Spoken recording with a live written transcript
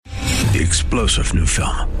the explosive new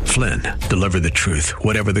film, Flynn, Deliver the Truth,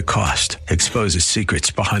 Whatever the Cost, exposes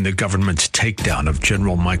secrets behind the government's takedown of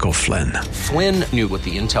General Michael Flynn. Flynn knew what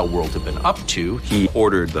the intel world had been up to. He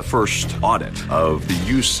ordered the first audit of the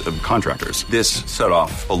use of contractors. This set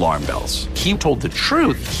off alarm bells. He told the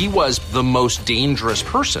truth. He was the most dangerous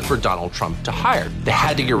person for Donald Trump to hire. They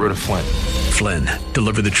had to get rid of Flynn. Flynn,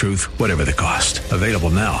 Deliver the Truth, Whatever the Cost. Available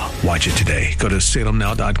now. Watch it today. Go to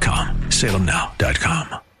salemnow.com.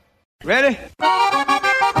 salemnow.com. Ready?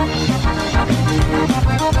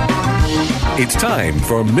 It's time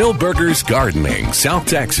for Milberger's Gardening, South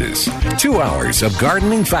Texas. 2 hours of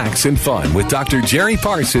gardening facts and fun with Dr. Jerry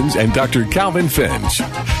Parsons and Dr. Calvin Finch.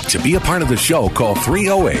 To be a part of the show, call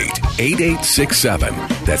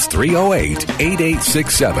 308-8867. That's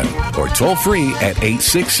 308-8867. Or toll free at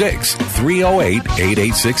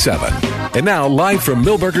 866-308-8867. And now, live from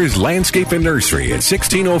Milberger's Landscape and Nursery at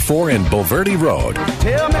 1604 and Bulverde Road.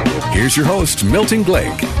 Here's your host, Milton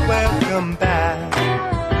Blake. Welcome back.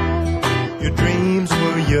 Your dreams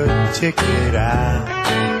were your ticket out.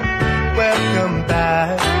 Welcome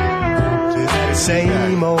back to that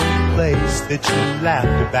same old place that you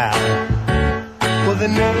laughed about. Well, the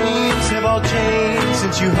names have all changed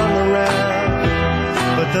since you hung around,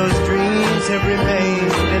 but those dreams have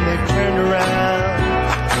remained and they've turned around.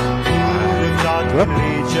 Who'd have thought to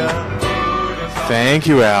lead you? Thank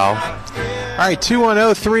you, Al. All right,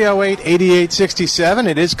 210-308-8867.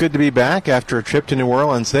 It is good to be back after a trip to New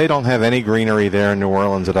Orleans. They don't have any greenery there in New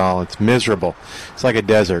Orleans at all. It's miserable. It's like a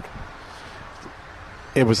desert.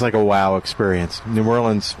 It was like a wow experience. New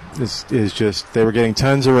Orleans is just, they were getting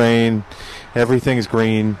tons of rain. Everything's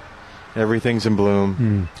green. Everything's in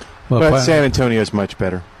bloom. Well, but San Antonio's much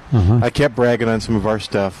better. I kept bragging on some of our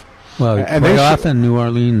stuff. Well, and quite often New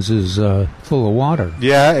Orleans is full of water.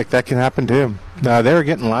 Yeah, that can happen too. They were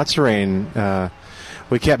getting lots of rain.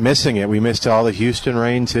 We kept missing it. We missed all the Houston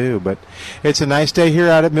rain too. But it's a nice day here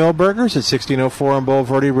out at Milberger's at 1604 on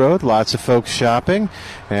Bulverde Road. Lots of folks shopping,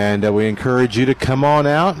 and we encourage you to come on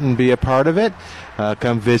out and be a part of it.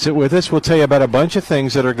 Come visit with us. We'll tell you about a bunch of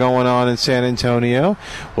things that are going on in San Antonio.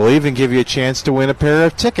 We'll even give you a chance to win a pair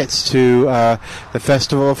of tickets to the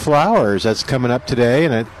Festival of Flowers. That's coming up today,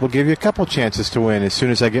 and we'll give you a couple chances to win as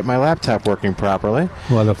soon as I get my laptop working properly.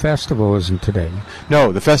 Well, the festival isn't today.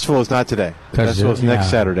 No, the festival is not today. The festival is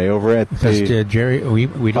next Saturday over at the Jerry,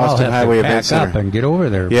 we'd all Austin have Highway to pack Event Center up and get over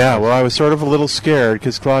there. Yeah, well, I was sort of a little scared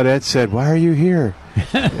because Claudette said, "Why are you here?"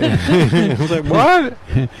 I was like, "What?"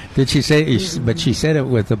 Did she say? But she said it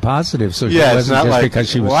with a positive, so yeah, it it's wasn't not just like, because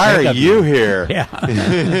she was. "Why are you here?" Yeah.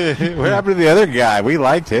 What happened to the other guy? We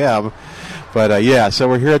liked him. But, so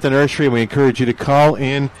we're here at the nursery, and we encourage you to call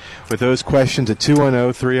in with those questions at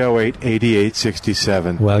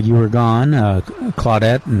 210-308-8867. Well, you were gone.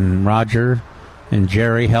 Claudette and Roger and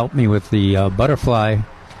Jerry helped me with the butterfly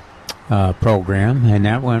program, and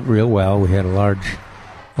that went real well. We had a large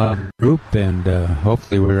group, and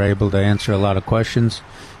hopefully we were able to answer a lot of questions.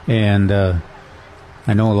 And I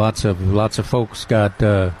know lots of folks got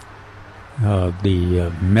the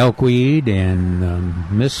milkweed and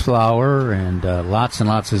mistflower, and lots and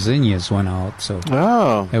lots of zinnias went out. So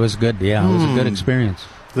it was good. Yeah, it was a good experience.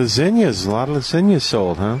 The zinnias, a lot of the zinnias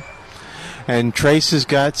sold, huh? And Trace has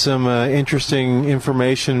got some interesting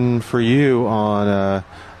information for you on,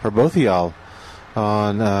 for both of y'all,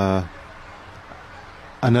 on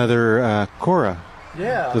another Cora.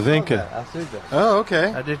 Yeah, the Vinca. I see that. Oh,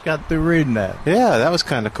 okay. I just got through reading that. Yeah, that was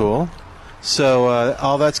kind of cool. So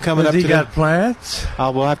all that's coming up. Has he got plants?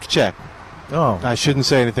 We'll have to check. Oh, I shouldn't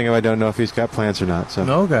say anything if I don't know if he's got plants or not. So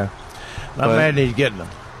okay. I'm glad he's getting them.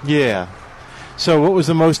 Yeah. So what was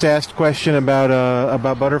the most asked question about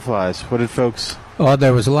butterflies? What did folks? Oh,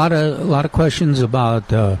 there was a lot of questions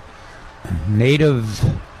about native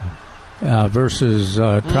versus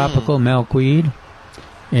tropical milkweed,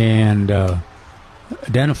 and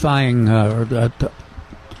identifying.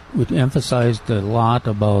 We emphasized a lot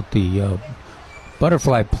about the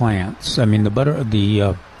butterfly plants. I mean,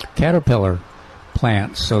 the caterpillar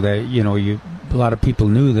plants, so that a lot of people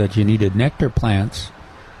knew that you needed nectar plants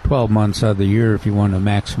 12 months out of the year if you want to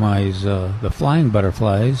maximize the flying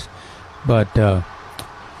butterflies. But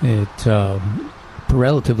it's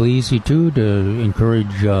relatively easy to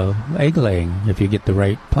encourage egg laying if you get the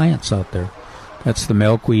right plants out there. That's the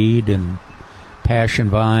milkweed and passion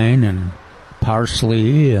vine and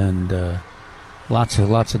parsley and lots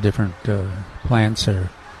of different plants there.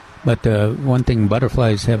 But one thing,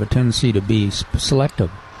 butterflies have a tendency to be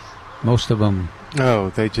selective. Most of them.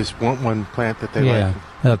 Oh, they just want one plant that they like.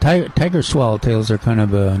 Tiger swallowtails are kind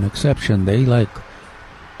of an exception. They like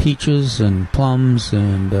peaches and plums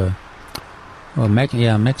and Well,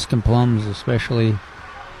 Mexican plums especially,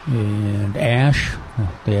 and ash,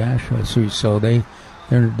 the ash. So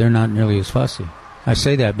they're not nearly as fussy. I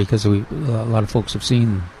say that because a lot of folks have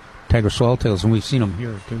seen tiger swallowtails, and we've seen them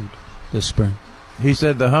here too this spring. He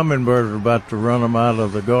said the hummingbirds are about to run them out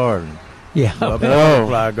of the garden. Yeah,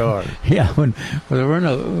 butterfly garden. Yeah, there weren't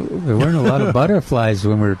a lot of butterflies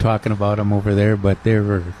when we were talking about them over there, but there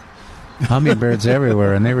were hummingbirds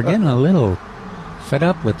everywhere, and they were getting a little fed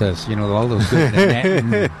up with us. All those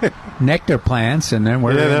good nectar plants, and then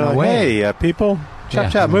we're in the way. Hey, people,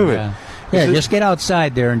 chop, move it. Yeah, just get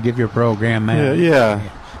outside there and give your program, man. Yeah.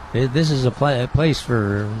 This is a place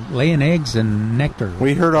for laying eggs and nectar.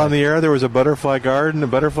 We heard on the air there was a butterfly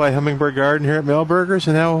hummingbird garden here at Millburgers,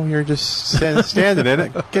 and now you're just standing in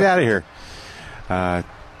it. Get out of here.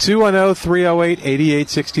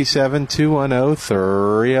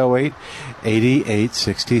 210-308-8867,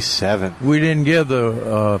 210-308-8867. We didn't give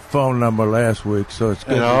the phone number last week, so it's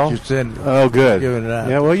good that you sent it. Oh, good. Giving it out.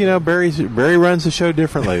 Yeah, well, Barry runs the show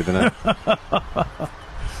differently than I.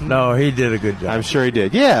 No, he did a good job. I'm sure he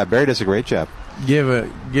did. Yeah, Barry does a great job.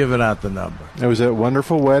 Giving out the number. It was a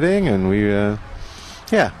wonderful wedding, and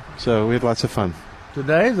so we had lots of fun.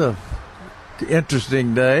 Today's a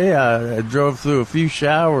interesting day. I drove through a few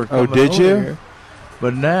showers. Oh, did you? Here,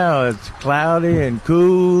 but now it's cloudy and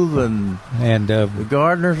cool, and the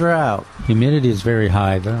gardeners are out. Humidity is very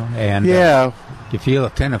high, though, and you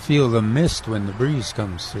kind of feel the mist when the breeze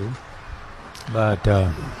comes through. But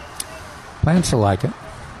plants will like it.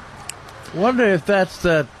 Wonder if that's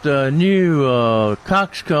that new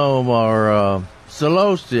coxcomb or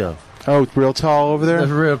celosia. Oh, real tall over there?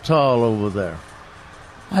 That's real tall over there.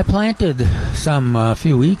 I planted some a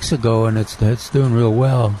few weeks ago, and it's doing real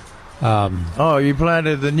well. You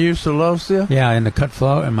planted the new celosia? Yeah, in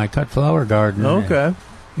my cut flower garden. Okay.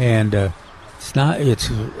 And it's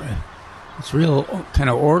real kind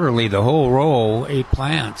of orderly. The whole row, 8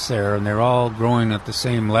 plants there, and they're all growing at the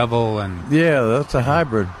same level. And yeah, that's a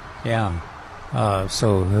hybrid. Yeah,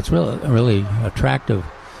 so that's really attractive.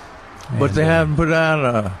 But they haven't put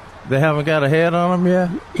on they haven't got a head on them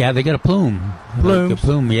yet? Yeah, they got a plume. Plumes? A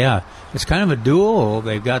plume, yeah. It's kind of a dual.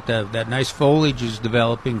 They've got that nice foliage is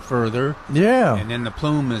developing further. Yeah. And then the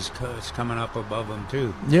plume is coming up above them,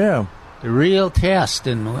 too. Yeah. The real test,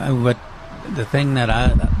 and what the thing that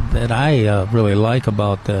I really like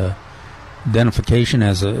about the identification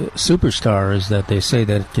as a superstar is that they say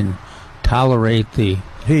that it can tolerate the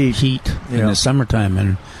heat in the summertime,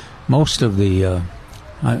 and most of the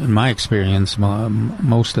in my experience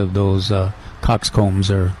most of those coxcombs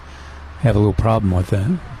have a little problem with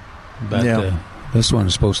that, but this one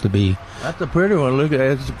is supposed to be. That's a pretty one. Look at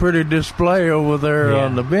it. It's a pretty display over there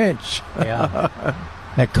on the bench. Yeah.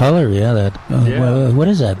 That color, that what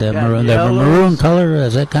is that maroon, that maroon color,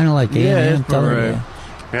 is that kind of like it's color? Maroon.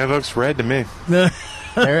 Yeah, it looks red to me.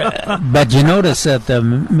 But you notice that the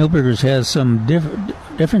Millburgers has some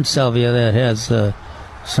different salvia that has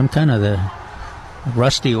some kind of the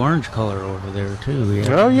rusty orange color over there too. Yeah.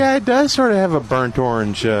 Oh yeah, it does sort of have a burnt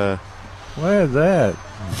orange. Where is that?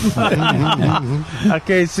 I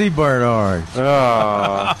can't see burnt orange.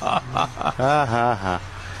 Oh.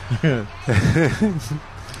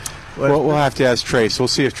 We'll have to ask Trace. We'll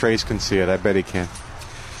see if Trace can see it. I bet he can.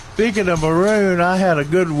 Speaking of maroon, I had a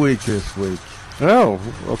good week this week. Oh,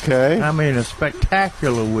 okay. I mean, a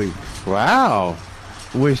spectacular week. Wow.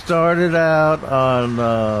 We started out on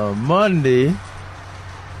Monday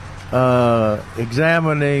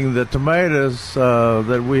examining the tomatoes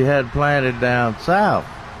that we had planted down south.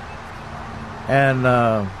 And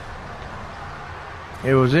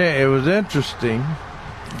it was interesting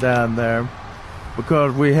down there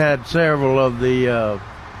because we had several of the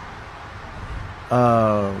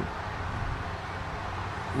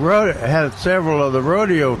rodeo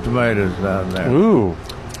tomatoes down there. Ooh,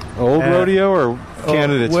 old rodeo or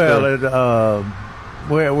candidates? We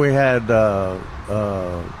had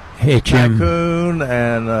Tycoon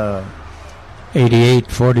and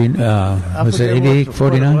 8840. Was it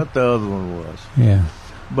 8849? What the other one was? Yeah,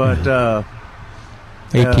 but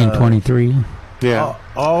 1823. Yeah,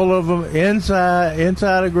 all of them inside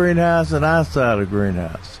the greenhouse and outside the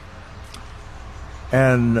greenhouse,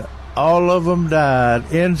 and all of them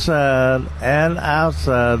died inside and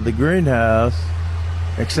outside the greenhouse,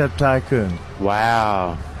 except Tycoon.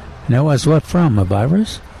 Wow. And that was what from? A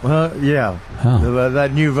virus? Well, yeah. Oh.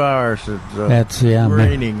 That new virus that's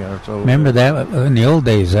raining or so. Remember that in the old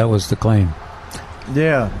days? That was the claim.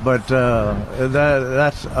 Yeah, but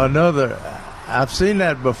that's another. I've seen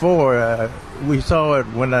that before. We saw it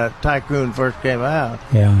when that Tycoon first came out.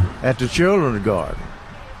 Yeah. At the children's garden,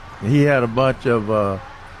 he had a bunch of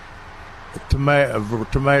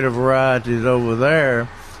tomato varieties over there,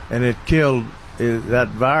 and that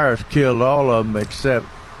virus killed all of them except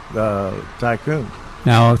Tycoon.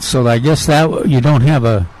 Now, so I guess that you don't have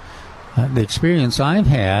the experience I've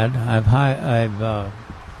had. I've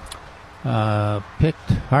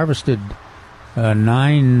harvested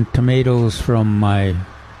 9 tomatoes from my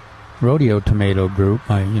rodeo tomato group,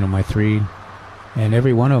 my 3, and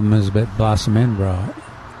every one of them has been blossom end rot.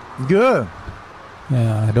 Good.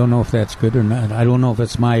 Yeah, I don't know if that's good or not. I don't know if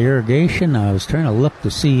it's my irrigation. I was trying to look to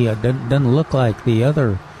see. It doesn't look like the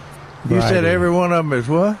other. You said every one of them is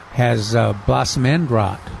what? Has blossom end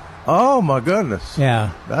rot. Oh, my goodness.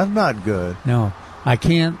 Yeah. That's not good. No, I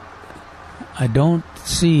don't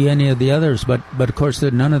see any of the others, but of course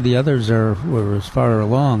none of the others were as far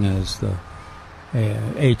along as the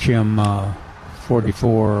HM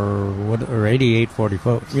 44 or 88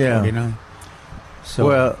 44. Yeah. 49. So,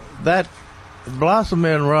 well, that blossom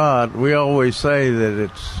end rot, we always say that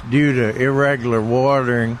it's due to irregular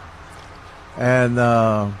watering and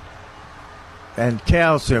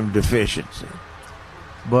calcium deficiency.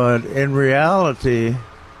 But in reality,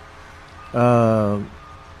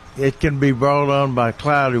 it can be brought on by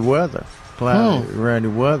cloudy, rainy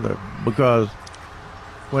weather, because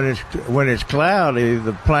when it's cloudy,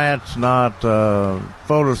 the plant's not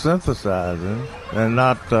photosynthesizing and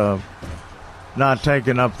not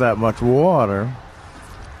taking up that much water,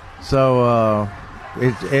 so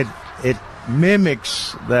it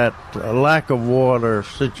mimics that lack of water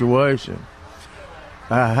situation.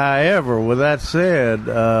 However, with that said,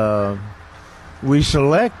 we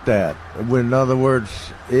select that. In other words,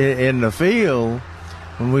 in the field,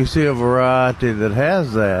 when we see a variety that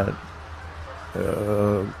has that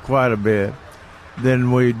quite a bit,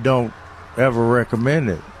 then we don't ever recommend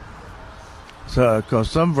it. So,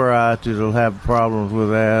 because some varieties will have problems with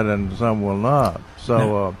that, and some will not.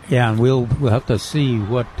 So, and we'll have to see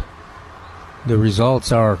what the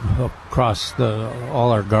results are across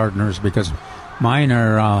all our gardeners, because mine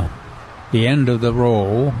are the end of the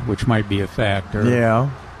row, which might be a factor. Yeah.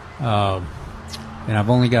 And I've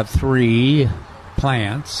only got 3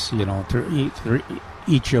 plants,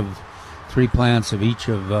 each of 3 plants of each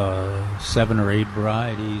of 7 or 8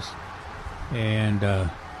 varieties. And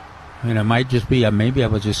it might just be, maybe I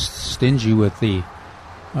was just stingy with the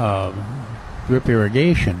drip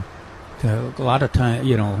irrigation. A lot of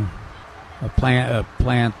time, a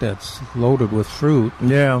plant that's loaded with fruit.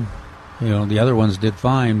 Yeah. The other ones did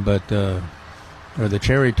fine, but or the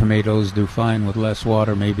cherry tomatoes do fine with less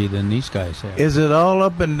water maybe than these guys have. Is it all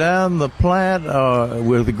up and down the plant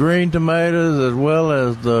with the green tomatoes as well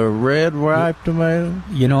as the red ripe tomatoes?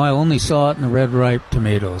 I only saw it in the red ripe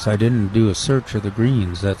tomatoes. I didn't do a search of the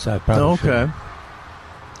greens. I probably should.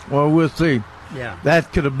 Well, we'll see. Yeah.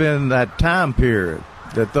 That could have been that time period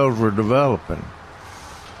that those were developing.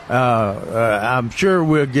 I'm sure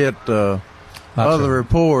we'll get other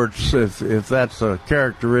reports if that's a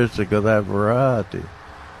characteristic of that variety.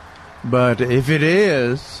 But if it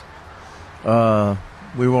is,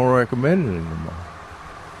 we won't recommend it anymore.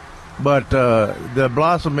 But the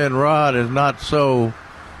blossom end rot is not so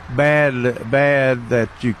bad that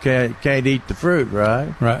you can't eat the fruit,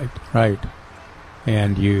 right? Right.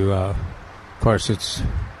 And you, of course, it's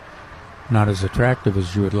not as attractive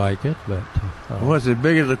as you would like it, but was it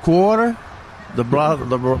big as a quarter? The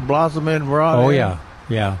blossom end rot. Oh yeah,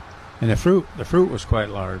 and the fruit was quite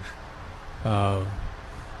large,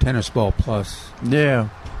 tennis ball plus. Yeah,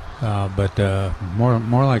 but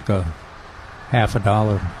more like a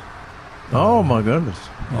 $50. Oh my goodness.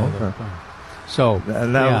 Okay. So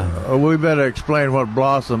now we better explain what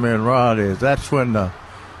blossom end rot is. That's when the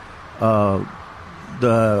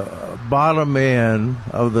bottom end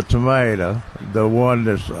of the tomato, the one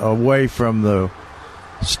that's away from the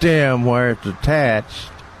stem where it's attached,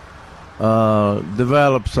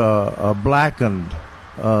 develops a blackened,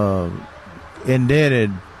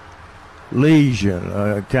 indented lesion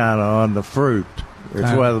kind of on the fruit.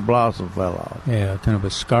 It's where the blossom fell off. Yeah, kind of a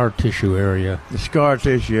scar tissue area. The scar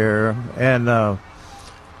tissue area. And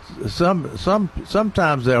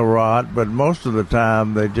sometimes they'll rot, but most of the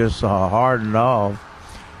time they just harden off,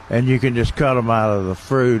 and you can just cut them out of the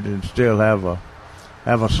fruit and still have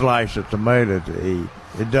a slice of tomato to eat.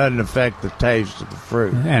 It doesn't affect the taste of the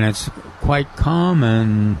fruit. And it's quite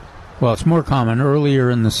common. Well, it's more common earlier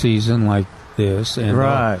in the season like this. And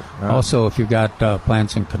right. Also, if you've got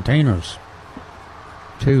plants in containers,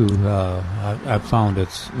 too, I've found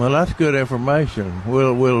it's... Well, that's good information.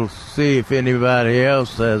 We'll see if anybody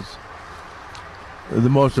else has... The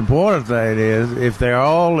most important thing is, if they're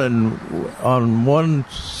all on one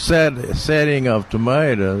setting of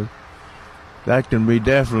tomatoes, that can be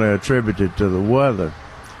definitely attributed to the weather.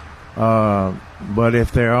 But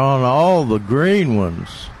if they're on all the green ones,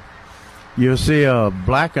 you'll see a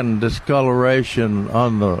blackened discoloration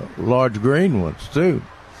on the large green ones too.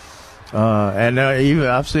 And even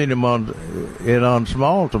I've seen them on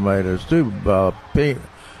small tomatoes too, pink,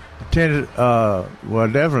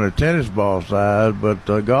 definitely tennis ball size, but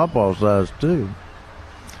golf ball size too.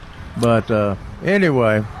 But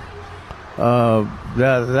anyway,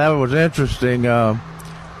 that was interesting.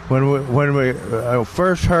 When we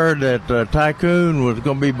first heard that Tycoon was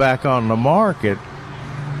going to be back on the market,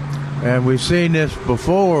 and we've seen this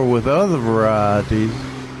before with other varieties,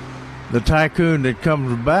 the Tycoon that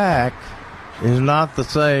comes back is not the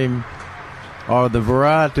same, or the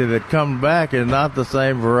variety that comes back is not the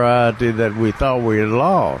same variety that we thought we had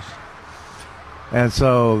lost. And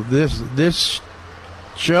so this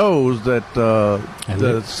shows that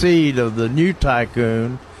the seed of the new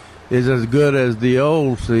Tycoon is as good as the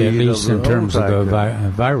old seed. At least in terms of the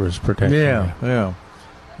virus protection. Yeah.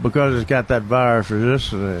 Because it's got that virus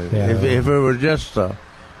resistance. Yeah. If it was just a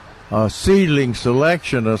seedling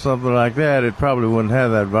selection or something like that, it probably wouldn't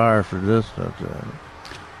have that virus resistance.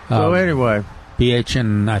 So anyway.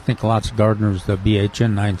 BHN, I think lots of gardeners, the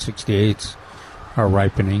BHN 968s are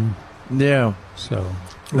ripening. Yeah. So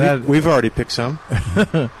we've already picked some.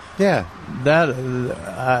 Yeah.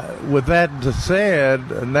 With that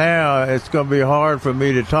said, now it's going to be hard for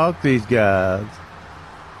me to talk these guys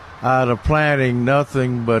out of planting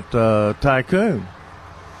nothing but Tycoon,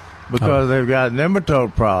 because they've got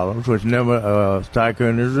nematode problems, which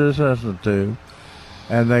Tycoon is resistant to,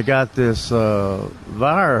 and they got this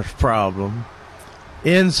virus problem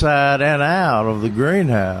inside and out of the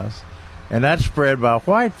greenhouse, and that's spread by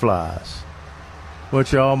whiteflies,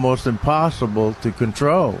 which are almost impossible to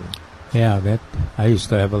control. Yeah, I used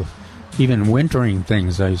to have even wintering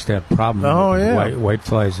things. I used to have problems with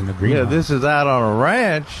whiteflies in the greenhouse. Yeah, this is out on a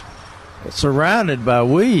ranch, surrounded by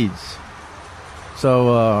weeds.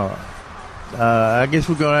 So I guess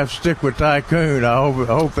we're going to have to stick with Tycoon. I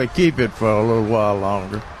hope they keep it for a little while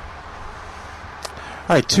longer.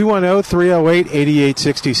 All right,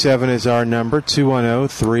 210-308-8867 is our number.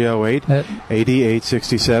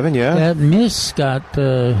 210-308-8867, yeah? That mist got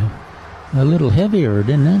a little heavier,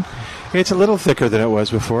 didn't it? It's a little thicker than it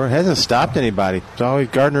was before. It hasn't stopped anybody.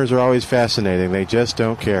 Gardeners are always fascinating. They just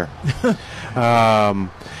don't care.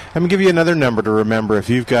 I'm going to give you another number to remember. If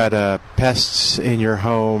you've got pests in your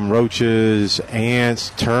home, roaches,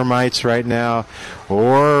 ants, termites right now,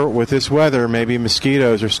 or with this weather, maybe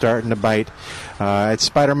mosquitoes are starting to bite. It's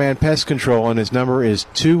Spider-Man Pest Control, and his number is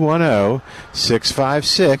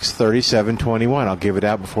 210-656-3721. I'll give it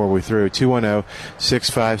out before we're through.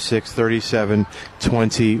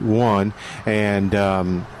 210-656-3721. And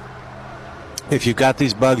if you've got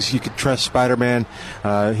these bugs, you can trust Spider-Man.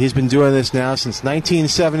 He's been doing this now since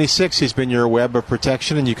 1976. He's been your web of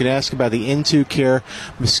protection, and you can ask about the N2Care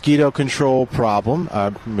mosquito control problem,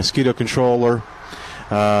 mosquito controller,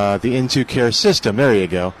 the N2Care system. There you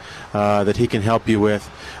go. That he can help you with.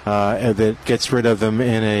 That gets rid of them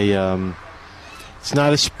in a. It's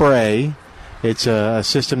not a spray. It's a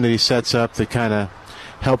system that he sets up that kind of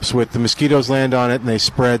helps with the mosquitoes land on it and they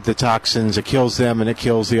spread the toxins. It kills them and it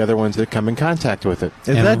kills the other ones that come in contact with it.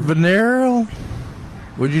 Is that venereal?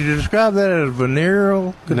 Would you describe that as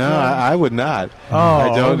venereal? No, I would not. Oh,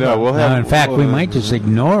 I don't know. We'll have. In fact, we might just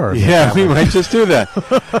ignore. Yeah, we might just do that.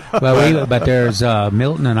 But there's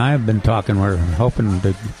Milton and I have been talking. We're hoping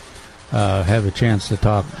to have a chance to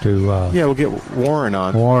talk to. We'll get Warren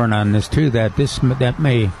on this too. That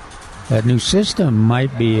new system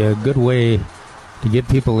might be a good way to give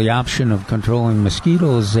people the option of controlling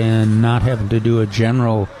mosquitoes and not having to do a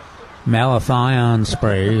general malathion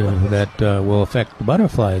spray that will affect the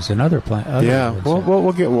butterflies and other plants.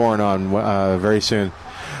 We'll get Warren on very soon.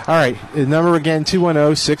 All right, the number again,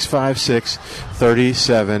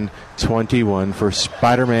 210-656-3721 for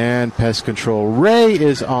Spider-Man Pest Control. Ray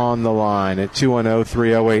is on the line at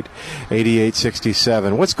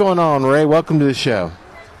 210-308-8867. What's going on, Ray? Welcome to the show.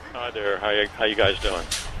 Hi there. How you guys doing?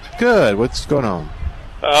 Good. What's going on?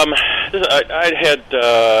 I had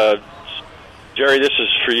Jerry. This is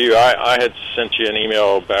for you. I had sent you an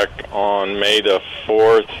email back on May the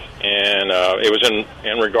 4th, and it was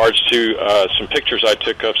in regards to some pictures I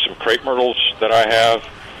took of some crepe myrtles that I have.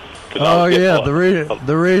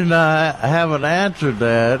 The reason I haven't answered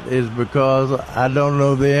that is because I don't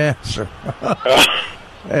know the answer.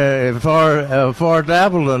 As far as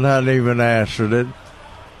Appleton hadn't even answered it.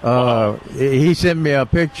 He sent me a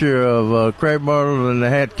picture of crepe myrtles, and they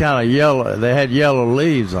had kind of yellow. They had yellow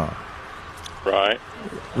leaves on. Right.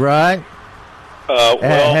 Right.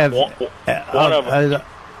 One of them.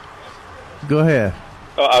 Go ahead.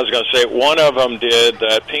 I was going to say one of them did.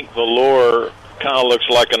 That pink velour kind of looks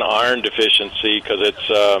like an iron deficiency because it's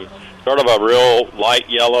sort of a real light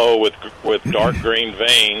yellow with dark green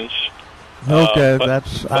veins. Okay,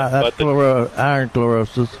 that's iron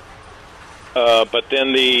chlorosis. But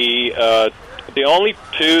then the only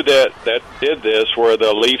two that did this were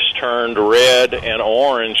the leaves turned red and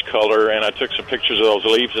orange color, and I took some pictures of those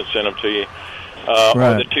leaves and sent them to you.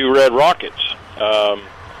 Are the two red rockets.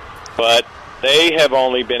 But they have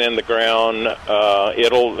only been in the ground.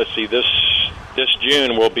 This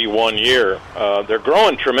June will be 1 year. They're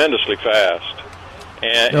growing tremendously fast.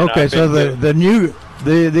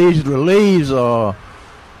 These leaves are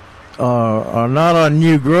not on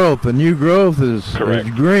new growth. The new growth is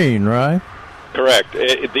green, right? Correct.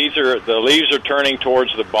 The leaves are turning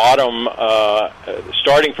towards the bottom,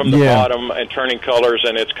 starting from the bottom and turning colors,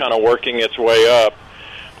 and it's kind of working its way up.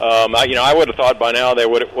 I would have thought by now they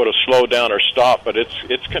would have slowed down or stopped, but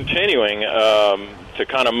it's continuing to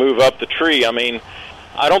kind of move up the tree. I mean,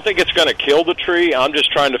 I don't think it's going to kill the tree. I'm just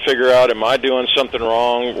trying to figure out, am I doing something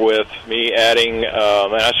wrong with me adding, and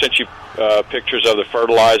I sent you pictures of the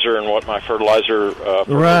fertilizer and what my fertilizer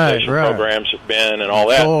fertilization programs have been and all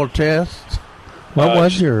that. Soil tests. What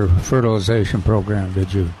was your fertilization program?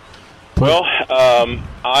 Did you? Well,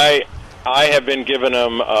 I have been giving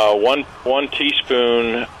them 1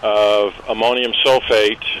 teaspoon of ammonium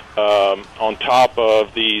sulfate on top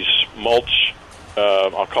of these mulch.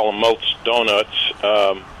 I'll call them mulch donuts,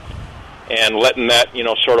 and letting that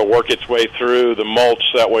sort of work its way through the mulch.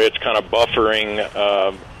 That way, it's kind of buffering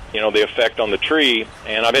the effect on the tree.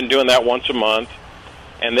 And I've been doing that once a month,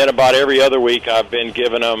 and then about every other week, I've been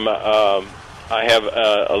giving them. I have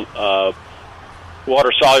a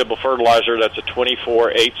water-soluble fertilizer that's a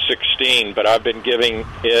 24-8-16, but I've been giving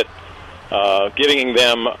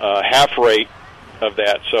them half rate of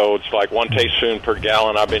that, so it's like 1 tablespoon per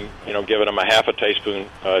gallon. I've been giving them a half a tablespoon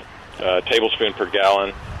per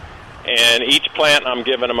gallon, and each plant I'm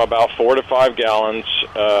giving them about 4 to 5 gallons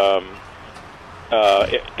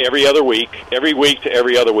every other week, every week to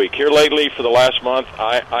every other week. Here lately, for the last month,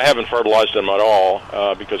 I haven't fertilized them at all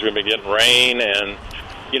because we've been getting rain, and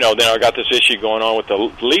then I got this issue going on with the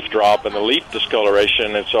leaf drop and the leaf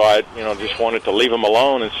discoloration, and so I just wanted to leave them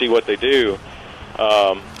alone and see what they do.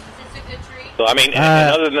 So I mean, and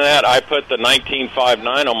other than that, I put the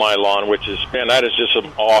 1959 on my lawn, which is that is just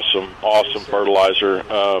some awesome fertilizer.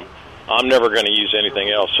 I'm never going to use anything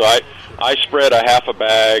else. So I spread a half a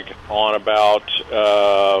bag on about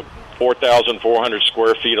 4,400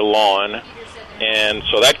 square feet of lawn, and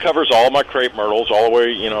so that covers all my crepe myrtles all the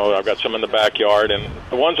way. I've got some in the backyard, and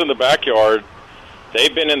the ones in the backyard,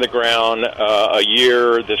 they've been in the ground a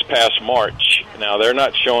year this past March. Now they're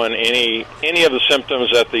not showing any of the symptoms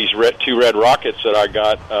that these two red rockets that I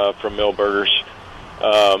got from Milberger's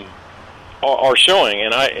are showing.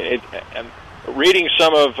 And reading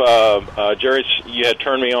some of Jerry's, you had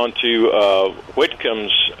turned me on to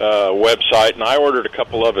Whitcomb's website, and I ordered a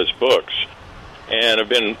couple of his books, and have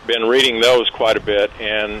been reading those quite a bit.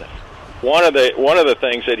 And one of the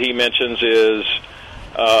things that he mentions is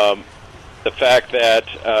the fact that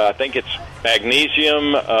I think it's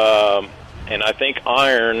magnesium and I think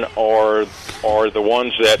iron are the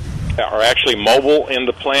ones that are actually mobile in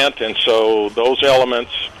the plant, and so those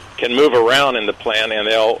elements can move around in the plant, and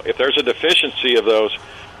if there's a deficiency of those,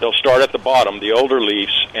 they'll start at the bottom, the older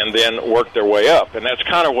leaves, and then work their way up. And that's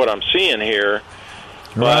kind of what I'm seeing here.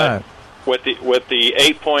 Right. But with the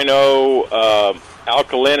 8.0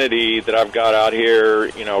 alkalinity that I've got out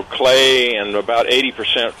here, clay and about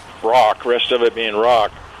 80% rock, rest of it being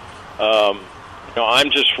rock,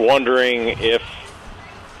 I'm just wondering if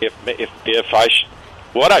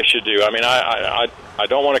what I should do. I mean, I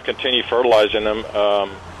don't want to continue fertilizing them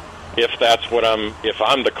if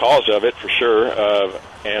I'm the cause of it, for sure.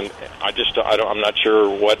 And I'm not sure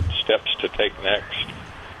what steps to take next.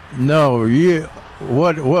 No,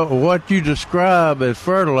 what you describe as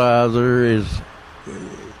fertilizer is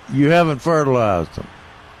you haven't fertilized them.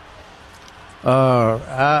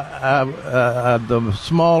 The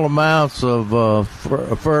small amounts of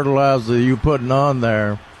fertilizer you're putting on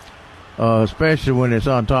there, especially when it's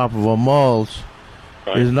on top of a mulch,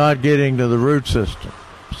 is not getting to the root system,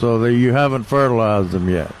 so that you haven't fertilized them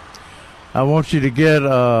yet. I want you to get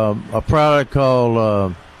a product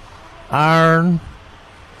called Iron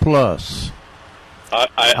Plus.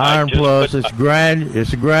 Iron Plus. It's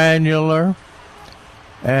granular,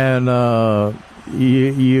 and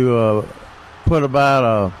you put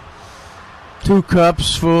about 2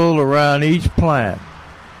 cups full around each plant.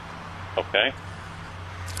 Okay.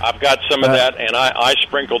 I've got some of that, and I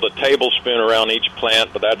sprinkled a tablespoon around each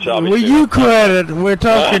plant, but that's obviously... Well, you credit. We're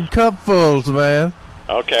talking cupfuls, man.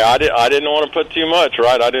 Okay, I didn't want to put too much,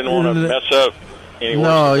 right? I didn't want to mess up any worse.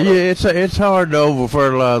 No, it's hard to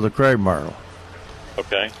over-fertilize a crepe myrtle.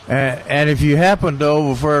 Okay. And if you happen to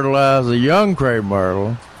over-fertilize a young crepe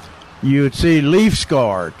myrtle, you would see leaf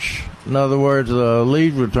scorch. In other words, the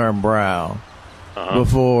leaves would turn brown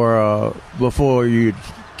before you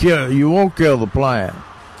kill. You won't kill the plant.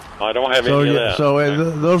 I don't have any of that. So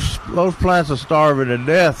those plants are starving to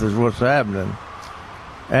death is what's happening,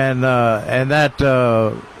 and that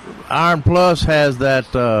Iron Plus has that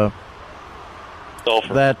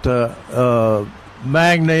sulfur, that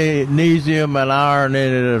magnesium and iron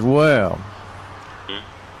in it as well.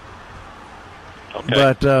 Okay.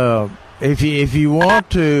 But if you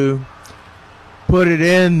want to put it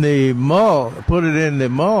in the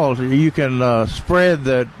mulch, you can spread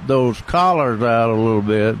those collars out a little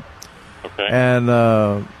bit. Okay. And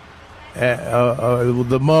the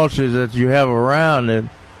mulches that you have around it,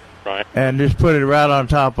 right, and just put it right on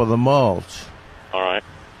top of the mulch. All right.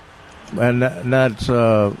 And that's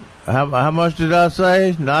how much did I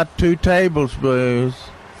say? Not 2 tablespoons.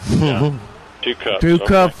 Yeah. 2 cups. 2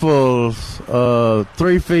 cupfuls,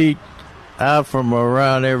 3 feet out from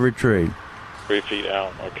around every tree. 3 feet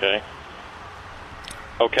out. Okay.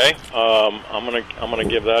 Okay. I'm gonna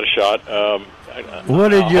give that a shot. What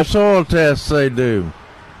did your soil test say do?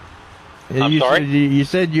 I'm sorry? You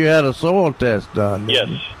said you had a soil test done. Yes.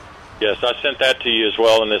 Yes, I sent that to you as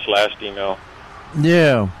well in this last email.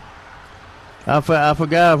 Yeah. I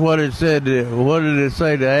forgot what it said. What did it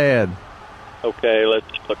say to add? Okay, let's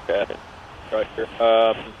look at it right here.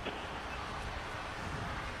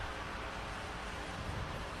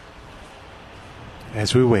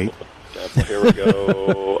 As we wait. Here we go.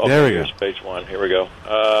 Okay, there we go. Here's page 1. Here we go.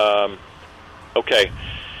 Okay.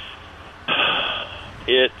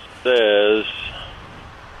 It says...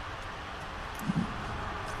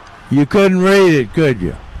 You couldn't read it, could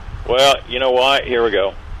you? Well, you know why? Here we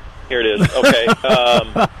go. Here it is. Okay.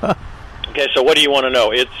 Okay, so what do you want to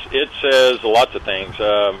know? It says lots of things.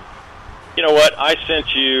 You know what? I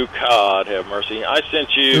sent you, God have mercy, I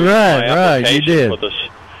sent you my application you did. for this.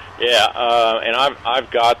 Yeah, and I've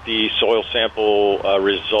got the soil sample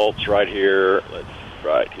results right here.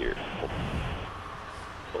 Right here.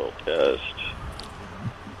 Soil test.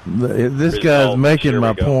 This guy's making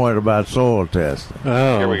my point about soil testing.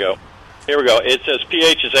 Oh. Here we go. It says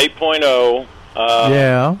pH is 8.0.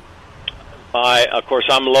 Yeah. Of course,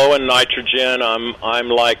 I'm low in nitrogen. I'm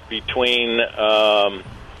like between.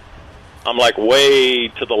 I'm like way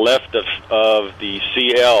to the left of the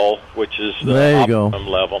CL, which is the optimum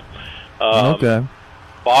level. Okay.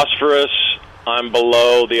 Phosphorus, I'm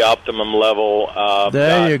below the optimum level.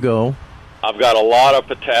 There you go. I've got a lot of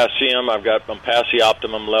potassium. I'm past the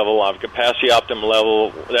optimum level. I've got past the optimum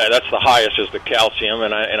level. That's the highest is the calcium,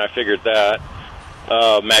 and I figured that.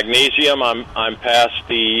 Magnesium, I'm past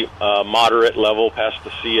the moderate level, past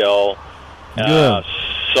the CL. Good.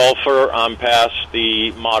 Sulfur, I'm past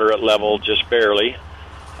the moderate level, just barely.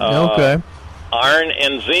 Okay. Iron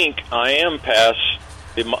and zinc, I am past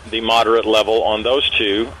the moderate level on those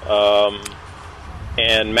two.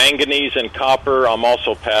 And manganese and copper, I'm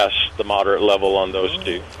also past the moderate level on those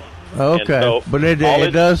two. Okay, so but it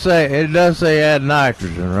does say add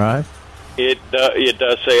nitrogen, right? It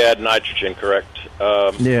does say add nitrogen, correct?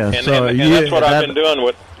 Yeah. And that's what I've been doing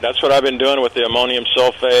with. That's what I've been doing with the ammonium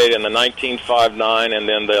sulfate and the 1959, and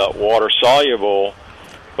then the water soluble.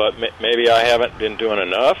 But maybe I haven't been doing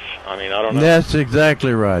enough. I mean, I don't know. That's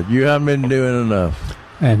exactly right. You haven't been doing enough.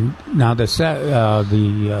 And now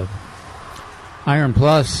the Iron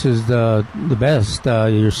Plus is the best.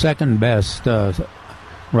 Your second best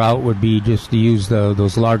route would be just to use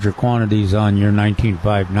those larger quantities on your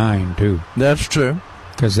 1959 too. That's true.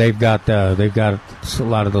 Because they've got a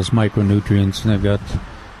lot of those micronutrients, and they've got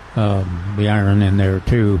the iron in there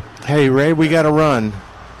too. Hey Ray, we got to run.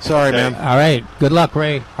 Sorry, man. All right. Good luck,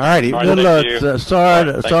 Ray. All righty. Good luck. Sorry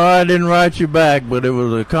I didn't write you back, but it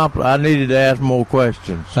was I needed to ask more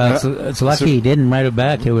questions. It's lucky he didn't write it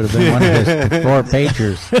back. It would have been one of his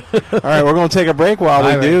 4-pagers. All right, we're going to take a break. While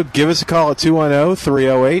we do, give us a call at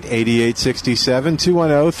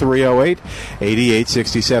 210-308-8867,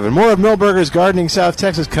 210-308-8867. More of Milberger's Gardening South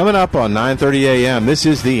Texas coming up on 9:30 a.m. This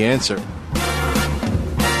is The Answer.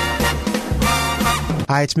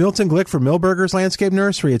 Hi, it's Milton Glick from Milberger's Landscape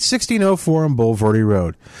Nursery at 1604 on Boulevardy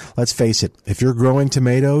Road. Let's face it, if you're growing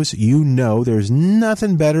tomatoes, you know there's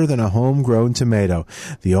nothing better than a homegrown tomato.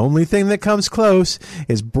 The only thing that comes close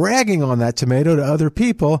is bragging on that tomato to other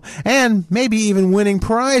people and maybe even winning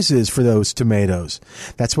prizes for those tomatoes.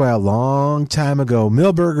 That's why a long time ago,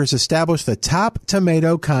 Milberger's established the Top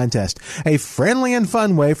Tomato Contest, a friendly and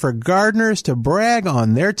fun way for gardeners to brag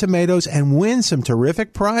on their tomatoes and win some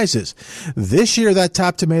terrific prizes. This year, that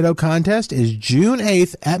Top Tomato Contest is June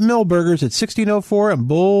 8th at Milberger's at 1604 on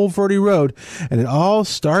Boulevardy Road, and it all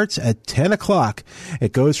starts at 10 o'clock.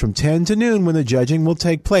 It goes from 10 to noon when the judging will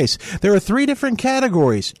take place. There are 3 different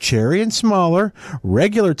categories: cherry and smaller,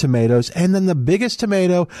 regular tomatoes, and then the biggest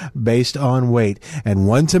tomato based on weight. And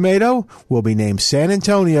one tomato will be named San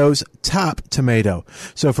Antonio's Top Tomato.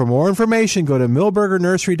 So for more information, go to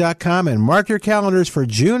milbergernursery.com and mark your calendars for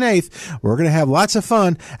June 8th. We're going to have lots of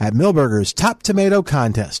fun at Milberger's Top Tomato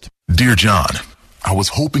Contest. Dear John, I was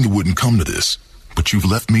hoping it wouldn't come to this, but you've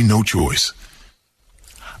left me no choice.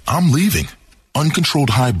 I'm leaving.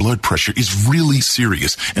 Uncontrolled high blood pressure is really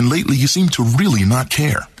serious, and lately you seem to really not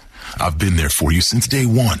care. I've been there for you since day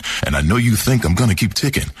one, and I know you think I'm going to keep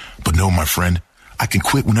ticking. But no, my friend, I can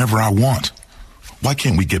quit whenever I want. Why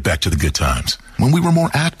can't we get back to the good times, when we were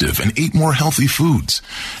more active and ate more healthy foods,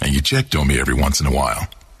 and you checked on me every once in a while?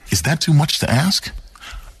 Is that too much to ask?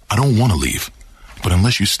 I don't want to leave, but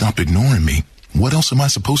unless you stop ignoring me, what else am I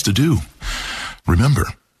supposed to do? Remember,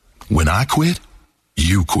 when I quit,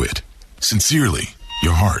 you quit. Sincerely,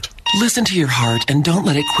 your heart. Listen to your heart and don't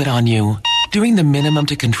let it quit on you. Doing the minimum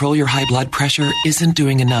to control your high blood pressure isn't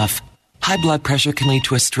doing enough. High blood pressure can lead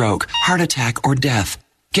to a stroke, heart attack, or death.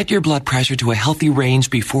 Get your blood pressure to a healthy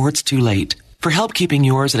range before it's too late. For help keeping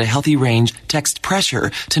yours at a healthy range, text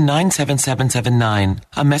PRESSURE to 97779.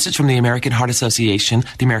 A message from the American Heart Association,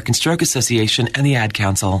 the American Stroke Association, and the Ad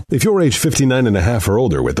Council. If you're age 59 and a half or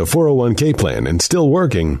older with a 401k plan and still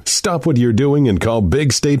working, stop what you're doing and call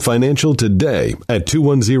Big State Financial today at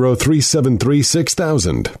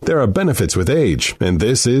 210-373-6000. There are benefits with age, and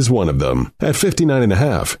this is one of them. At 59 and a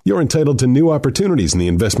half, you're entitled to new opportunities in the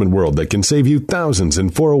investment world that can save you thousands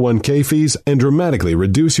in 401k fees and dramatically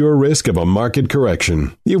reduce your risk of a market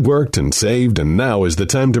correction. You've worked and saved, and now is the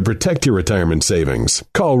time to protect your retirement savings.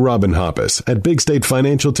 Call Robin Hoppus at Big State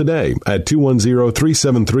Financial today at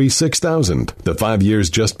 210-373-6000. The 5 years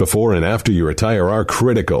just before and after you retire are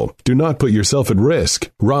critical. Do not put yourself at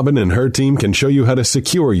risk. Robin and her team can show you how to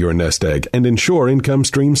secure your nest egg and ensure income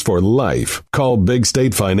streams for life. Call Big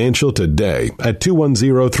State Financial today at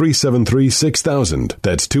 210-373-6000.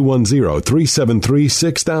 That's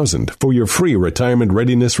 210-373-6000 for your free retirement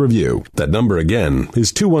readiness review. That number again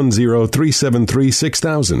is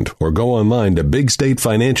 210-373-6000, or go online to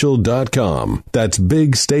bigstatefinancial.com. That's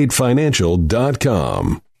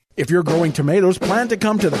bigstatefinancial.com. If you're growing tomatoes, plan to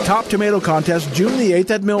come to the Top Tomato Contest June the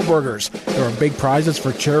 8th at Milberger's. There are big prizes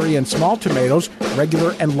for cherry and small tomatoes,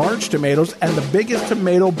 regular and large tomatoes, and the biggest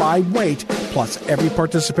tomato by weight. Plus, every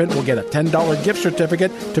participant will get a $10 gift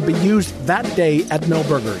certificate to be used that day at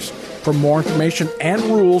Milberger's. For more information and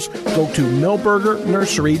rules, go to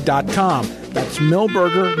milbergernursery.com. That's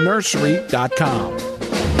milbergernursery.com.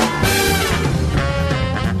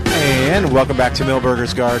 And welcome back to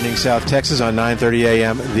Milberger's Gardening, South Texas on 9:30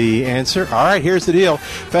 a.m. The Answer. All right, here's the deal.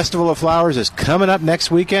 Festival of Flowers is coming up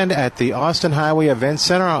next weekend at the Austin Highway Event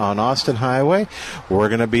Center on Austin Highway. We're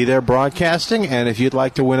going to be there broadcasting, and if you'd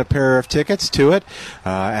like to win a pair of tickets to it,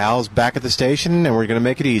 Al's back at the station, and we're going to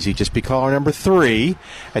make it easy. Just be caller number 3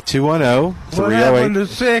 at 210-308. What happened to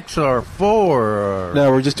 6 or 4? Or...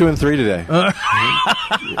 No, we're just doing 3 today.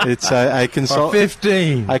 It's I consult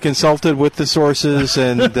 15. I consulted with the sources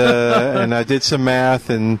and I did some math,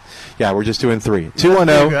 and yeah, we're just doing 3.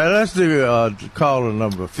 210. Let's do caller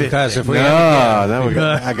number 15. Because if we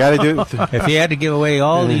I got to do it. If you had to give away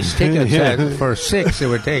all these tickets for 6, it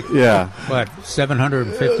would take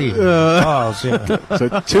 750 calls. Yeah. So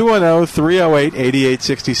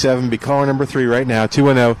 210-308-8867. Be caller number 3 right now.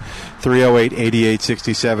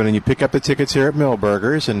 210-308-8867, and you pick up the tickets here at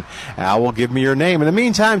Milberger's, and Al will give me your name. In the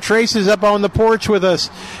meantime, Trace is up on the porch with us,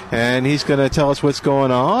 and he's going to tell us what's going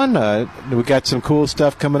on. We got some cool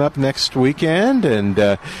stuff coming up next weekend,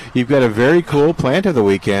 and you've got a very cool plant of the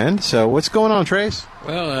weekend. So what's going on, Trace?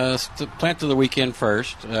 Well, the plant of the weekend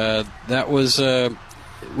first. That was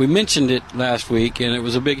we mentioned it last week, and it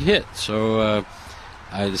was a big hit. So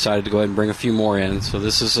I decided to go ahead and bring a few more in. So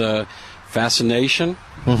this is Fascination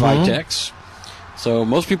Vitex. So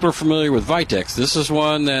most people are familiar with Vitex. This is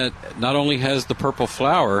one that not only has the purple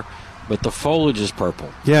flower, but the foliage is purple.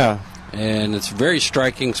 Yeah. and it's very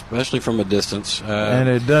striking, especially from a distance. And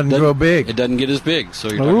it doesn't grow big. It doesn't get as big, so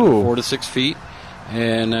you're talking about 4 to 6 feet.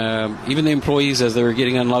 And even the employees, as they were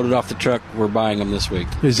getting unloaded off the truck, were buying them this week.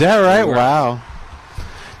 Is that right? Wow.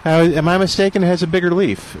 Now, am I mistaken? It has a bigger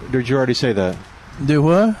leaf. Did you already say that? Do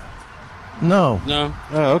what? No. No.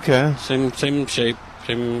 Oh, okay. Same shape.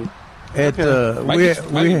 Same. It might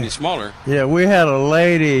be smaller. Yeah, we had a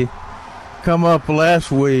lady come up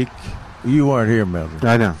last week. You weren't here, Mildred.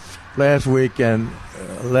 I know. Last weekend,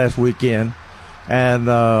 and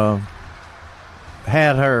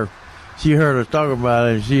had her. She heard us talking about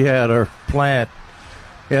it, and she had her plant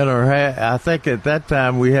in her hat. I think at that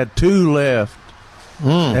time we had 2 left,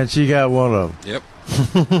 and she got one of them. Yep.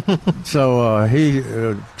 So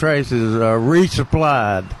Trace is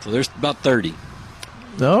resupplied. So there's about 30.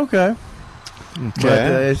 Okay. But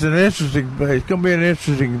it's going to be an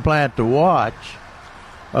interesting plant to watch.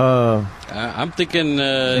 I'm thinking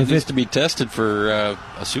it needs to be tested for a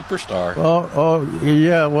superstar. Oh,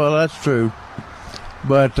 yeah, well, that's true.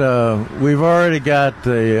 But we've already got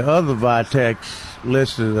the other Vitex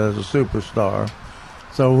listed as a superstar.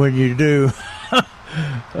 So when you do...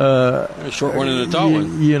 a short one and a tall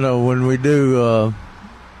one. You know, when we do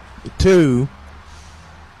 2...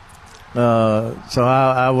 so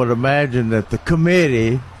I would imagine that the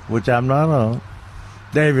committee, which I'm not on,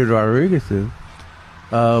 David Rodriguez is,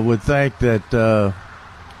 would think that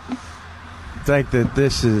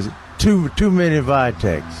this is too many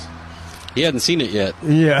Vitex. He hadn't seen it yet.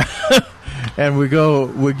 Yeah, and we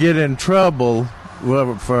get in trouble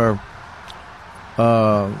for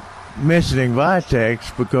mentioning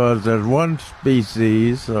Vitex because there's one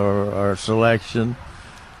species or selection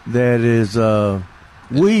that is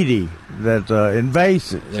weedy, that's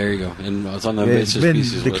invasive. There you go. And it's on the invasive species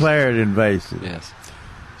list. It's been declared invasive. Yes.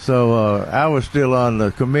 So I was still on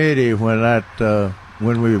the committee when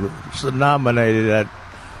we nominated that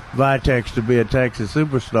Vitex to be a Texas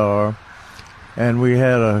superstar, and we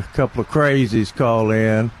had a couple of crazies call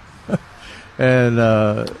in, and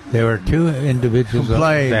there were 2 individuals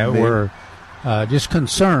that were just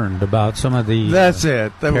concerned about some of the. That's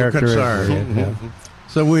it. They were concerned.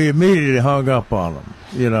 So we immediately hung up on them.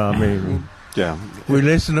 You know, I mean, yeah. We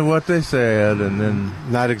listened to what they said, and then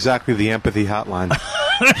not exactly the empathy hotline.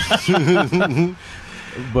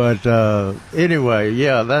 But anyway,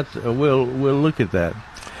 yeah, that's we'll look at that.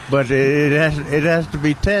 But it has to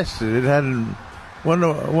be tested. It hadn't.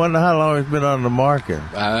 Wonder how long it's been on the market.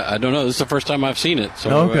 I don't know. This is the first time I've seen it.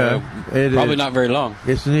 So okay, probably not very long.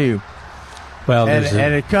 It's new. Well,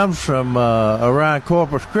 and it comes from around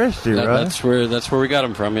Corpus Christi, right? That's where we got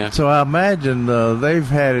them from. Yeah. So I imagine they've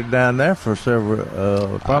had it down there for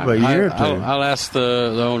several, probably a year or 2. I'll ask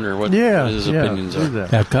the owner what his opinions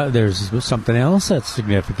are. There's something else that's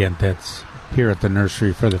significant that's here at the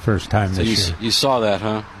nursery for the first time this year. You saw that,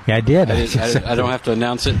 huh? Yeah, I did. I don't have to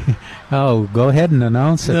announce it. Oh, go ahead and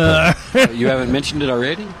announce it. You haven't mentioned it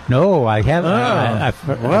already? No, I haven't.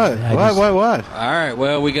 What? All right.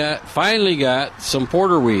 Well, we finally got some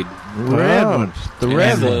porterweed. Red ones.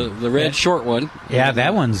 The red short one. Yeah,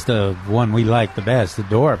 that one's the one we like the best, the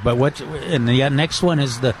dwarf. But and the next one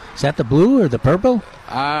is that the blue or the purple?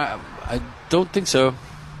 I don't think so.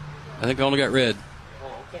 I think I only got red.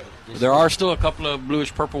 There are still a couple of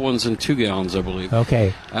bluish purple ones in 2 gallons, I believe.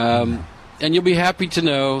 Okay. And you'll be happy to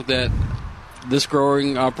know that this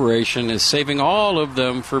growing operation is saving all of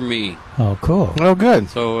them for me. Oh, cool. Oh, good.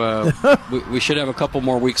 So we should have a couple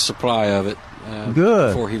more weeks' supply of it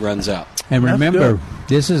before he runs out. And remember,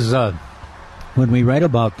 this is when we write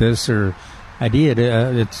about this, or I did,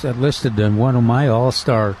 it's listed in one of my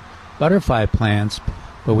all-star butterfly plants,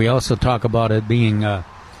 but we also talk about it being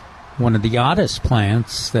one of the oddest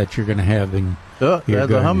plants that you're going to have in your there's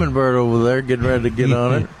a hummingbird over there getting ready to get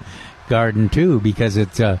on it. Garden, too, because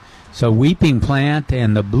it's a weeping plant,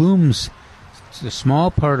 and the blooms, the small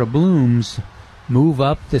part of blooms, move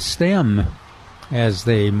up the stem as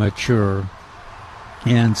they mature.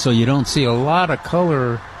 And so you don't see a lot of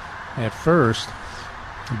color at first,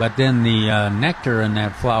 but then the nectar in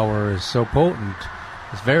that flower is so potent.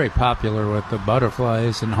 It's very popular with the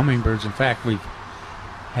butterflies and hummingbirds. In fact, we've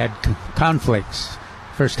had conflicts.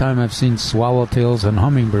 First time I've seen swallowtails and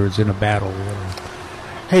hummingbirds in a battle.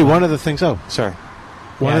 Hey, one of the things... Oh, sorry.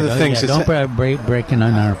 One of the things... don't break in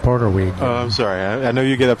on our porterweed. Oh, I'm sorry. I know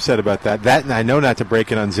you get upset about that. That, and I know not to break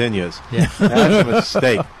in on zinnias. Yeah. That's a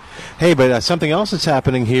mistake. Hey, but something else is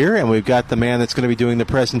happening here, and we've got the man that's going to be doing the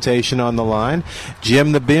presentation on the line.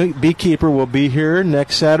 Jim, the beekeeper, will be here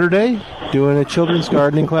next Saturday doing a children's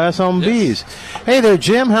gardening class on bees. Hey there,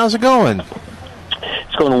 Jim. How's it going?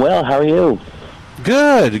 It's going well. How are you?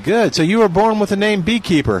 Good, good. So you were born with the name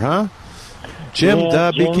Beekeeper, huh? Jim,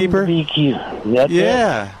 the Jim beekeeper. The beekeeper. That's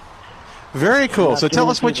yeah. it. Very cool. Not So too tell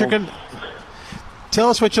many us what people. Tell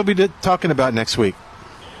us what you'll be talking about next week.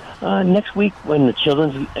 Next week, when at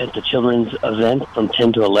the children's event from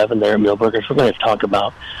 10 to 11 there at Millburgers, we're going to talk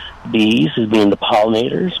about bees as being the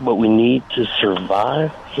pollinators, what we need to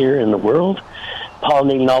survive here in the world,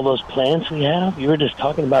 pollinating all those plants we have. You were just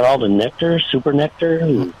talking about all the nectar, super nectar.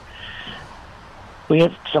 And we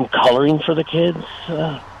have some coloring for the kids.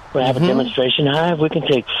 We have a demonstration hive. We can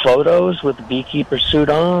take photos with the beekeeper suit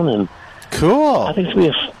on, and cool. I think it's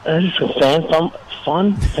going to be a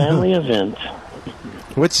fun family event.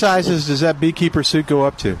 What sizes does that beekeeper suit go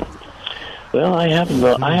up to? Well, I have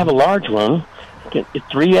a large one.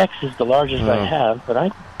 3X is the largest I have, but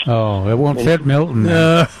I. Oh, it won't fit Milton.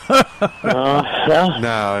 No,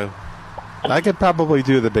 I could probably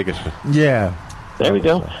do the biggest one. Yeah. There we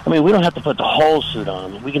go. I mean, we don't have to put the whole suit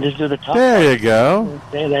on. We can just do the top. There you go.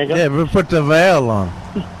 There you go. Yeah, but put the veil on.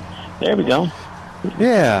 There we go.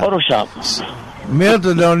 Yeah. Photoshop.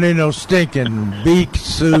 Milton don't need no stinking beak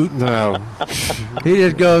suit. No. He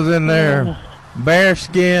just goes in there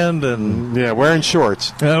bare-skinned and... Yeah, wearing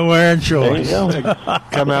shorts. Wearing shorts. There you go.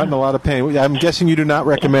 Come out in a lot of pain. I'm guessing you do not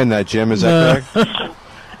recommend that, Jim. Is that correct?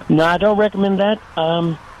 No, I don't recommend that.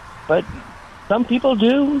 But some people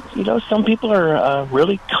do. You know, some people are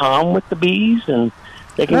really calm with the bees, and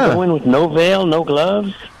they can go in with no veil, no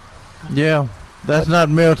gloves. Yeah, that's not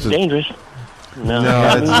Milton. It's dangerous. No,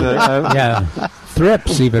 it's, yeah,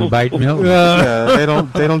 thrips even bite Milton.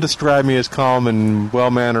 They don't describe me as calm and well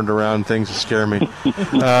mannered around things that scare me.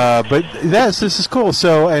 But this is cool.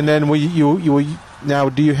 So, and then now,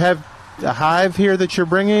 do you have a hive here that you're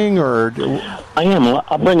bringing, or? I am.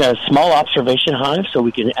 I'll bring a small observation hive so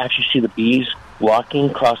we can actually see the bees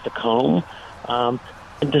walking across the comb.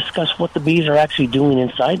 And discuss what the bees are actually doing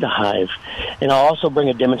inside the hive. And I'll also bring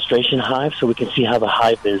a demonstration hive so we can see how the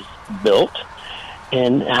hive is built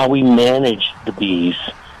and how we manage the bees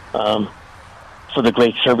for the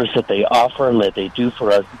great service that they offer and that they do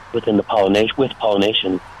for us within the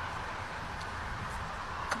pollination.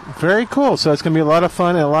 Very cool. So it's going to be a lot of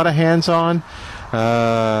fun and a lot of hands-on.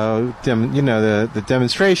 The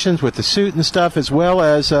demonstrations with the suit and stuff, as well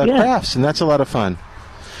as crafts, and that's a lot of fun.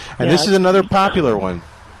 And this is another popular one.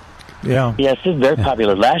 Yeah. Yes, it's very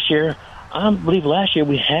popular. I believe last year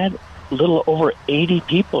we had a little over 80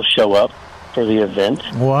 people show up for the event.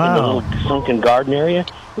 Wow. In the little sunken garden area.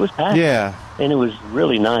 It was packed. Yeah. And it was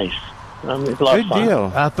really nice. It's a lot of fun.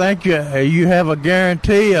 deal. I think you have a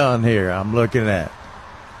guarantee on here I'm looking at.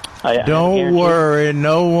 Don't worry,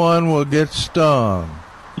 no one will get stung.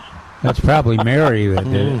 That's probably Mary that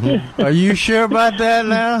did it. Are you sure about that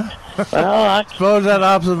now? Well, I suppose that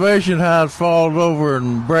observation house falls over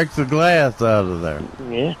and breaks the glass out of there.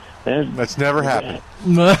 Yeah. That's never happened.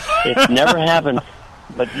 It's never happened,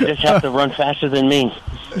 but you just have to run faster than me.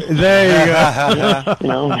 There you go. You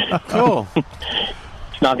know? Cool.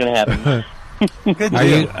 It's not going to happen. Good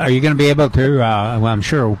Are you going to be able to, well, I'm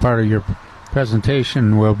sure part of your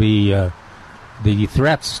presentation will be the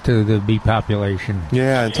threats to the bee population.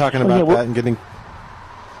 Yeah, and talking about that and getting...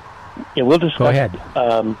 Yeah, we'll discuss. Go ahead.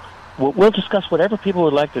 We'll discuss whatever people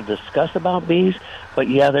would like to discuss about bees. But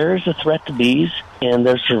yeah, there is a threat to bees and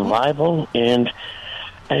their survival, and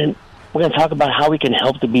we're going to talk about how we can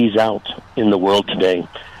help the bees out in the world today,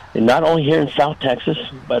 and not only here in South Texas,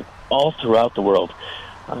 but all throughout the world.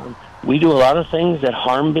 We do a lot of things that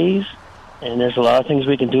harm bees, and there's a lot of things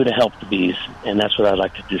we can do to help the bees, and that's what I'd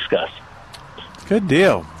like to discuss. Good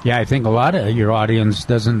deal. Yeah, I think a lot of your audience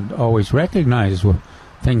doesn't always recognize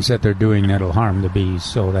things that they're doing that'll harm the bees,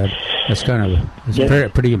 so that's kind of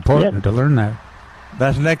pretty important to learn that.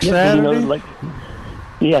 That's next Saturday?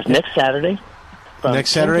 Yes, next Saturday. From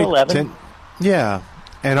Next Saturday? 10 to 11. Yeah.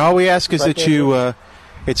 And all we ask is that you,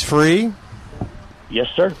 it's free. Yes,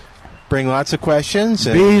 sir. Bring lots of questions.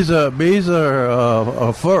 And Bees are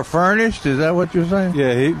furnished. Is that what you're saying?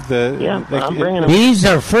 Yeah, I'm bringing them. Bees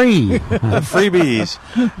are free. Free bees.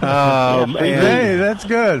 Hey, that's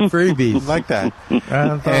good. Free bees. Like that.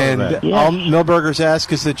 And all Millburgers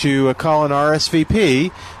ask is that you call an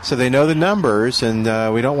RSVP so they know the numbers, and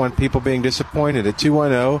we don't want people being disappointed at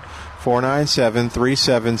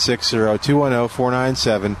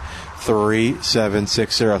 210-497-3760,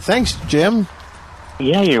 210-497-3760. Thanks, Jim.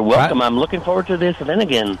 Yeah, you're welcome. I'm looking forward to this event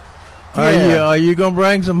again. Are you going to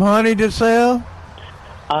bring some honey to sell?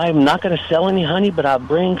 I'm not going to sell any honey, but I'll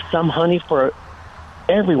bring some honey for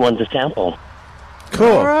everyone to sample. Cool.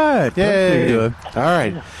 All right. Yay. Good. All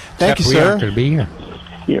right. Thank you, We sir. aren't going to be here.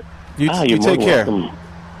 You you're take more care. welcome.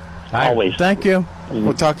 Always. Thank you.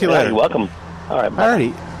 We'll talk to you Yeah, later. you're welcome. All right. Bye. All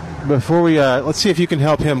righty. before we let's see if you can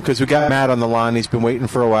help him, because we got Matt on the line. He's been waiting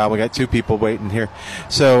for a while. We got two people waiting here.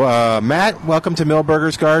 So, Matt, welcome to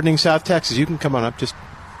Milberger's Gardening, South Texas. You can come on up. Just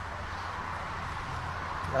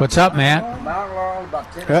what's up,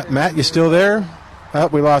 Matt? Matt, you still there? Oh,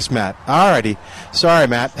 we lost Matt. All righty. Sorry,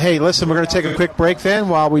 Matt. Hey, listen, we're going to take a quick break then.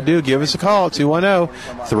 While we do, give us a call,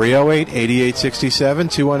 210-308-8867,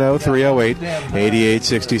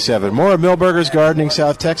 210-308-8867. More of Milberger's Gardening,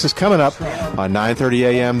 South Texas, coming up on 9:30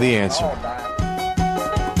 a.m. The Answer.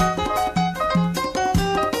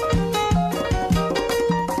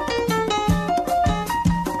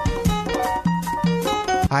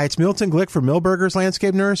 Hi, it's Milton Glick from Milberger's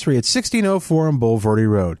Landscape Nursery at 1604 on Boulevardy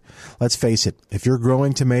Road. Let's face it, if you're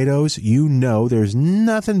growing tomatoes, you know there's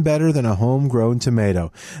nothing better than a homegrown tomato.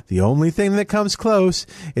 The only thing that comes close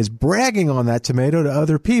is bragging on that tomato to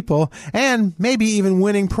other people and maybe even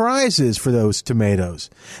winning prizes for those tomatoes.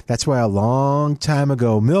 That's why a long time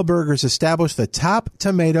ago, Milberger's established the Top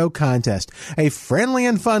Tomato Contest, a friendly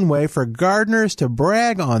and fun way for gardeners to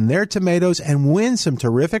brag on their tomatoes and win some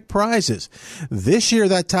terrific prizes. This year,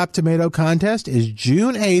 that Top Tomato Contest is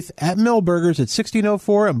June 8th at Milberger's at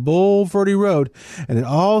 1604 on Boulevardy Road, and it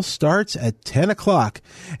all starts at 10 o'clock.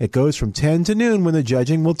 It goes from 10 to noon when the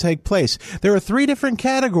judging will take place. There are 3 different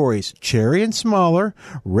categories: cherry and smaller,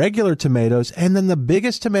 regular tomatoes, and then the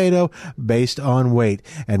biggest tomato based on weight.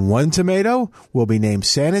 And one tomato will be named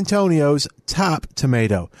San Antonio's Top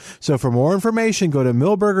Tomato. So for more information, go to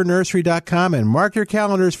milbergernursery.com and mark your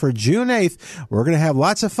calendars for June 8th. We're going to have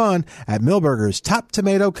lots of fun at Milberger's Top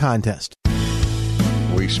Tomato Contest.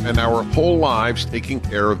 We spend our whole lives taking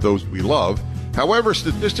care of those we love. However,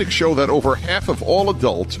 statistics show that over half of all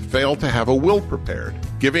adults fail to have a will prepared.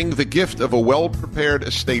 Giving the gift of a well-prepared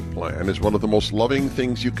estate plan is one of the most loving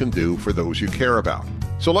things you can do for those you care about.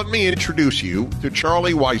 So let me introduce you to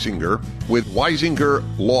Charlie Weisinger with Weisinger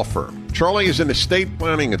Law Firm. Charlie is an estate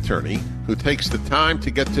planning attorney who takes the time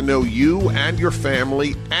to get to know you and your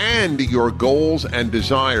family and your goals and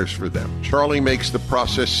desires for them. Charlie makes the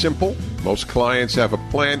process simple. Most clients have a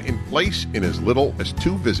plan in place in as little as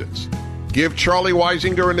 2 visits. Give Charlie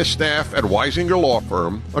Weisinger and his staff at Weisinger Law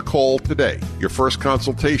Firm a call today. Your first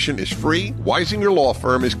consultation is free. Weisinger Law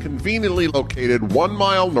Firm is conveniently located 1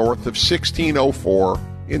 mile north of 1604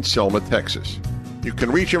 in Selma, Texas. You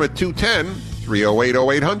can reach him at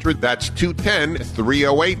 210-308-0800. That's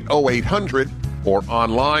 210-308-0800. Or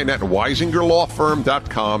online at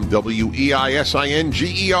weisingerlawfirm.com,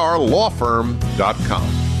 WEISINGER lawfirm.com.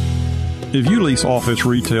 If you lease office,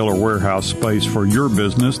 retail, or warehouse space for your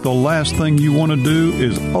business, the last thing you want to do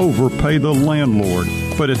is overpay the landlord,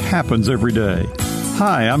 but it happens every day.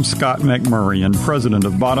 Hi, I'm Scott McMurray, president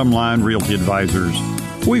of Bottom Line Realty Advisors.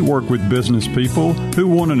 We work with business people who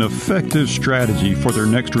want an effective strategy for their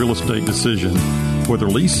next real estate decision. Whether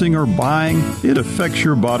leasing or buying, it affects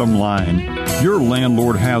your bottom line. Your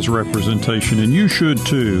landlord has representation, and you should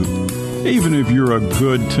too. Even if you're a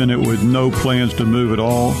good tenant with no plans to move at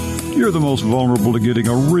all, you're the most vulnerable to getting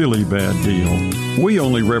a really bad deal. We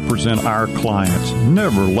only represent our clients,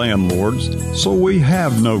 never landlords, so we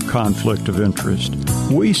have no conflict of interest.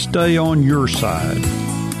 We stay on your side.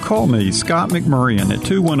 Call me, Scott McMurrian, at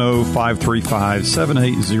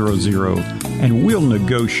 210-535-7800, and we'll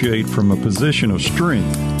negotiate from a position of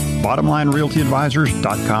strength.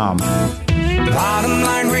 BottomLineRealtyAdvisors.com. Bottom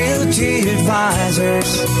Line Realty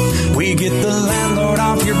Advisors. We get the landlord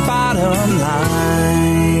off your bottom line.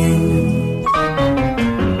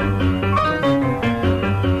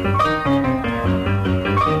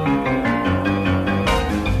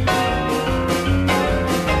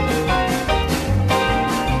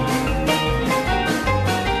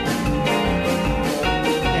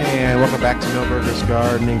 Welcome back to Milberger's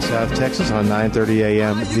Gardening, South Texas on 9:30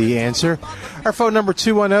 a.m. The Answer. Our phone number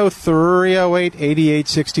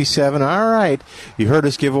 210-308-8867. All right. You heard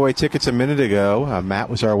us give away tickets a minute ago. Matt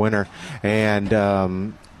was our winner. And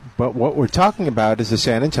but what we're talking about is the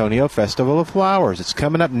San Antonio Festival of Flowers. It's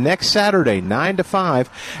coming up next Saturday, 9 to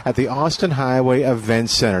 5, at the Austin Highway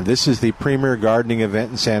Event Center. This is the premier gardening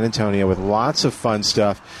event in San Antonio with lots of fun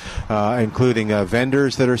stuff, including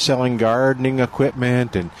vendors that are selling gardening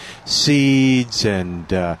equipment and seeds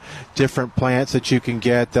and different plants that you can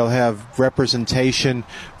get. They'll have representation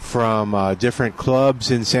from different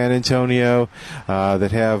clubs in San Antonio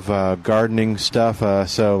that have gardening stuff.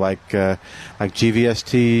 So like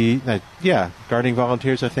GVST, gardening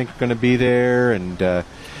volunteers I think are going to be there, and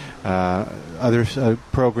other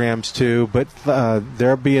programs too, but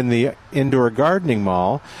they'll be in the indoor gardening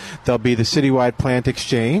mall. There'll be the Citywide Plant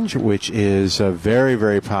Exchange, which is very,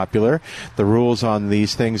 very popular. The rules on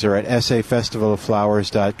these things are at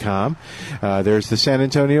safestivalofflowers.com. There's the San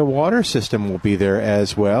Antonio Water System will be there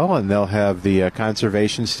as well, and they'll have the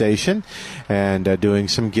conservation station and doing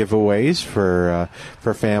some giveaways for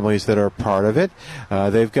families that are part of it.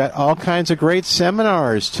 They've got all kinds of great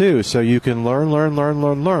seminars too, so you can learn.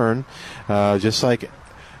 Just like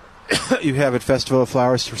you have at Festival of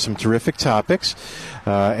Flowers for some terrific topics,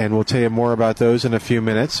 and we'll tell you more about those in a few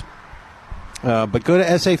minutes. But go to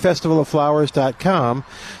safestivalofflowers.com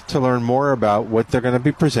to learn more about what they're going to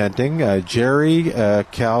be presenting. Jerry,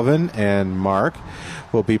 Calvin, and Mark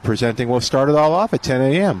will be presenting. We'll start it all off at 10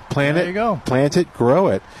 a.m. Plant it, grow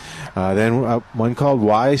it. Then one called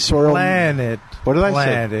Why Soil... Plant it. What did I say?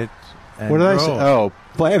 Plant it. What did I say? Oh,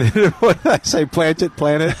 plant it. What did I say? Plant it.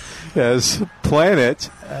 Yes, plant it.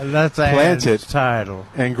 That's plant it. Title.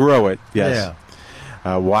 And grow it. Yes.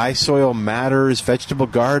 Yeah. Why soil matters, vegetable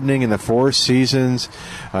gardening in the 4 seasons,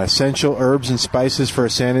 essential herbs and spices for a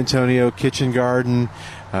San Antonio kitchen garden.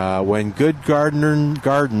 When good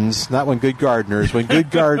gardens go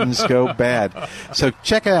bad. So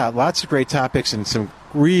check it out. Lots of great topics and some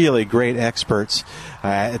really great experts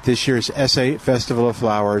at this year's SA Festival of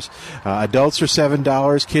Flowers. Adults are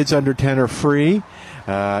 $7. Kids under 10 are free.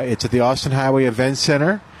 It's at the Austin Highway Event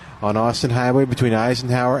Center on Austin Highway between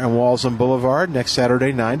Eisenhower and Walzem Boulevard next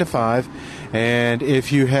Saturday, 9 to 5. And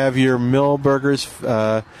if you have your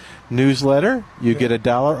Millburgers newsletter, you get a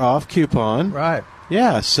 $1 off coupon. Right.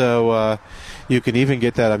 Yeah, so you can even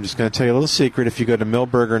get that. I'm just going to tell you a little secret. If you go to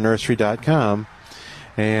millburgernursery.com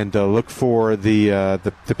and look for the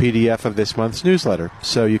PDF of this month's newsletter,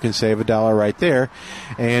 so you can save $1 right there.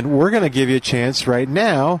 And we're going to give you a chance right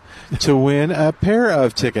now to win a pair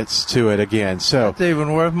of tickets to it again. So that's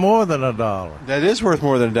even worth more than $1. That is worth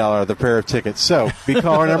more than $1, the pair of tickets. So be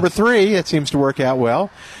caller number 3. It seems to work out well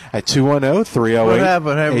at 210-308. What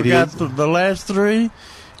happened? Have we got the last 3?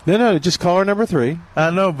 No, just caller number 3. I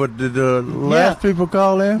know, but did the last people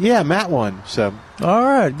call in? Yeah, Matt won. So, all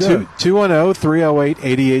right, good.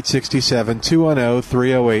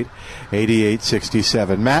 210-308-8867.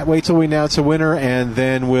 210-308-8867. Matt, wait till we announce a winner, and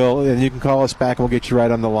then you can call us back, and we'll get you right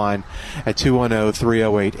on the line at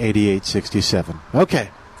 210-308-8867.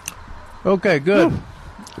 Okay, good. Woo.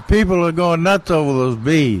 People are going nuts over those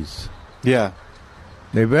bees. Yeah.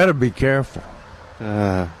 They better be careful.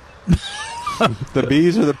 The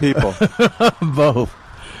bees or the people? Both.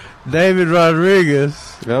 David Rodriguez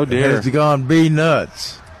has gone bee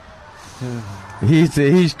nuts.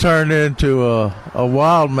 He's turned into a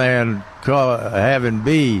wild man having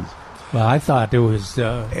bees. Well, I thought it was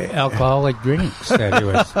alcoholic drinks that he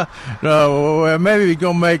was. No, well, maybe he's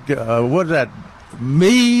going to make, what's that,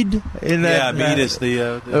 mead? Mead is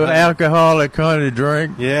the alcoholic honey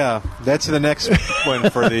drink. Yeah, that's the next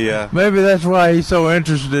one for the... maybe that's why he's so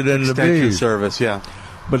interested in the bees. Service, yeah.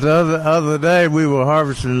 But the other day we were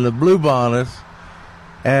harvesting the bluebonnets,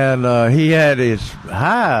 and he had his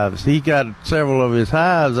hives. He got several of his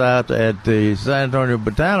hives out at the San Antonio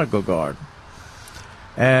Botanical Garden.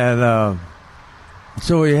 And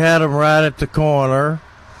so he had them right at the corner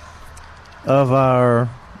of our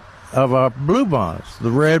bluebonnets,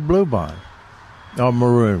 the red bluebonnet, or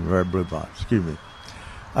maroon red bluebonnet, excuse me.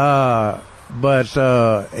 But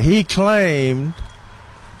he claimed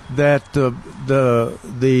that the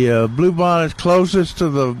bluebonnets closest to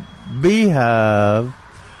the beehive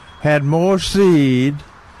had more seed,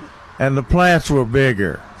 and the plants were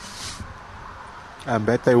bigger. I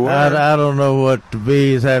bet they were. I don't know what the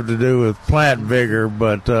bees have to do with plant vigor,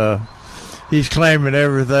 but he's claiming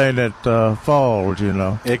everything that falls, you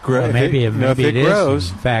know. It grows. Well, maybe it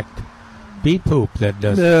grows. In fact, bee poop that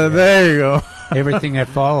does. There you go. Everything that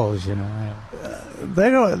follows, you know.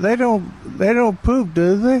 They don't poop,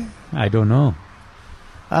 do they? I don't know.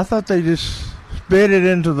 I thought they just spit it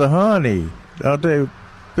into the honey. Don't they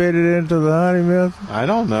spit it into the honey milk? I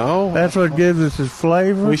don't know. That's what gives us its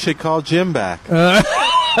flavor. We should call Jim back.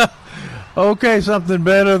 Okay, something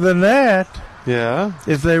better than that. Yeah.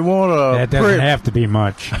 If they want a... That doesn't have to be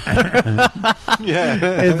much.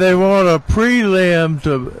 Yeah. If they want a prelim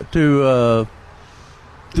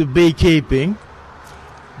to beekeeping,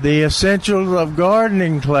 the Essentials of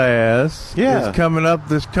Gardening class is coming up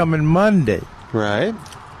this coming Monday. Right.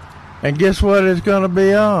 And guess what it's going to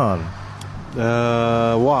be on?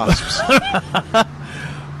 Wasps.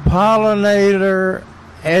 Pollinator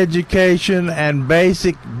education and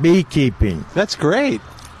basic beekeeping. That's great.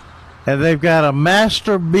 And they've got a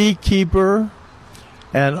master beekeeper,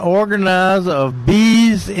 an organizer of bees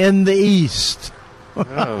Bees in the East.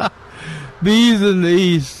 Oh. Bees in the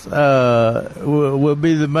East will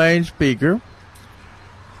be the main speaker.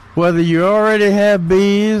 Whether you already have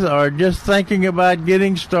bees or just thinking about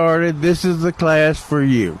getting started, this is the class for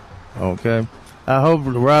you. Okay? I hope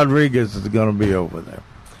Rodriguez is going to be over there.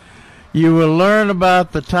 You will learn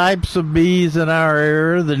about the types of bees in our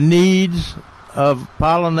area, the needs of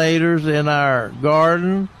pollinators in our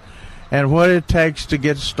garden, and what it takes to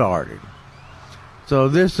get started. So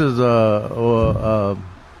this is a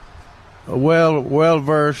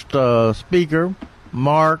well-versed speaker.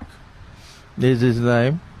 Mark is his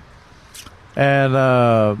name. And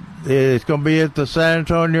it's going to be at the San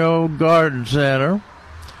Antonio Garden Center,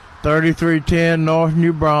 3310 North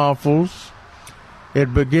New Braunfels.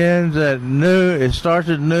 It begins at noon. It starts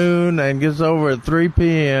at noon and gets over at 3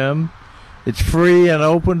 p.m. It's free and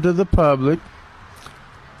open to the public.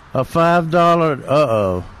 A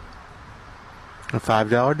 $5 A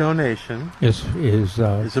 $5 donation is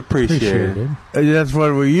appreciated. That's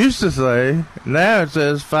what we used to say. Now it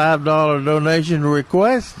says $5 donation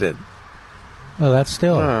requested. Well, that's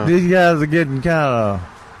still. These guys are getting kind of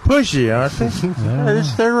pushy, aren't they?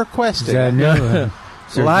 They're requesting. New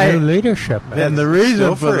leadership. And the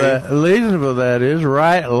reason for that is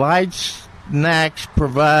light snacks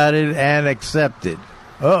provided and accepted.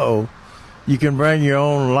 You can bring your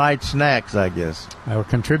own light snacks, I guess. I will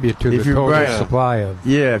contribute to the total supply of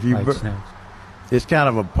light snacks. It's kind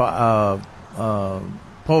of a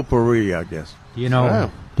potpourri, I guess.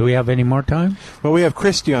 Do we have any more time? Well, we have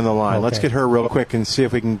Christy on the line. Okay. Let's get her real quick and see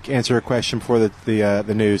if we can answer a question for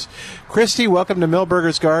the news. Christy, welcome to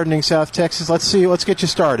Milberger's Gardening, South Texas. Let's get you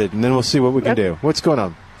started, and then we'll see what we can do. What's going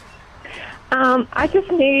on? I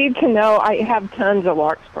just need to know, I have tons of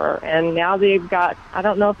larkspur, and now they've got, I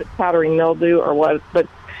don't know if it's powdery mildew or what, but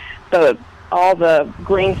all the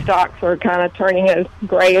green stalks are kind of turning a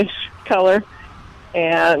grayish color,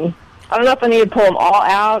 and I don't know if I need to pull them all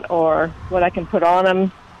out or what I can put on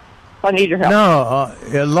them. I need your help. No,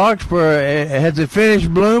 larkspur, has it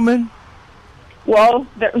finished blooming? Well,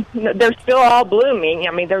 they're still all blooming.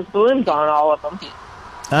 I mean, there's blooms on all of them.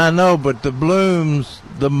 I know, but the blooms,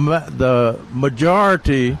 the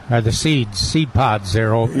majority are the seed pods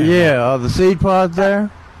there. Yeah, are the seed pods there?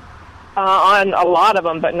 On a lot of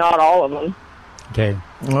them, but not all of them.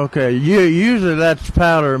 Okay. Usually that's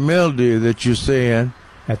powder mildew that you're seeing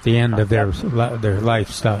at the end of their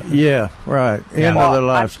lifestyle. Yeah, right. End of their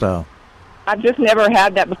lifestyle. I've just never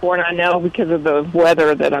had that before, and I know because of the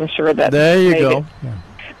weather that I'm sure that. There you go. Yeah.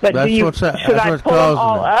 But should I pull them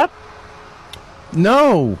all up?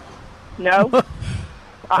 No. No.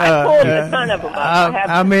 I pulled a ton of them up.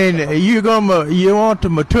 I mean, you want to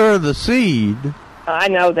mature the seed. I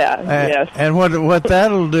know that. Yes. And what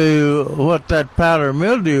that'll do, what that powder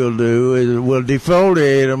mildew will do, is it will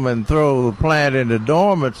defoliate them and throw the plant into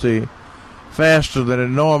dormancy faster than it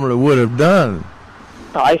normally would have done.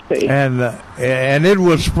 I see. And it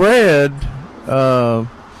will spread to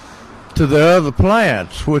the other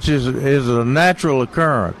plants, which is a natural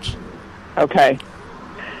occurrence. Okay.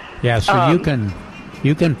 Yeah, so you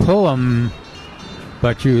can pull them,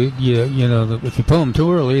 but you if you pull them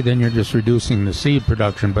too early, then you're just reducing the seed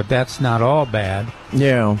production. But that's not all bad.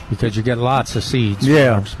 Yeah, because you get lots of seeds.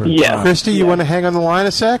 Yeah. Christy, you want to hang on the line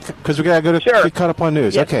a sec? Because we gotta go to get caught up on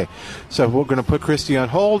news. Yes. Okay, so we're going to put Christy on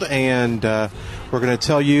hold, and we're going to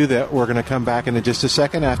tell you that we're going to come back in just a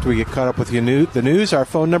second after we get caught up with the news. Our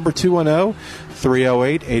phone number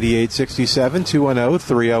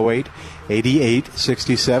 210-308-8867,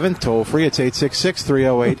 210-308-8867. Toll free, it's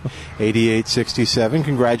 866-308-8867.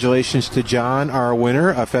 Congratulations to John, our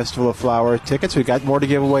winner of Festival of Flower tickets. We've got more to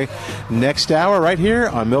give away next hour right here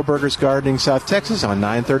on Milberger's Gardening, South Texas on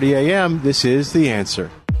 9:30 a.m. This is The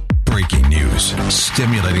Answer. Breaking news,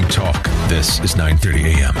 stimulating talk. This is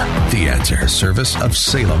 9:30 a.m. The Answer, a service of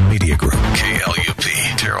Salem Media Group,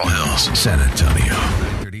 KLUP, Terrell Hills, San Antonio.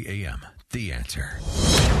 9:30 a.m. The Answer.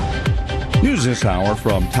 News this hour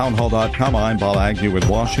from townhall.com. I'm Bob Agnew in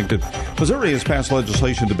Washington. Missouri has passed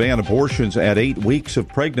legislation to ban abortions at 8 weeks of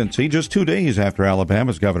pregnancy, just 2 days after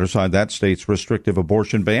Alabama's governor signed that state's restrictive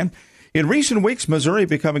abortion ban. In recent weeks, Missouri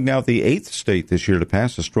becoming now the 8th state this year to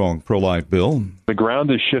pass a strong pro-life bill. The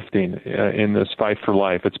ground is shifting in this fight for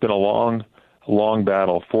life. It's been a long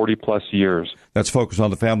battle, 40-plus years. That's focused on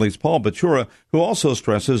the families. Paul Batura, who also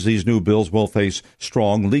stresses these new bills will face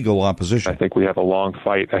strong legal opposition. I think we have a long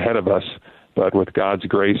fight ahead of us, but with God's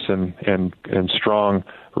grace and strong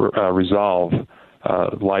resolve,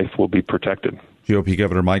 life will be protected. GOP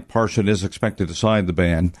Governor Mike Parson is expected to sign the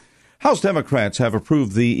ban. House Democrats have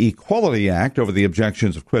approved the Equality Act over the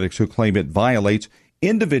objections of critics who claim it violates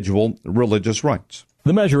individual religious rights.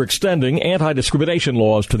 The measure extending anti-discrimination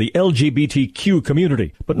laws to the LGBTQ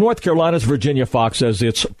community. But North Carolina's Virginia Fox says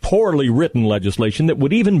it's poorly written legislation that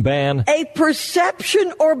would even ban a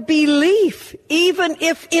perception or belief, even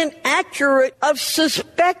if inaccurate, of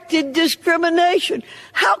suspected discrimination.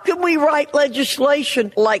 How can we write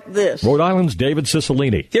legislation like this? Rhode Island's David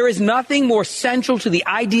Cicilline. There is nothing more central to the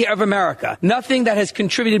idea of America, nothing that has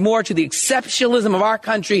contributed more to the exceptionalism of our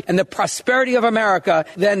country and the prosperity of America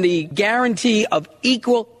than the guarantee of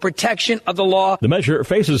equal protection of the law. The measure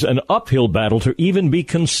faces an uphill battle to even be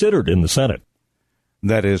considered in the Senate.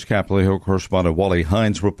 That is Capitol Hill correspondent Wally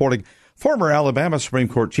Hines reporting. Former Alabama Supreme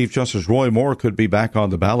Court Chief Justice Roy Moore could be back on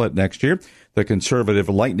the ballot next year. The conservative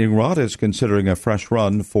lightning rod is considering a fresh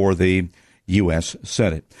run for the U.S.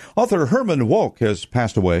 Senate. Author Herman Wouk has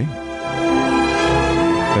passed away.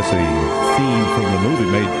 That's a theme from the movie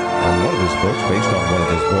made on one of his books, based on one of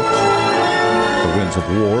his books, The Winds of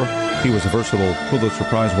War. He was a versatile Pulitzer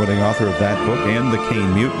Prize-winning author of that book and The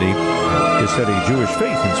Caine Mutiny. His steady Jewish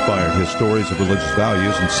faith inspired his stories of religious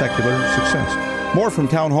values and secular success. More from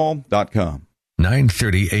townhall.com.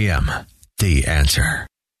 9:30 a.m. The Answer.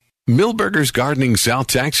 Milberger's Gardening South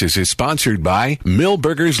Texas is sponsored by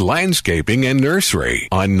Milberger's Landscaping and Nursery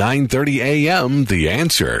on 9:30 a.m. The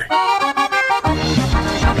Answer.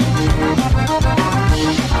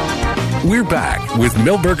 We're back with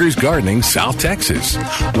Milberger's Gardening South Texas.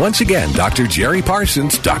 Once again, Dr. Jerry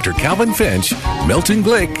Parsons, Dr. Calvin Finch, Milton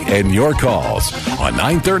Glick, and your calls on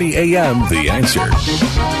 9:30 a.m. The Answer.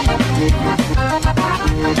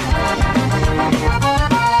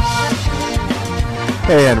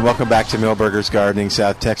 Hey, and welcome back to Milberger's Gardening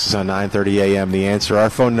South Texas on 9:30 a.m. The Answer.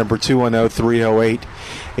 Our phone number 210-308-8867,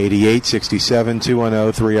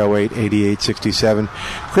 210-308-8867.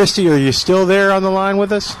 Christy, are you still there on the line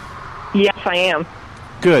with us? Yes, I am.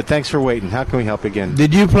 Good. Thanks for waiting. How can we help again?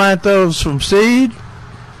 Did you plant those from seed?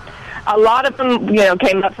 A lot of them,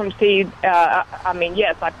 came up from seed.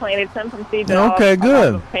 Yes, I planted some from seed. But Okay, good. A lot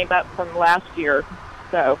of them came up from last year.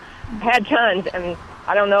 So I had tons, and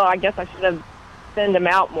I don't know, I guess I should have sent them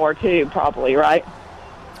out more too, probably, right?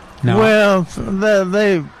 No. Well,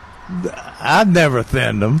 I'd never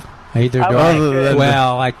thinned them. Either do Okay,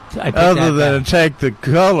 I. I take other that than back. take the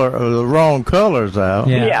color or the wrong colors out.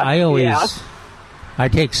 Yeah, I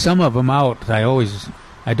take some of them out. I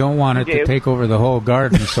don't want it to take over the whole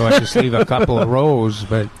garden, so I just leave a couple of rows.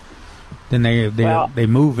 But then they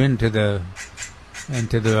move into the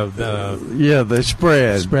they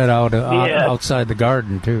spread out outside the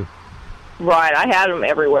garden too. Right, I had them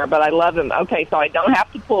everywhere, but I love them. Okay, so I don't have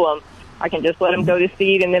to pull them. I can just let them go to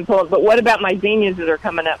seed and then pull them. But what about my zinnias that are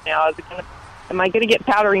coming up now? Am I going to get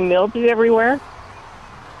powdery mildew everywhere?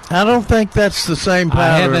 I don't think that's the same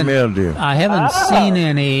powdery mildew. I haven't seen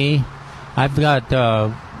any. I've got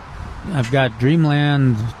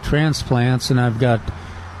Dreamland transplants, and I've got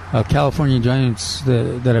California Giants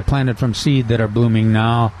that I planted from seed that are blooming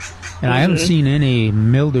now, and I haven't seen any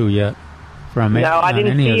mildew yet from it. No, I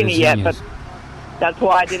didn't any see of the any yet, zinnias. but that's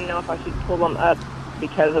why I didn't know if I should pull them up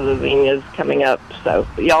because of the zinnias coming up. So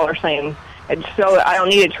y'all are saying, and so I don't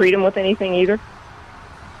need to treat them with anything either?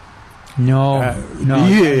 No.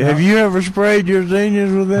 Have you ever sprayed your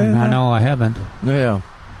zinnias with that? No, I haven't. Yeah.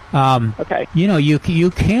 Okay. You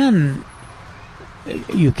can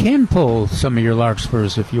pull some of your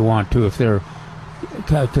larkspurs if you want to, if they're,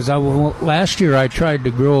 because last year I tried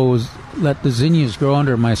to let the zinnias grow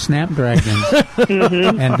under my snapdragons,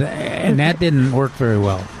 and that didn't work very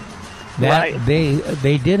well.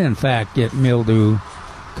 They did in fact get mildew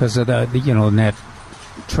because of that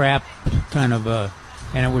trap kind of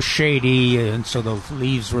and it was shady, and so the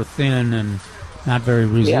leaves were thin and not very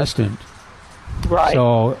resistant. Yep. Right.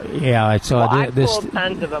 So I pulled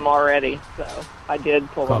tons of them already, so I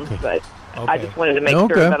did pull them, but I just wanted to make sure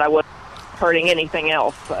that I wasn't hurting anything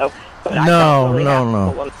else. So, but I definitely have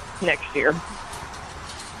to pull them next year.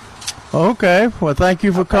 Okay. Well, thank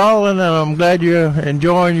you for calling, and I'm glad you're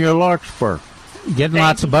enjoying your larkspur. Getting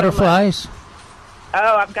lots of butterflies?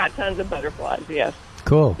 Oh, I've got tons of butterflies, yes.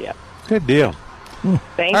 Cool. Yeah. Good deal.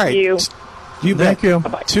 Thank you. You Thank you.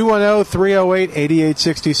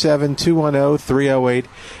 210-308-8867,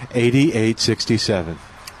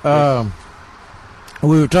 210-308-8867.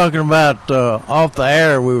 We were talking about, off the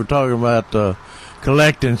air, we were talking about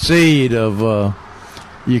collecting seed of,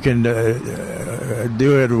 you can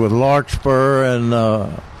do it with larkspur, and,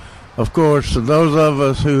 of course, those of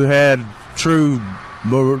us who had true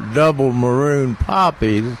double maroon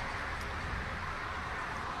poppies,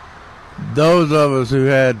 those of us who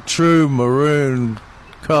had true maroon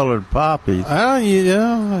colored poppies.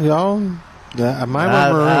 Y'all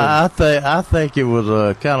I think it was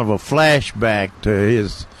a kind of a flashback to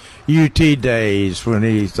his UT days when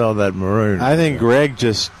he saw that maroon. I think Greg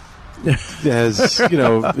just has,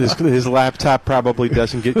 his laptop probably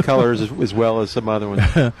doesn't get colors as well as some other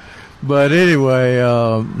ones. But anyway,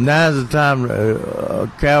 now's the time.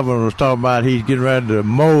 Calvin was talking about he's getting ready to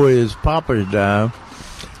mow his poppers down,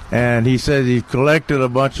 and he says he's collected a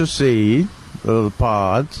bunch of seed of the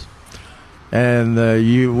pods, and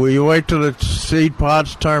you wait till the seed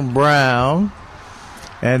pods turn brown,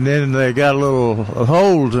 and then they got little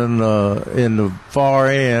holes in the far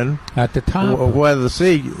end at the top where the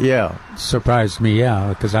seed. Yeah, surprised me. Yeah,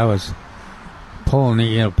 because I was pulling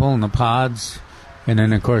the pods. And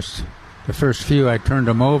then, of course, the first few, I turned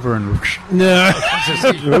them over and... Oops. Yeah,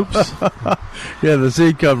 the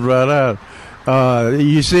seed comes right out.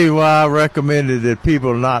 You see why I recommended that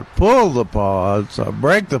people not pull the pods or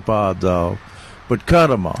break the pods off, but cut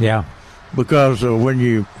them off. Yeah. Because when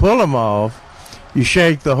you pull them off, you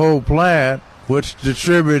shake the whole plant, which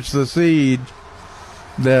distributes the seed,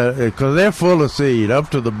 because they're full of seed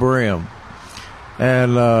up to the brim.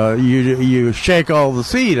 And you shake all the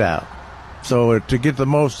seed out. So to get the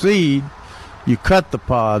most seed, you cut the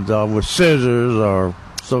pods off with scissors or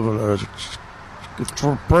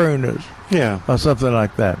pruners, or something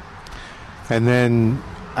like that. And then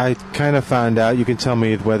I kind of found out, you can tell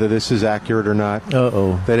me whether this is accurate or not,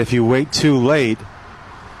 that if you wait too late,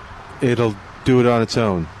 it'll do it on its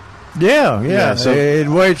own. Yeah. So it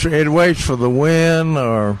waits for the wind,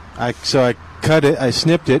 or so I cut it, I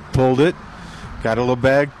snipped it, pulled it, got a little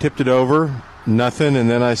bag, tipped it over. Nothing, and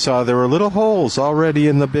then I saw there were little holes already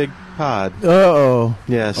in the big pod.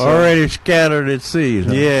 Yeah, so already scattered its seed.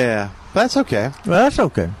 Huh? Yeah, that's okay. That's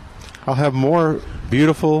okay. I'll have more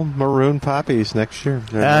beautiful maroon poppies next year.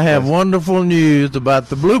 I have wonderful news about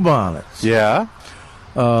the bluebonnets. Yeah,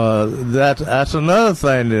 that's another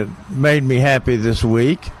thing that made me happy this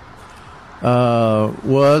week.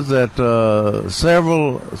 Was that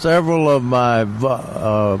several of my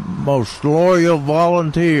most loyal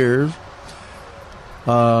volunteers,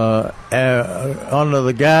 under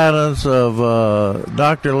the guidance of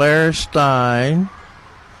Dr. Larry Stein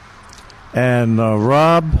and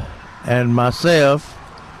Rob and myself,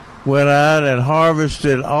 went out and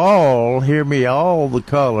harvested all the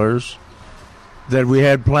colors that we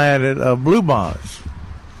had planted of bluebonnets.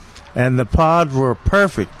 And the pods were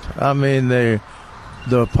perfect. I mean, the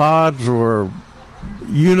pods were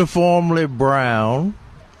uniformly brown.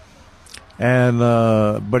 And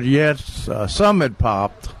but yet some had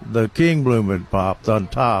popped. The king bloom had popped on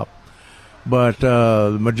top, but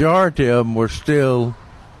the majority of them were still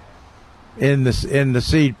in the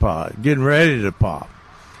seed pod, getting ready to pop.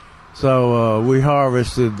 So we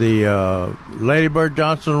harvested the Ladybird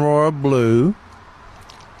Johnson Royal Blue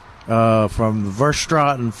from the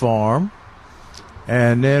Verstraeten farm,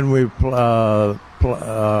 and then we got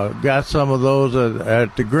some of those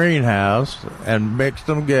at the greenhouse and mixed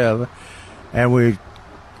them together. And we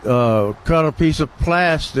cut a piece of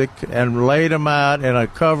plastic and laid them out in a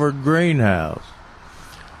covered greenhouse,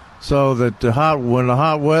 so that when the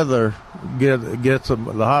hot weather gets them,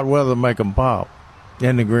 the hot weather make them pop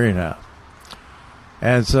in the greenhouse.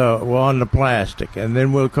 And so we're on the plastic, and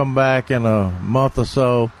then we'll come back in a month or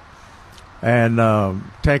so and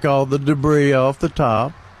take all the debris off the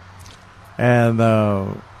top and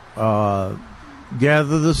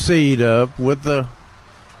gather the seed up with the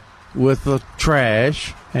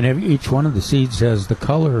trash. And each one of the seeds has the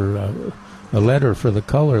color, a letter for the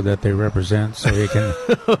color that they represent, so you can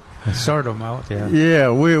sort them out.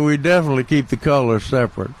 Yeah, we definitely keep the colors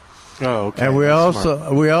separate. Oh, okay. And we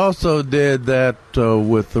also did that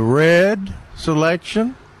with the red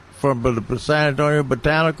selection from the San Antonio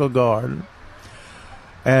Botanical Garden,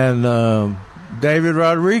 and David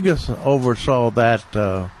Rodriguez oversaw that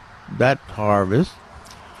harvest.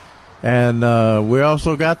 And we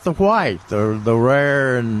also got the white, the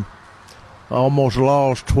rare and almost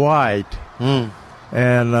lost white.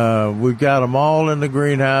 And we got them all in the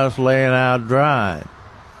greenhouse laying out drying.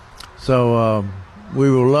 So we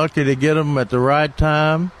were lucky to get them at the right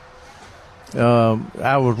time.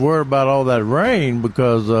 I was worried about all that rain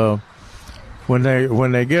because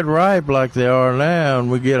when they get ripe like they are now and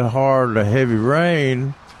we get a hard or heavy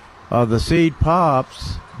rain, the seed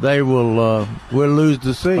pops, they will we'll lose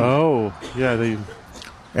the seed. Oh, yeah.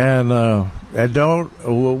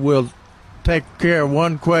 We'll take care of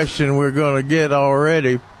one question we're going to get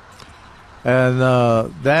already, and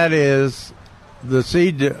that is the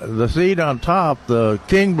seed on top, the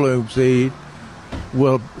king bloom seed,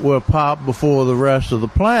 will pop before the rest of the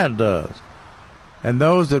plant does. And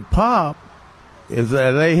those that pop if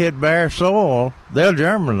they hit bare soil, they'll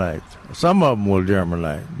germinate. Some of them will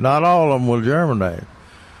germinate. Not all of them will germinate.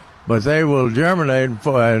 But they will germinate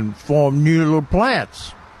and form new little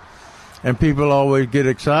plants. And people always get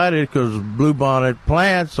excited because bluebonnet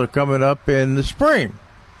plants are coming up in the spring,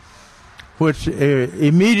 which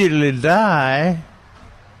immediately die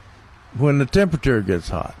when the temperature gets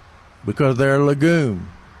hot because they're a legume.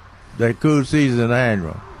 They're cool season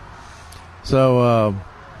annual. So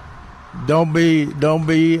don't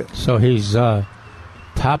be. So he's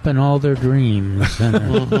topping all their dreams.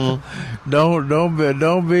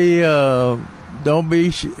 Don't be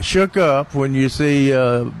shook up when you see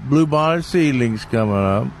bluebonnet seedlings coming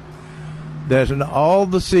up. All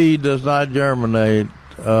the seed does not germinate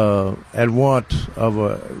at once of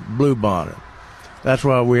a bluebonnet. That's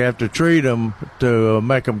why we have to treat them to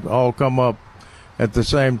make them all come up at the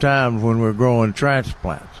same time when we're growing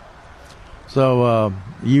transplants. So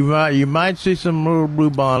you might see some little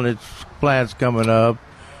bluebonnet plants coming up,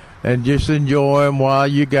 and just enjoy them while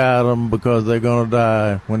you got them because they're going to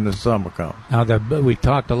die when the summer comes. Now, we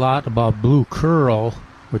talked a lot about blue curl,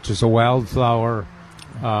 which is a wildflower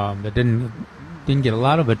that didn't get a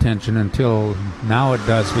lot of attention until now it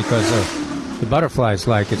does because the butterflies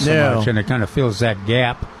like it so much, and it kind of fills that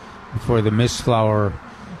gap before the mistflower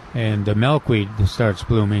and the milkweed starts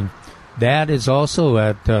blooming. That is also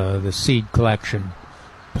at the seed collection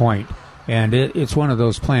point. And it's one of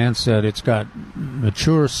those plants that it's got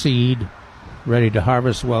mature seed ready to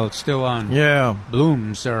harvest while it's still on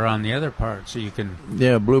blooms are on the other part. So you can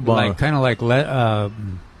bluebonnet, kind of like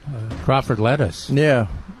Crawford lettuce. Yeah,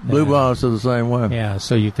 bluebonnets are the same way. Yeah,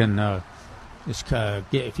 so you can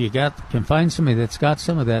if you can find somebody that's got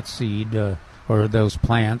some of that seed or those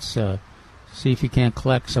plants, see if you can't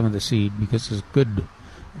collect some of the seed because it's a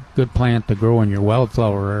good plant to grow in your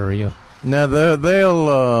wildflower area. Now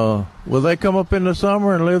will they come up in the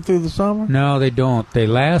summer and live through the summer? No, they don't. They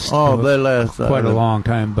last. They last quite a long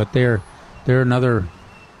time, but they're another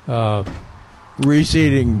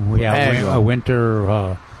reseeding. A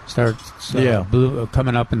winter starts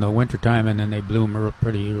coming up in the wintertime, and then they bloom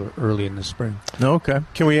pretty early in the spring. Okay.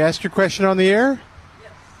 Can we ask your question on the air?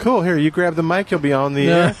 Yes. Cool. Here, you grab the mic. You'll be on the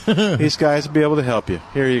air. These guys will be able to help you.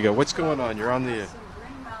 Here you go. What's going on? You're on the air.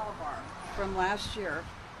 Green Malabar from last year.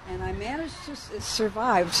 And I managed to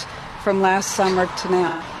survive from last summer to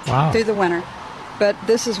now, through the winter. But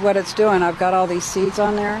this is what it's doing. I've got all these seeds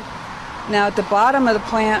on there. Now at the bottom of the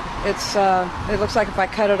plant, it looks like if I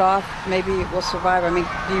cut it off, maybe it will survive. I mean,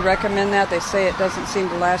 do you recommend that? They say it doesn't seem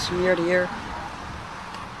to last from year to year.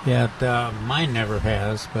 Yeah, mine never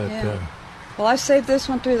has. But well, I saved this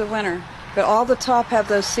one through the winter. But all the top have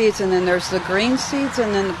those seeds, and then there's the green seeds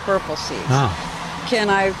and then the purple seeds. Oh. Can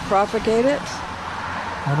I propagate it?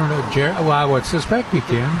 I don't know, Jerry. Well, I would suspect you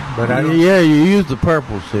can, but I don't. Yeah, you use the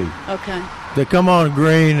purple seed. Okay. They come on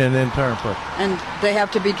green and then turn purple. And they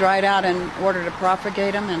have to be dried out in order to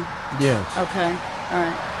propagate them? Yes. Okay. All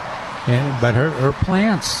right. But her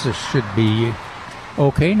plants should be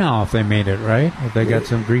okay now if they made it, right? If they got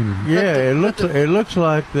some green. Yeah, it looks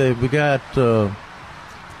like they've got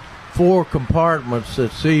 4 compartments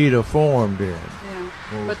that seed are formed in. Yeah.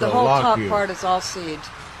 But the whole top part is all seed.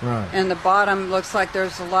 Right. And the bottom looks like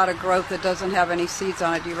there's a lot of growth that doesn't have any seeds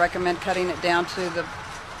on it. Do you recommend cutting it down to the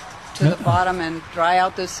bottom and dry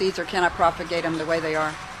out those seeds, or can I propagate them the way they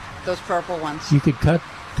are, those purple ones? Can't you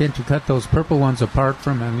cut those purple ones apart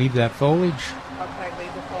from and leave that foliage? Okay,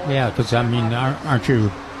 leave the foliage. Yeah, because don't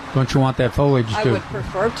you want that foliage I would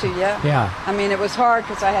prefer to, yeah. Yeah. I mean, it was hard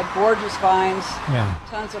because I had gorgeous vines,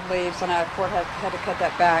 tons of leaves, and I had to cut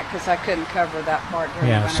that back because I couldn't cover that part during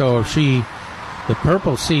the winter so time. The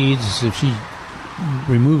purple seeds, if she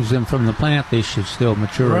removes them from the plant, they should still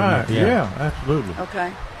mature. Right, yeah, absolutely.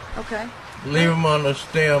 Okay. Leave them on the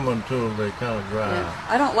stem until they kind of dry out.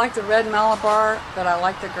 I don't like the red Malabar, but I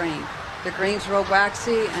like the green. The green's real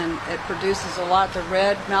waxy, and it produces a lot. The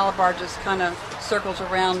red Malabar just kind of circles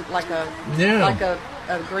around like a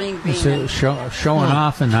green bean. It's showing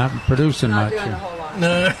off and not producing not much. Doing a whole lot.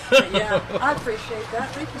 Yeah, I appreciate that.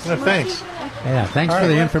 Thank you so much. Thanks. Yeah, thanks for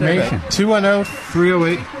the information.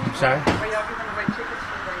 210-308. I'm sorry.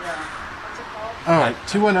 All right,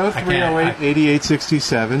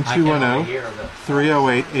 210-308-8867.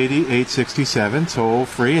 210-308-8867. Toll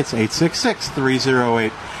free. It's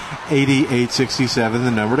 866-308-8867.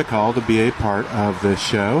 The number to call to be a part of this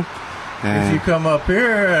show. And if you come up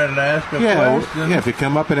here and ask a question. Yeah, if you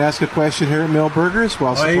come up and ask a question here at Millburgers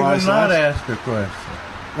while supplies even not last. ask a question.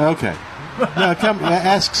 Okay. No, come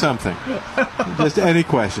ask something. Just any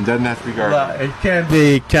question. Doesn't have to be gardening. It can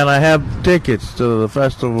be. Can I have tickets to the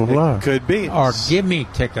Festival of Flowers? Could be. Or give me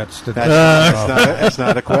tickets to the That's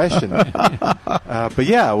not a question. But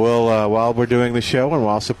yeah, we'll while we're doing the show and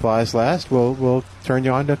while supplies last, we'll turn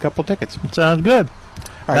you on to a couple tickets. Sounds good.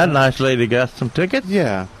 All That right. nice lady got some tickets.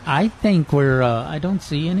 Yeah. I think we're. I don't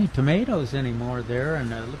see any tomatoes anymore there,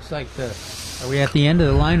 and it looks like are we at the end of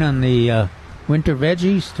the line on the winter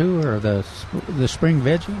veggies too, or the spring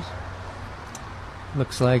veggies?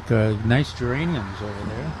 Looks like nice geraniums over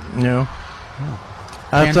there. No. Oh.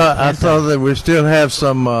 I thought that we still have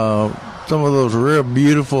some of those real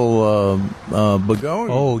beautiful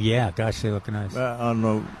begonias. Oh yeah, gosh, they look nice. On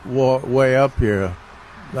the way up here.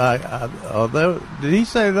 Did he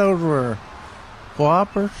say those were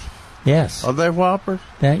whoppers? Yes. Are they whoppers?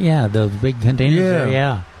 Those big containers.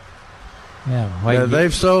 Yeah. Yeah.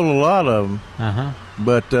 They've sold a lot of them.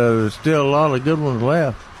 But there's still a lot of good ones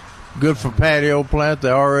left. Good for patio plants.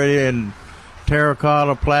 They're already in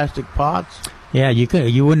terracotta plastic pots. Yeah,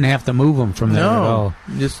 you wouldn't have to move them from there at all.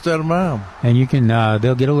 Just set them out. And you can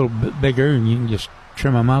they'll get a little bit bigger, and you can just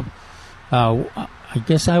trim them up. I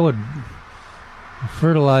guess I would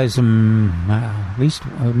fertilize them at least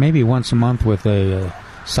maybe once a month with a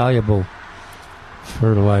soluble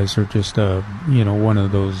fertilizer, just one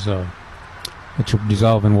of those that you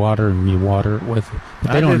dissolve in water and you water it with.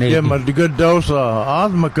 But I just give them a good dose of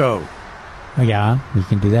Osmocote. Yeah, you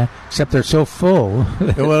can do that. Except they're so full.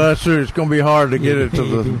 Well, that's true. It's going to be hard to get it to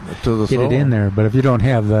the get soil. it in there. But if you don't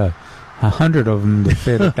have 100 of them to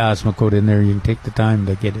fit Osmocote in there, you can take the time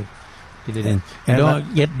to get it in.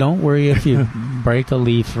 And don't worry if you break a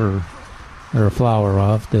leaf or a flower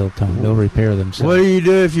off. They'll repair themselves. What do you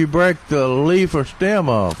do if you break the leaf or stem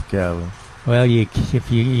off, Calvin? Well, you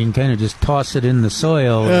can kind of just toss it in the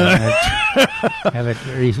soil and have it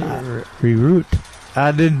reroot.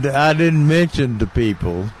 I didn't mention to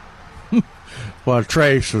people while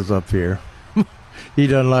Trace was up here. He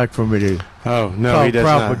doesn't like for me to he does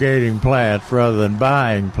propagating plants rather than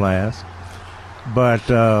buying plants. But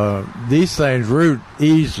these things root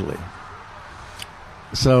easily.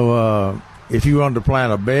 So if you wanted to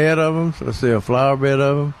plant a bed of them, let's say a flower bed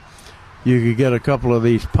of them, you could get a couple of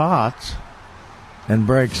these pots and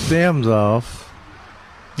break stems off.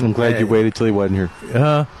 I'm glad you waited till he wasn't here.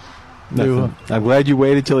 Nothing. I'm glad you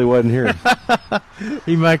waited till he wasn't here.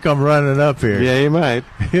 He might come running up here. Yeah, he might.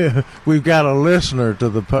 We've got a listener to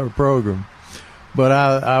the program. But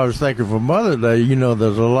I was thinking for Mother's Day,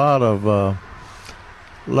 there's a lot of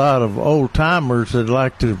old timers that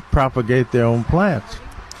like to propagate their own plants.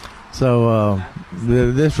 So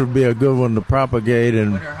this would be a good one to propagate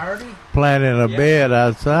and plant in a bed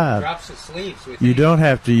outside. Drops of sleeves. You don't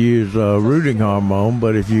have to use rooting hormone,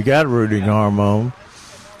 but if you got rooting hormone,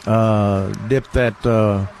 dip that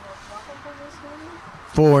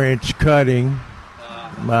 4-inch cutting,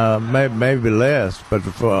 maybe less, but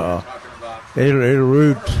it'll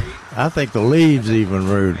root. I think the leaves even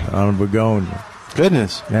root on a begonia.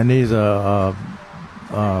 Goodness. And these are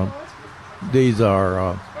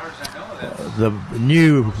the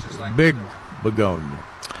new big begonia.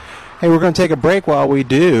 Hey, we're going to take a break. While we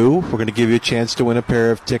do, we're going to give you a chance to win a pair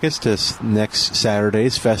of tickets to next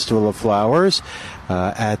Saturday's Festival of Flowers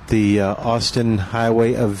at the Austin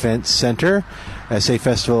Highway Event Center.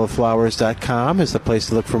 SAFestivalOfFlowers.com is the place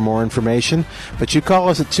to look for more information. But you call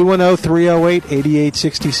us at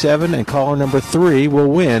 210-308-8867, and caller number 3 will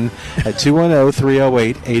win at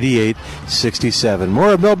 210-308-8867.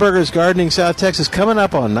 More of Milberger's Gardening South Texas coming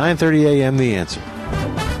up on 9:30 a.m. The Answer.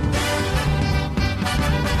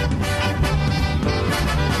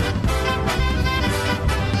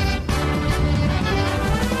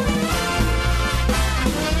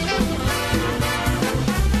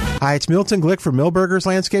 Hi, it's Milton Glick from Milberger's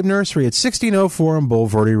Landscape Nursery at 1604 on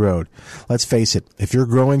Boulevardy Road. Let's face it, if you're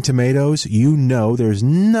growing tomatoes, you know there's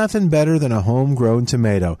nothing better than a homegrown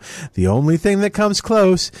tomato. The only thing that comes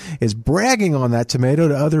close is bragging on that tomato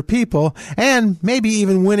to other people and maybe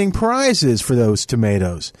even winning prizes for those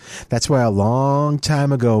tomatoes. That's why a long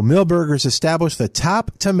time ago, Milberger's established the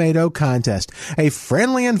Top Tomato Contest, a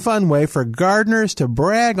friendly and fun way for gardeners to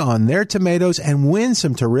brag on their tomatoes and win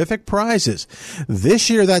some terrific prizes. This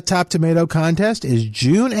year, that Top Tomato Contest is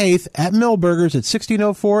June 8th at Millburgers at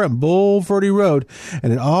 1604 and Bulverde Road,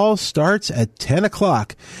 and it all starts at 10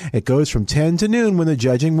 o'clock. It goes from 10 to noon when the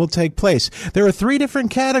judging will take place. There are 3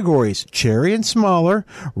 different categories: cherry and smaller,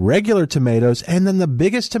 regular tomatoes, and then the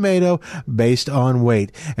biggest tomato based on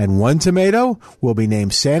weight. And one tomato will be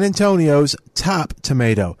named San Antonio's Top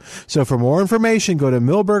Tomato. So for more information, go to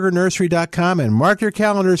millburgernursery.com and mark your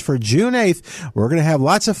calendars for June 8th. We're going to have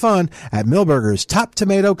lots of fun at Millburgers Top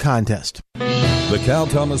Tomato Contest. The Cal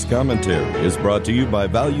Thomas Commentary is brought to you by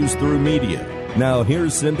Values Through Media. Now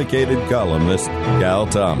here's syndicated columnist Cal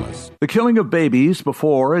Thomas. The killing of babies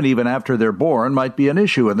before and even after they're born might be an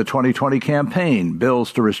issue in the 2020 campaign.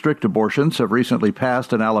 Bills to restrict abortions have recently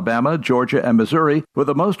passed in Alabama, Georgia, and Missouri, with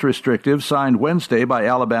the most restrictive signed Wednesday by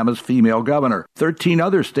Alabama's female governor. 13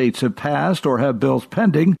 other states have passed or have bills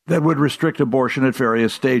pending that would restrict abortion at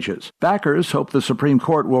various stages. Backers hope the Supreme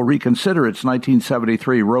Court will reconsider its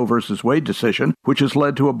 1973 Roe v. Wade decision, which has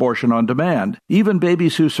led to abortion on demand. Even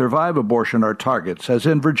babies who survive abortion are targets, as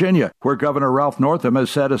in Virginia, where Governor Ralph Northam has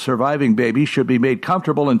said a surviving baby should be made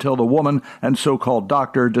comfortable until the woman and so-called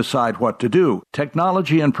doctor decide what to do.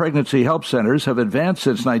 Technology and pregnancy help centers have advanced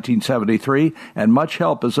since 1973, and much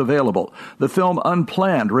help is available. The film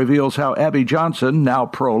Unplanned reveals how Abby Johnson, now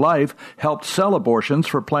pro-life, helped sell abortions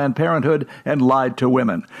for Planned Parenthood and lied to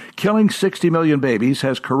women. Killing 60 million babies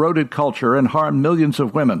has corroded culture and harmed millions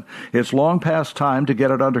of women. It's long past time to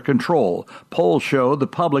get it under control. Polls show the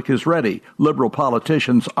public is ready. Liberal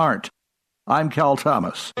politicians aren't. I'm Cal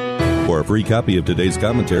Thomas. For a free copy of today's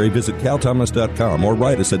commentary, visit calthomas.com or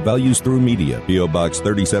write us at Values Through Media, P.O. Box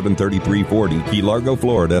 373340, Key Largo,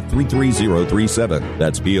 Florida 33037.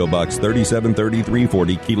 That's P.O. Box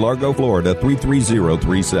 373340, Key Largo, Florida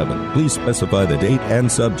 33037. Please specify the date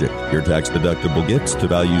and subject. Your tax-deductible gifts to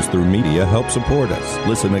Values Through Media help support us.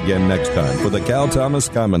 Listen again next time for the Cal Thomas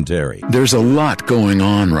Commentary. There's a lot going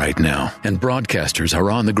on right now, and broadcasters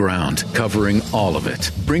are on the ground covering all of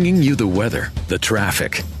it, bringing you the weather, the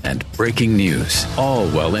traffic, and breaking news, all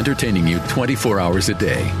while entertaining you 24 hours a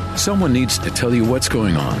day. Someone needs to tell you what's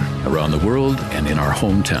going on around the world and in our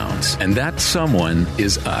hometowns. And that someone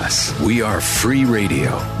is us. We are free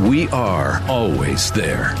radio. We are always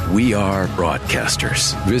there. We are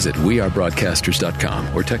broadcasters. Visit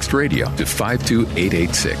wearebroadcasters.com or text radio to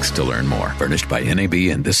 52886 to learn more. Furnished by NAB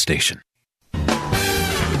and this station.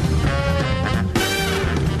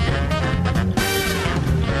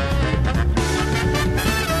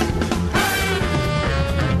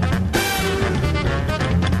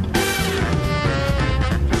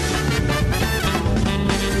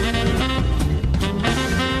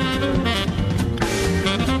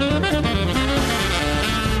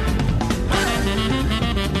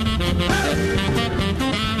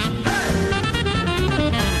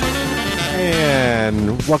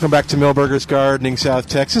 Welcome back to Millburgers Gardening, South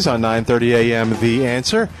Texas on 9:30 a.m. The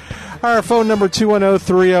Answer. Our phone number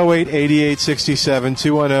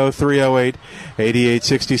 210-308-8867,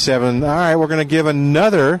 210-308-8867. All right, we're going to give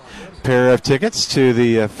another pair of tickets to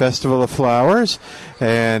the Festival of Flowers,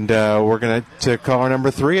 and we're going to call our number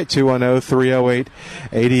 3 at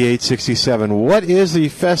 210-308-8867. What is the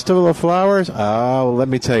Festival of Flowers? Oh, let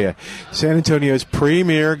me tell you. San Antonio's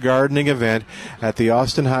premier gardening event at the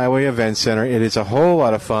Austin Highway Event Center. It is a whole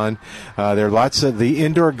lot of fun. There are lots of the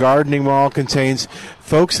indoor gardening mall contains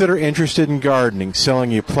folks that are interested in gardening, selling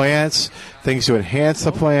you plants, things to enhance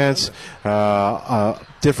the plants,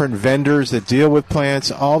 different vendors that deal with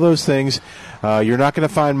plants, all those things. You're not going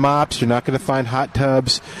to find mops. You're not going to find hot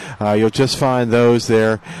tubs. You'll just find those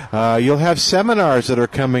there. You'll have seminars that are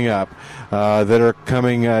coming up to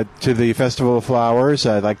the Festival of Flowers,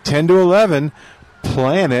 like 10 to 11.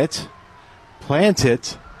 Plant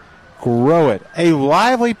it, grow it. A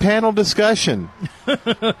lively panel discussion.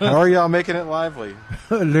 How are y'all making it lively?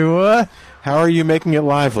 Do what? How are you making it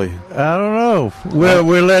lively? I don't know.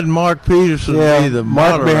 We're letting Mark Peterson be the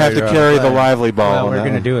moderator. Mark may have to carry the lively ball. Well, we're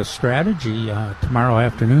going to do a strategy tomorrow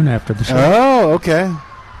afternoon after the show. Oh, okay.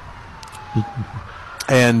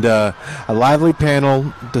 And a lively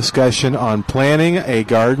panel discussion on planning a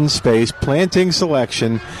garden space, planting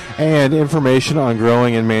selection, and information on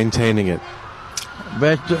growing and maintaining it.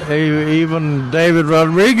 Bet even David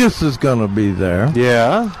Rodriguez is going to be there.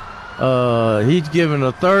 Yeah. He's giving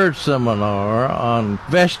a third seminar on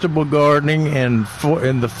vegetable gardening in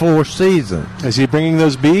the 4 seasons. Is he bringing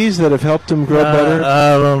those bees that have helped him grow better?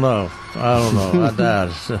 I don't know. I doubt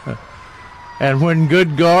it. And when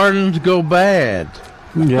good gardens go bad,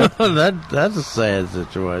 that's a sad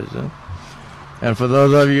situation. And for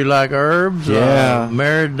those of you like herbs,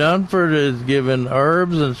 Mary Dunford is giving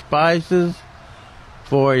herbs and spices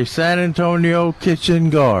for a San Antonio kitchen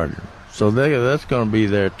garden. So that's going to be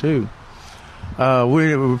there, too.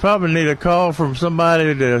 We probably need a call from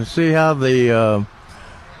somebody to see how the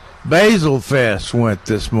Basil Fest went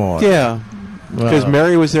this morning. Yeah, because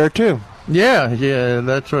Mary was there, too. Yeah,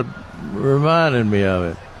 that's what reminded me of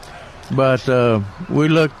it. But we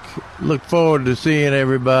look forward to seeing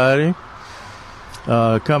everybody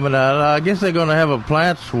coming out. I guess they're going to have a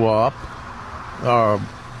plant swap. Or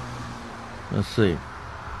let's see.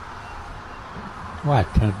 What,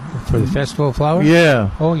 for the Festival of Flowers?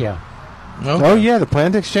 Yeah. Oh, yeah. Okay. Oh, yeah, the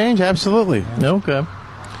plant exchange, absolutely. Okay.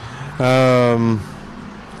 So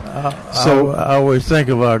I always think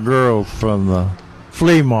of our girl from the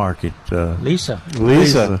flea market. Lisa.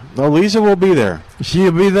 No, Lisa will be there.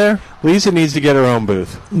 She'll be there? Lisa needs to get her own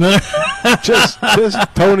booth. just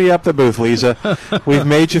pony up the booth, Lisa. We've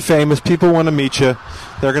made you famous. People want to meet you.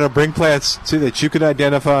 They're going to bring plants that you can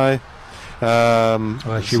identify.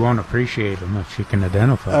 Well, she won't appreciate them if she can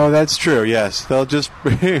identify. Oh, that's true. Yes, they'll just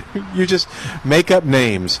you just make up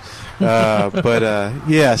names.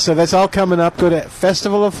 Yeah. So that's all coming up. Go to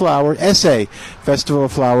Festival of Flowers,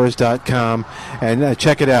 festivaloflowers.com, and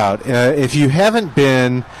check it out. If you haven't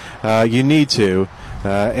been, you need to.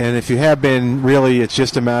 And if you have been, really, it's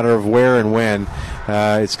just a matter of where and when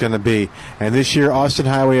it's going to be. And this year, Austin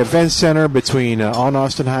Highway Event Center on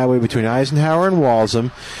Austin Highway between Eisenhower and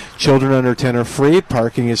Walsham. Children under 10 are free.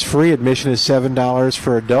 Parking is free. Admission is $7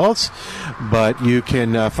 for adults. But you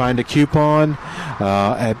can find a coupon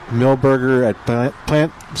at Milberger at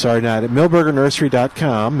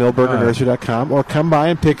millburgernursery.com, or come by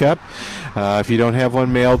and pick up if you don't have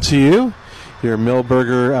one mailed to you. Your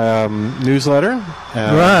Milberger newsletter,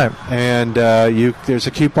 right? And there's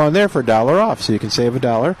a coupon there for $1 off, so you can save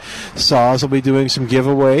 $1. Saws will be doing some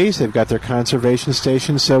giveaways. They've got their conservation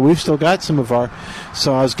stations, so we've still got some of our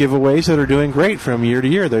Saws giveaways that are doing great from year to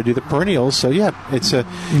year. They do the perennials, so it's a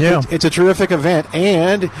terrific event.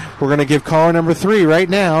 And we're going to give caller number 3 right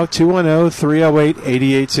now,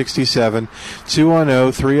 210-308-8867,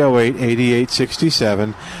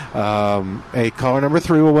 210-308-8867. A caller number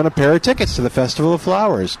 3 will win a pair of tickets to the Festival of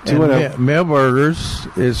Flowers. Milberger's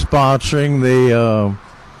is sponsoring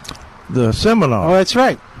the seminar. Oh, that's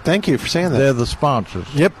right. Thank you for saying that. They're the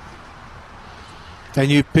sponsors. Yep.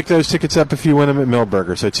 And you pick those tickets up if you win them at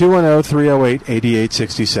Milberger. So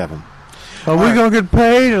 210-308-8867. Are we going to get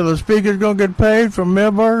paid? Are the speakers going to get paid from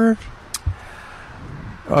Milberger?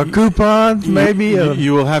 Or coupons, maybe?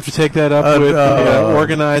 You will have to take that up with the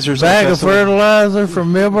organizers. Bag of fertilizer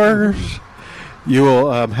from Milberger's? You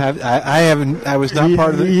will have. I was not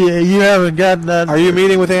part of the. You haven't got that. Are you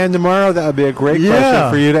meeting with Ann tomorrow? That would be a great question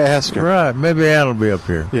for you to ask her. Right. Maybe Ann will be up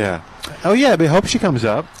here. Yeah. Oh, yeah. I hope she comes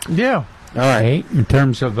up. Yeah. All right. Hey, in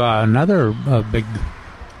terms of another big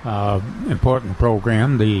important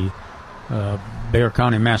program, the Bexar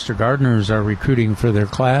County Master Gardeners are recruiting for their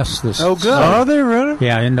class. Oh, good. Are they really?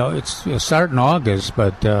 Yeah, it's starting in August,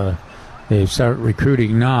 but they start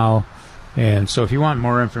recruiting now. And so if you want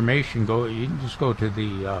more information, you can just go to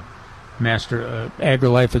the Master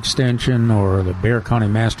AgriLife Extension or the Bexar County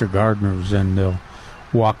Master Gardeners, and they'll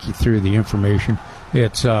walk you through the information.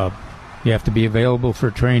 It's you have to be available for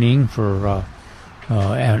training for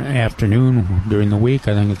an afternoon during the week.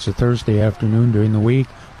 I think it's a Thursday afternoon during the week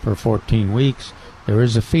for 14 weeks. There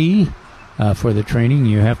is a fee for the training.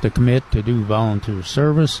 You have to commit to do volunteer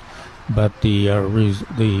service, but the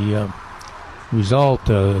result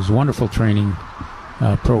is a wonderful training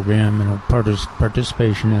program and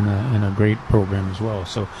participation in a great program as well.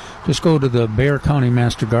 So just go to the Bexar County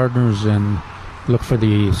Master Gardeners and look for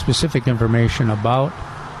the specific information about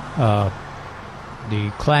the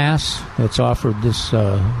class that's offered this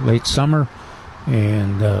late summer,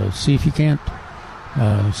 and see if you can't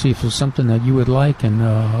see if it's something that you would like and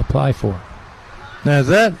apply for. Now is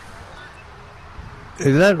that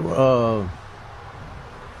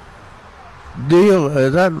deal,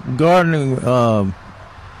 is that gardening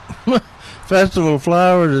Festival of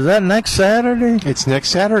Flowers, is that next Saturday? It's next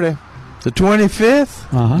Saturday. The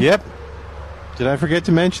 25th? Uh-huh. Yep. Did I forget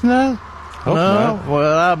to mention that? No.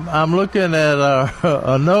 Well, I'm looking at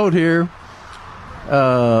a note here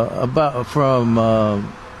from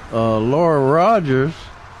Laura Rogers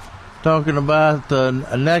talking about the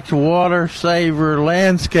next Water Saver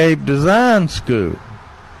Landscape Design School.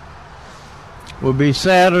 Will be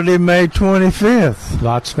Saturday, May 25th.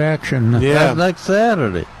 Lots of action. Yeah. That's next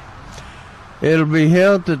Saturday. It'll be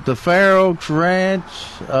held at the Fair Oaks Ranch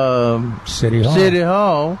City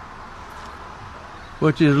Hall,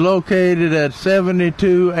 which is located at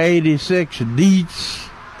 7286 Dietz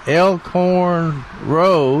Elkhorn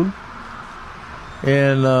Road.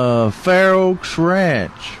 in Fair Oaks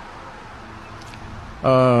Ranch.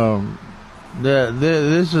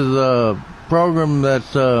 This is a program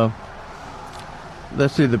that,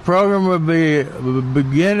 let's see, the program will be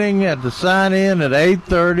beginning at the sign-in at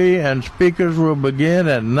 8:30, and speakers will begin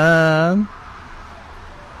at 9.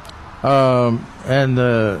 And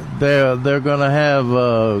they're going to have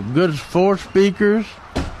good 4 speakers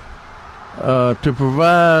to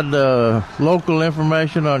provide local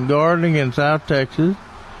information on gardening in South Texas.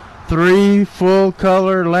 3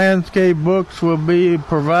 full-color landscape books will be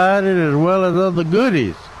provided, as well as other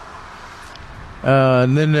goodies.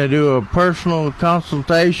 And then they do a personal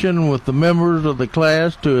consultation with the members of the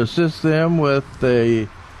class to assist them with the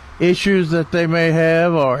issues that they may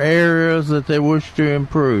have or areas that they wish to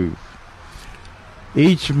improve.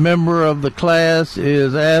 Each member of the class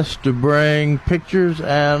is asked to bring pictures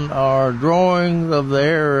and or drawings of the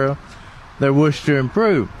area they wish to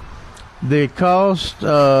improve. The cost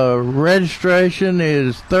registration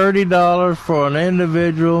is $30 for an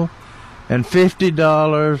individual and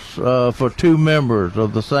 $50 for 2 members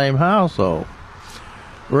of the same household.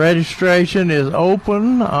 Registration is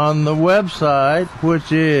open on the website,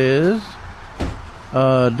 which is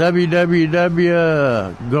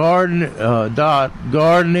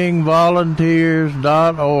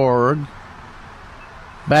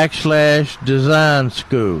www.gardeningvolunteers.org/design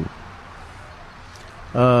school.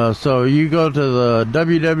 So you go to the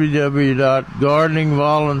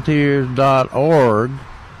www.gardeningvolunteers.org,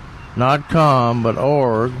 not .com, but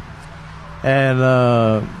 .org, and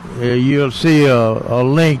you'll see a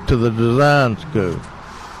link to the design school.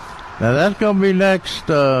 Now that's going to be next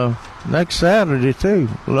Saturday too.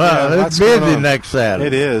 It's busy next Saturday.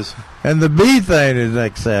 It is. And the bee thing is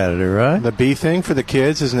next Saturday, right? The bee thing for the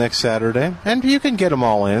kids is next Saturday, and you can get them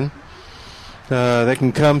all in. They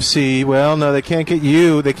can come see. Well, no, they can't get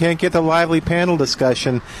you. They can't get the lively panel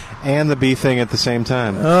discussion and the bee thing at the same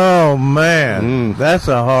time. Oh man, that's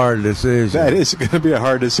a hard decision. That is going to be a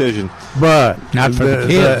hard decision, but not for the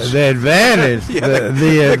kids. The advantage,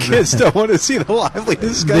 the kids don't want to see the lively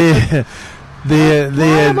discussion. Why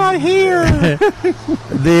am I here?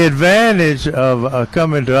 The advantage of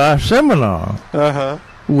coming to our seminar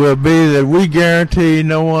will be that we guarantee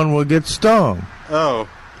no one will get stung. Oh.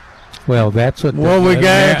 Well, that's what we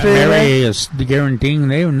guarantee. Mary is guaranteeing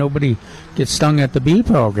nobody gets stung at the bee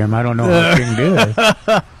program. I don't know how she can do it.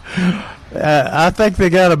 I think they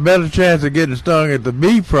got a better chance of getting stung at the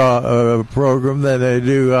bee program than they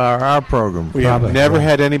do our program. We have never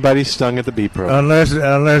had anybody stung at the bee program.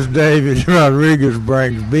 Unless David Rodriguez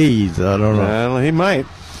brings bees. I don't know. Well, he might.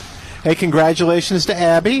 Hey, congratulations to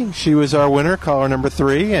Abby. She was our winner, caller number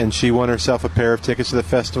 3, and she won herself a pair of tickets to the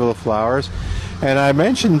Festival of Flowers. And I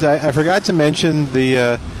forgot to mention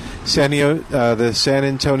the San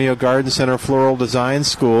Antonio Garden Center Floral Design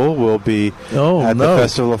School will be at the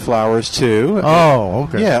Festival of Flowers too. Oh,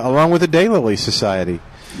 okay. Yeah, along with the Daylily Society.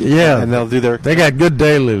 Yeah, and they'll do They got good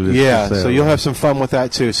daylilies. Yeah, so you'll have some fun with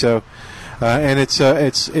that too. So, and it's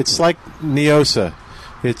like Neosa.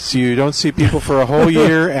 You don't see people for a whole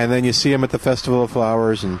year, and then you see them at the Festival of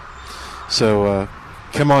Flowers, and so.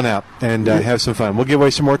 Come on out and have some fun. We'll give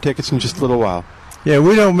away some more tickets in just a little while. Yeah,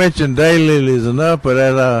 we don't mention daylilies enough,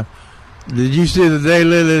 but did you see the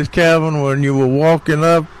daylilies, Calvin, when you were walking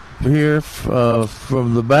up here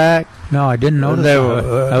from the back? No, I didn't notice.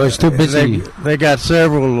 I was too busy. They got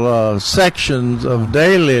several sections of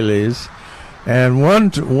daylilies, and one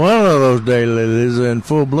of those daylilies are in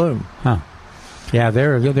full bloom. Huh. Yeah,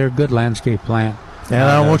 they're a good landscape plant. And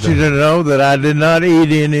I want you to know that I did not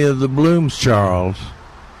eat any of the blooms, Charles.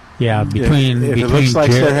 Yeah, between it looks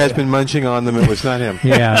like Sarah has been munching on them, it was not him.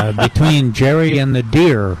 Yeah, between Jerry and the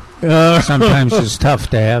deer, sometimes it's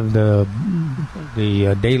tough to have the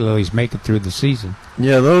daylilies make it through the season.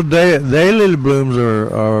 Yeah, those daylily blooms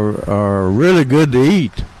are really good to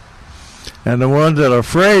eat, and the ones that are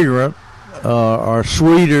fragrant are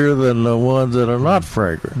sweeter than the ones that are not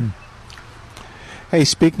fragrant. Hey,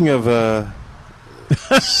 speaking of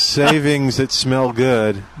savings that smell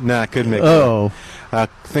good, couldn't make it. I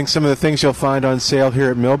think some of the things you'll find on sale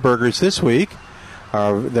here at Millburgers this week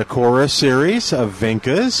are the Cora series of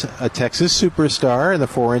Vinkas, a Texas Superstar, and the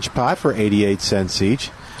 4-inch pot for 88 cents each.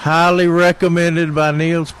 Highly recommended by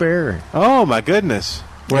Neil Sperry. Oh, my goodness.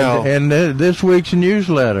 Well, and this week's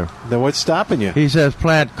newsletter. Then what's stopping you? He says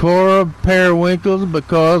plant Cora periwinkles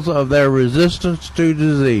because of their resistance to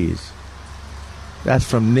disease. That's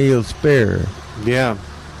from Neil Sperry. Yeah.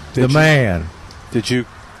 Man. Did you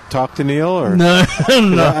talked to Neil? Or no.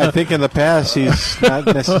 I think in the past he's not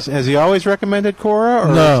necessarily. Has he always recommended Cora,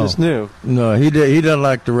 or no. is this new? No, he doesn't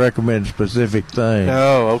like to recommend specific things.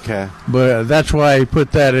 Oh, okay. But that's why he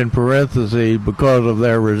put that in parentheses, because of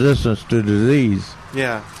their resistance to disease.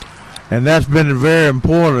 Yeah. And that's been very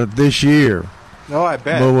important this year. Oh, I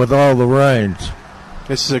bet. But with all the rains.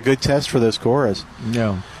 This is a good test for those Coras.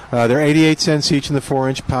 Yeah. They're 88 cents each in the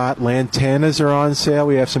 4-inch pot. Lantanas are on sale.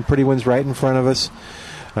 We have some pretty ones right in front of us.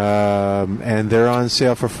 And they're on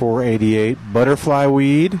sale for $4.88. Butterfly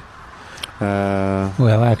weed.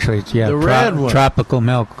 Well, actually, it's, the red one. Tropical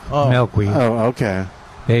milkweed. Oh, okay.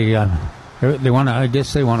 They want to. I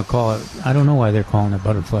guess they want to call it. I don't know why they're calling it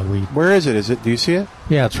butterfly weed. Where is it? Do you see it?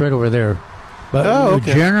 Yeah, it's right over there. But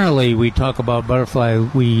generally, we talk about butterfly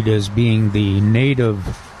weed as being the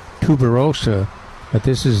native tuberosa, but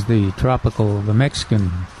this is the tropical, the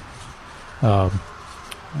Mexican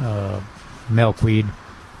milkweed.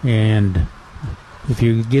 And if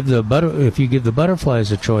you give the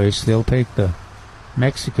butterflies a choice, they'll take the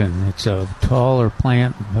Mexican. It's a taller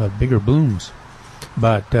plant, bigger blooms,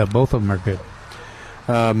 but both of them are good.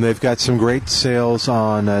 They've got some great sales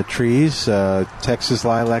on trees. Texas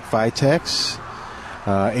Lilac Vitex,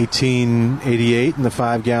 $18.88 in the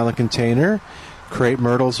 5-gallon container. Crepe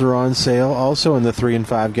myrtles are on sale also in the 3 and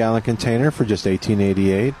 5-gallon container for just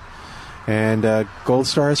 $18.88. And Gold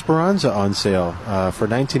Star Esperanza on sale for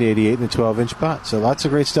 $19.88 in the 12-inch pot. So lots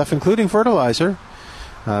of great stuff, including fertilizer.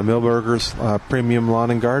 Milberger's Premium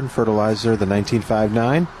Lawn and Garden Fertilizer, the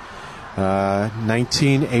 1959.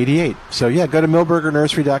 $19.88. So yeah, go to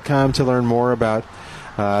millburgernursery.com to learn more about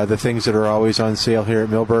the things that are always on sale here at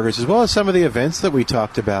Milberger's, as well as some of the events that we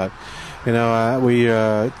talked about. You know, we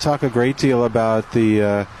talk a great deal about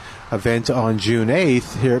the event on June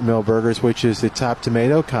 8th here at Milberger's, which is the Top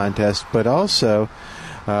Tomato Contest, but also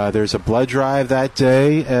there's a blood drive that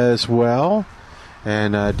day as well,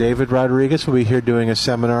 and David Rodriguez will be here doing a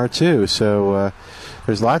seminar too. So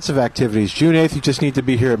there's lots of activities. June 8th, you just need to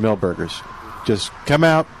be here at Milberger's. Just come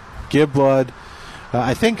out, give blood.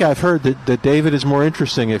 I think I've heard that David is more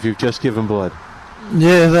interesting if you've just given blood.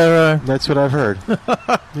 Yeah, is that right? That's what I've heard.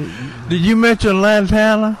 Did you mention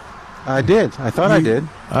Lantana? I did. I thought I did.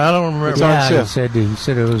 I don't remember. Yeah, he said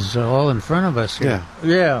it was all in front of us here.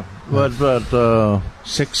 Yeah. But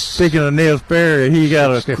speaking of Neil Sperry, he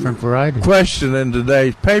got a different variety question in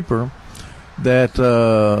today's paper that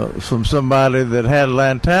from somebody that had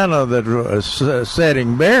lantana that was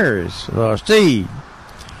setting berries or seed,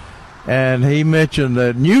 and he mentioned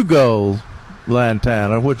that New Gold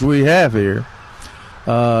lantana, which we have here,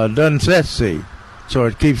 doesn't set seed, so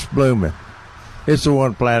it keeps blooming. It's the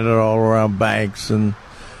one planted all around banks and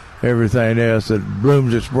everything else that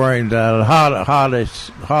blooms its brains out.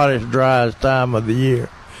 Hottest, driest time of the year,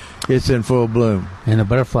 it's in full bloom. And the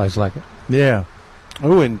butterflies like it. Yeah.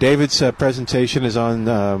 Oh, and David's presentation is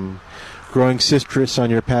on growing citrus on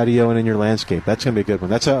your patio and in your landscape. That's going to be a good one.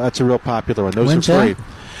 That's a real popular one. Those are free.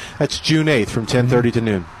 That's June 8th from 10:30 to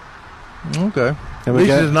noon. Okay. At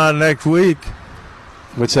least it's not next week.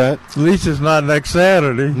 What's that? At least it's not next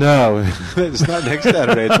Saturday. No, it's not next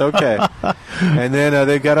Saturday. It's okay. And then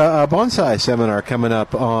they've got a bonsai seminar coming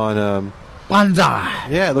up on... bonsai!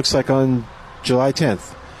 Yeah, it looks like on July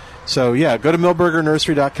 10th. So, yeah, go to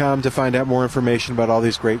millburgernursery.com to find out more information about all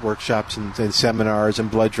these great workshops and seminars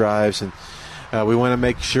and blood drives. And we want to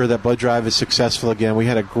make sure that blood drive is successful again. We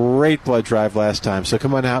had a great blood drive last time, so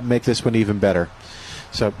come on out and make this one even better.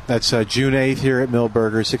 So that's June 8th here at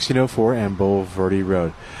Milberger's, 1604 and Boulevardy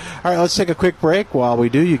Road. All right, let's take a quick break. While we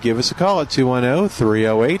do, you give us a call at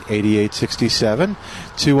 210-308-8867.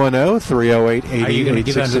 210-308-8867. Are you going to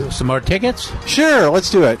give us some more tickets? Sure, let's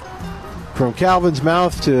do it. From Calvin's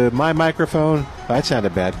mouth to my microphone. That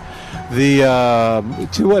sounded bad. The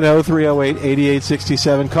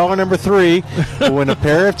 210-308-8867. Caller number 3 will win a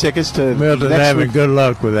pair of tickets to Milton having good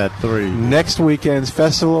luck with that 3. Next weekend's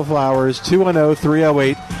Festival of Flowers.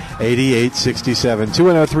 210-308-8867.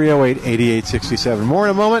 210-308-8867. More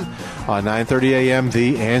in a moment on 9:30 a.m.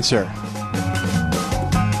 The Answer.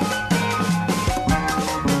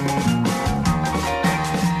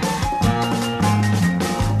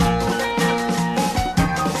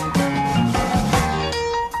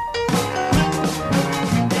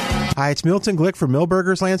 Hi, it's Milton Glick from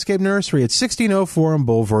Milberger's Landscape Nursery at 1604 on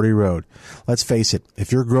Boulevardy Road. Let's face it,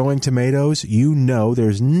 if you're growing tomatoes, you know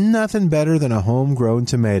there's nothing better than a homegrown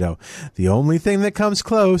tomato. The only thing that comes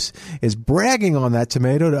close is bragging on that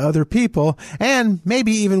tomato to other people and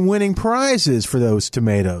maybe even winning prizes for those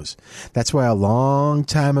tomatoes. That's why a long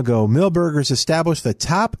time ago, Milberger's established the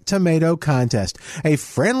Top Tomato Contest, a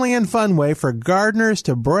friendly and fun way for gardeners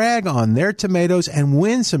to brag on their tomatoes and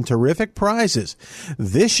win some terrific prizes.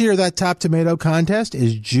 This year, that Top Tomato Contest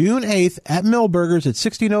is June 8th at Milberger's at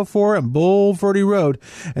 1604 on Boulevardy Road,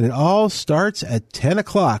 and it all starts at 10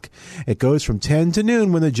 o'clock. It goes from 10 to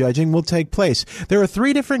noon when the judging will take place. There are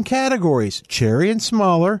 3 different categories: cherry and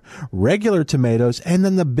smaller, regular tomatoes, and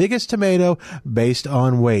then the biggest tomato based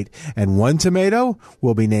on weight. And one tomato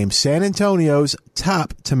will be named San Antonio's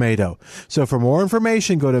Top Tomato. So for more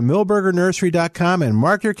information, go to milbergernursery.com and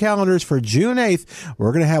mark your calendars for June 8th.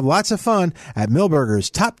 We're going to have lots of fun at Milberger's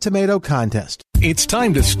Top Tomato Contest. It's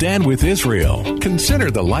time to stand with Israel. Consider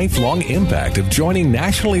the lifelong impact of joining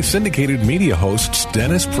nationally syndicated media hosts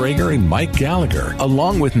Dennis Prager and Mike Gallagher,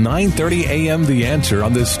 along with 9:30 a.m. The Answer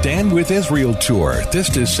on the Stand with Israel tour this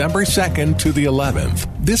December 2nd to the 11th.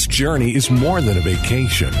 This journey is more than a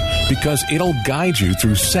vacation because it'll guide you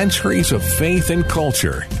through centuries of faith and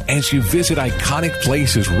culture as you visit iconic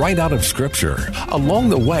places right out of Scripture. Along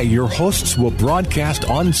the way, your hosts will broadcast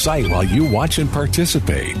on site while you watch and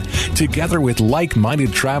participate. Together with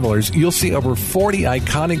like-minded travelers, you'll see over 40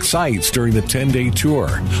 iconic sites during the 10-day tour,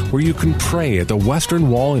 where you can pray at the Western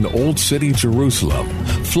Wall in Old City, Jerusalem,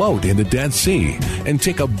 float in the Dead Sea, and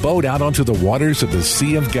take a boat out onto the waters of the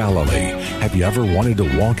Sea of Galilee. Have you ever wanted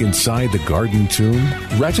to walk inside the Garden Tomb?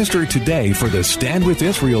 Register today for the Stand with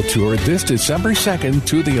Israel tour this December 2nd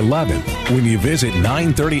to the 11th when you visit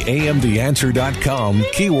 930amtheanswer.com,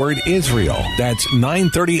 keyword Israel. That's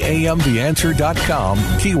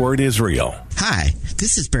 930amtheanswer.com, keyword Israel. Hi,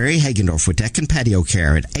 this is Barry Hagendorf with Deck and Patio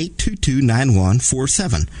Care at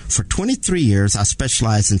 822-9147. For 23 years, I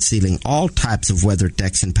specialize in sealing all types of weathered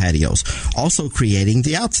decks and patios, also creating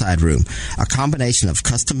the outside room, a combination of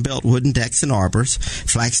custom-built wooden decks and arbors,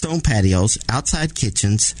 flagstone patios, outside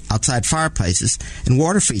kitchens, outside fireplaces, and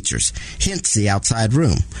water features, hence the outside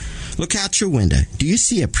room. Look out your window. Do you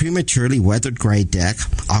see a prematurely weathered gray deck?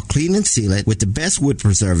 I'll clean and seal it with the best wood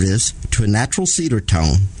preservatives to a natural cedar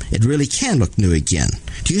tone. It really can look new again.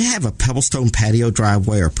 Do you have a pebblestone patio,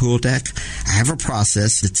 driveway, or pool deck? I have a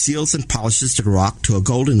process that seals and polishes the rock to a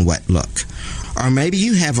golden wet look. Or maybe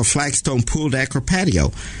you have a flagstone pool deck or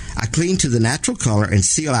patio. I clean to the natural color and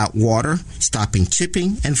seal out water, stopping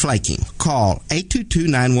chipping and flaking. Call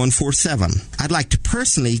 822-9147. I'd like to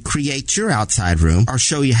personally create your outside room or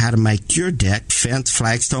show you how to make your deck, fence,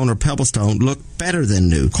 flagstone, or pebblestone look better than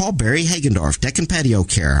new. Call Barry Hagendorf, Deck and Patio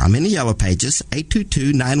Care. I'm in the Yellow Pages,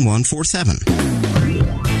 822-9147.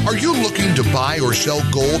 Are you looking to buy or sell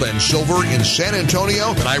gold and silver in San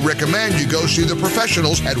Antonio? Then I recommend you go see the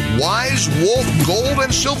professionals at Wise Wolf Gold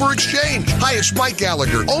and Silver Exchange. Hi, it's Mike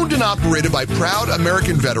Gallagher. Owned and operated by proud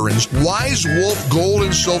American veterans, Wise Wolf Gold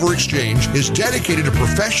and Silver Exchange is dedicated to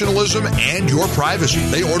professionalism and your privacy.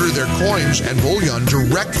 They order their coins and bullion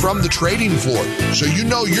direct from the trading floor, so you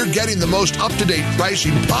know you're getting the most up-to-date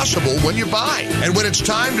pricing possible when you buy. And when it's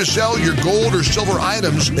time to sell your gold or silver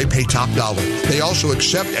items, they pay top dollar. They also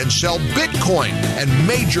accept and sell Bitcoin and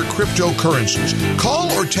major cryptocurrencies. Call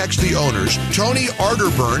or text the owners, Tony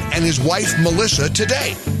Arterburn and his wife Melissa,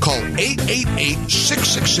 today. Call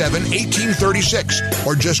 888-667-1836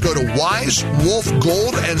 or just go to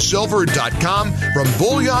wisewolfgoldandsilver.com. From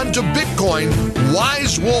bullion to Bitcoin,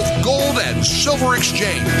 Wise Wolf Gold and Silver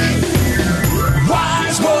Exchange.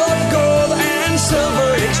 Wise Wolf Gold and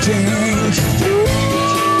Silver Exchange.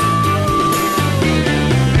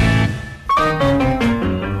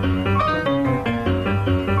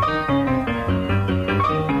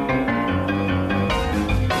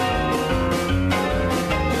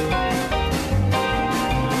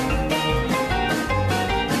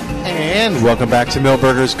 And welcome back to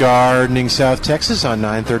Milberger's Gardening, South Texas on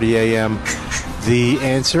 9:30 a.m. The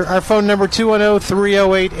Answer. Our phone number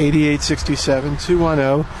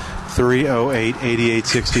 210-308-8867,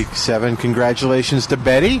 210-308-8867. Congratulations to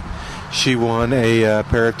Betty. She won a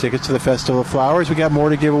pair of tickets to the Festival of Flowers. We got more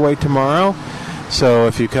to give away tomorrow. So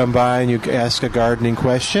if you come by and you ask a gardening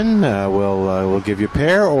question, we'll give you a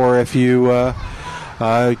pair. Or if you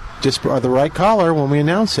just are the right caller when we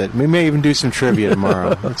announce it. We may even do some trivia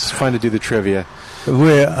tomorrow. It's fun to do the trivia.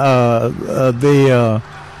 The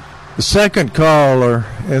second caller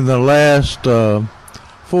in the last 4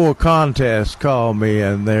 contests called me,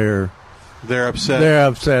 and they're upset. They're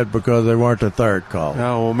upset because they weren't the third caller.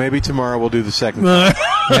 Oh, well, maybe tomorrow we'll do the second call.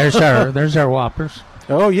 There's our whoppers.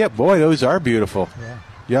 Oh, yeah. Boy, those are beautiful. Yeah.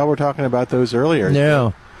 Y'all were talking about those earlier.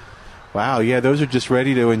 Yeah. Wow, yeah, those are just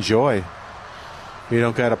ready to enjoy. You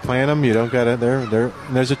don't got to plant them. You don't got to.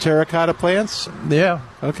 There's a terracotta plants. Yeah.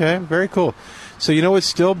 Okay, very cool. So you know what's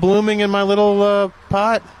still blooming in my little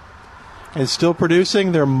pot and still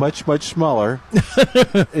producing? They're much, much smaller.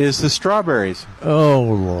 Is the strawberries? Oh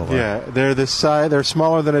Lord. Yeah, they're this size. They're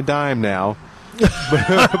smaller than a dime now.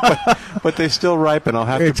 but they still ripen. I'll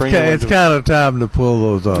have to bring them. It's kind of time to pull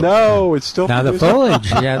those up. No, it's still now the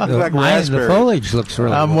foliage. Yeah, the foliage looks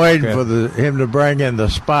really. I'm waiting for him to bring in the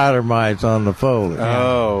spider mites on the foliage.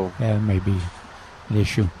 Oh, yeah, maybe an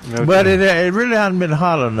issue. Okay. But it really hasn't been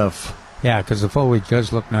hot enough. Yeah, because the foliage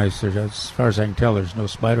does look nice. As far as I can tell, there's no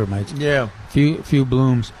spider mites. Yeah, few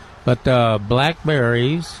blooms, but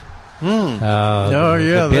blackberries.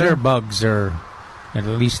 The bitter bugs are, at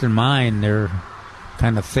least in mine, they're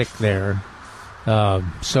kind of thick there.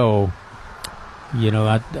 So, you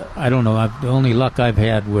know, I don't know. The only luck I've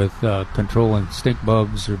had with controlling stink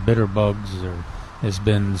bugs or bitter bugs has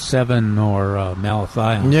been Sevin or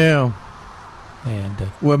malathion. Yeah. And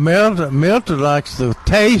well, Milton likes to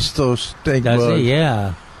taste those stink bugs. Does he?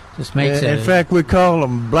 Yeah. Just makes it. In fact, we call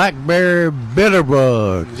them blackberry bitter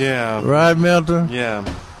bugs. Yeah. Right, Milton? Yeah.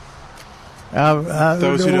 Was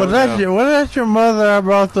that your mother I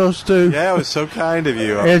brought those to? Yeah, it was so kind of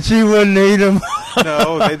you. And she wouldn't eat them?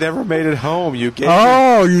 No, they never made it home. You threw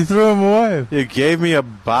them away. You gave me a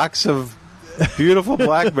box of beautiful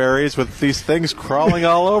blackberries with these things crawling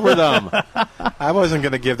all over them. I wasn't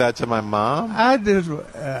going to give that to my mom. I just,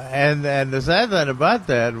 and the sad thing about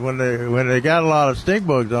that, when they got a lot of stink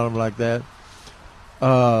bugs on them like that,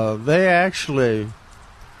 they actually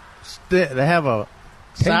they have a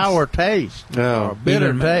sour taste. No. Or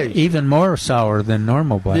bitter taste. Even more sour than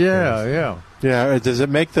normal blackberries. Yeah. Does it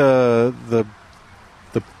make the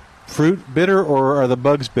fruit bitter, or are the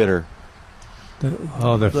bugs bitter?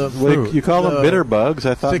 The fruit. You call them bitter bugs.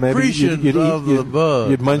 I thought maybe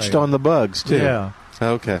you'd munched on the bugs too. Yeah.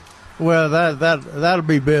 Okay. Well, that'll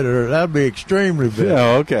be bitter. That'll be extremely bitter.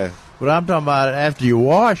 Yeah. Okay. But I'm talking about after you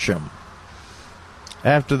wash them.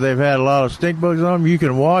 After they've had a lot of stink bugs on them, you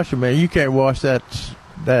can wash them, and you can't wash that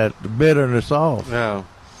bitterness off. No.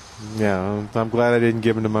 Yeah. I'm glad I didn't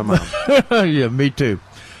give them to my mom. Yeah, me too.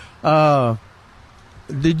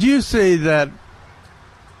 Did you see that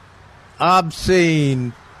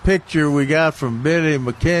obscene picture we got from Billy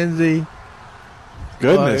McKenzie?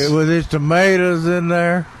 Goodness. With his tomatoes in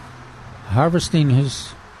there. Harvesting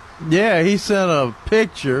his... Yeah, he sent a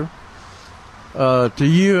picture to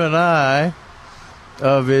you and I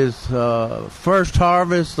of his first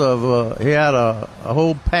harvest of... he had a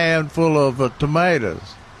whole pan full of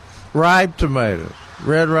tomatoes. Ripe tomatoes.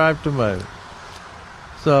 Red ripe tomatoes.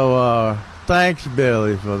 So, thanks,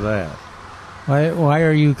 Billy, for that. Why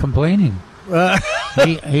are you complaining? I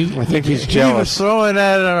think he's jealous. He was throwing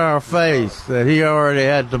that in our face that he already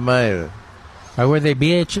had tomatoes. Were they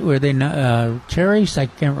cherries? I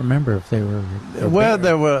can't remember if they were. Well,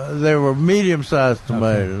 they were medium-sized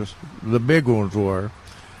tomatoes. Okay. The big ones were,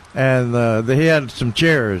 and he had some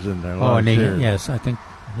cherries in there. Yes, I think.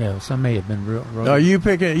 Yeah, some may have been real. Are you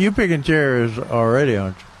picking cherries already,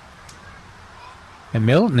 aren't you? And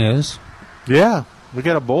Milton is. Yeah, we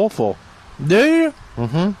got a bowl full. Do you?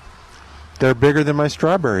 Mm-hmm. They're bigger than my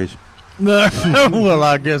strawberries. Well,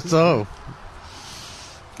 I guess so.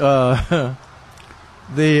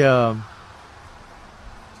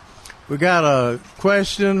 We got a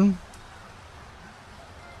question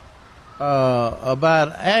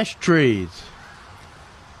about ash trees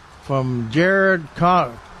from Jared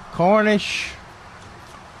Cornish.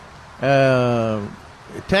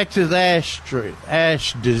 Texas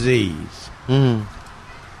ash disease. Mm.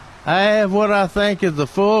 I have what I think is a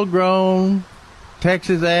full-grown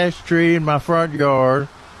Texas ash tree in my front yard,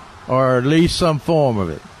 or at least some form of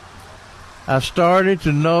it. I've started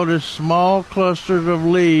to notice small clusters of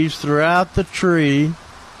leaves throughout the tree,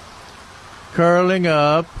 curling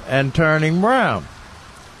up and turning brown.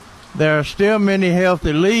 There are still many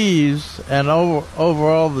healthy leaves, and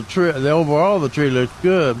overall the tree looks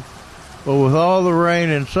good. But with all the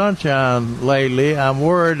rain and sunshine lately, I'm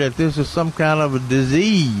worried that this is some kind of a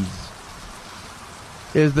disease.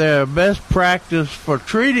 Is there a best practice for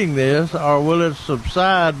treating this, or will it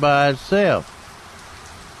subside by itself?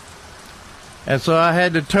 And so I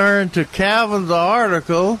had to turn to Calvin's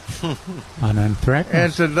article on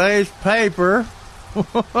anthracnose in today's paper,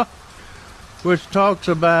 which talks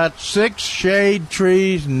about 6 shade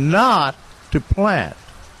trees not to plant.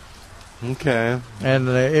 Okay. And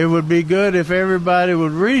it would be good if everybody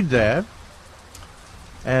would read that.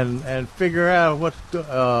 and figure out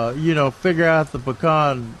figure out the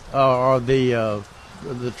pecan or the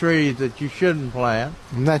trees that you shouldn't plant.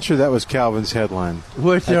 I'm not sure that was Calvin's headline.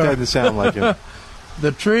 That doesn't sound like it.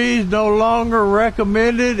 The trees no longer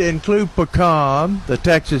recommended include pecan, the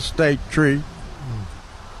Texas state tree,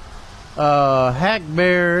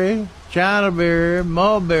 hackberry, chinaberry,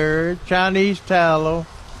 mulberry, Chinese tallow,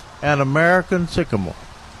 and American sycamore.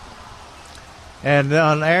 And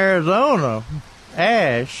on Arizona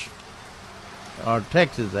ash, or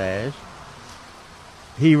Texas ash,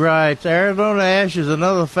 he writes, Arizona ash is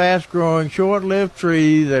another fast-growing, short-lived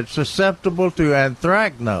tree that's susceptible to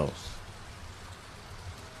anthracnose.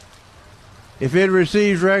 If it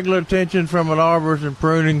receives regular attention from an arborist and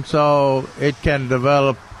pruning saw, it can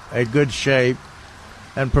develop a good shape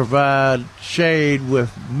and provide shade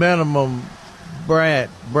with minimum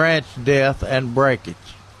branch death and breakage.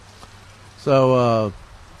 So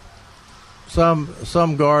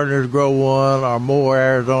some gardeners grow one or more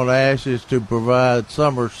Arizona ashes to provide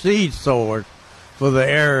summer seed source for the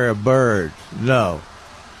area birds. No.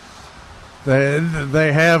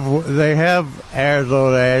 They have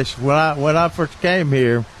Arizona ash. When I first came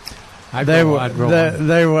here, they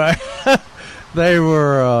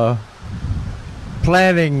were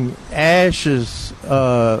planting ashes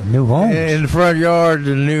new homes in the front yard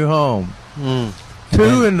in the new home.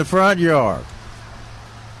 Two in the front yard.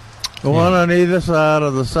 One on either side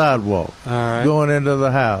of the sidewalk, going into the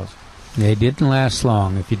house. They didn't last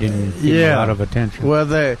long if you didn't give them a lot of attention. Well,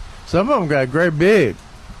 some of them got great big.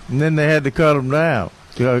 And then they had to cut them down.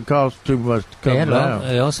 It cost too much to cut them down.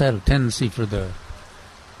 They also had a tendency for the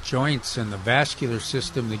joints and the vascular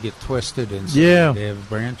system to get twisted, and so they have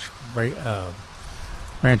branch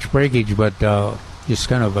breakage, but just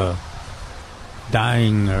kind of a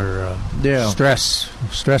dying or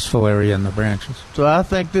stressful area in the branches. So I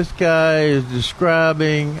think this guy is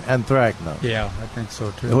describing anthracnose. Yeah, I think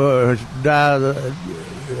so too. Well,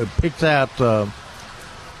 it picks out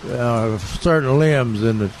certain limbs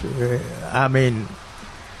in the,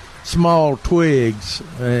 small twigs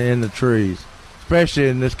in the trees, especially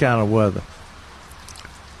in this kind of weather.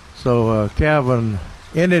 So Calvin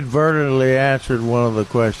inadvertently answered one of the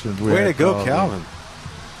questions we had. Way to go, Calvin.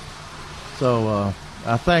 So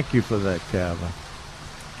I thank you for that, Calvin.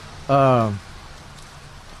 Oh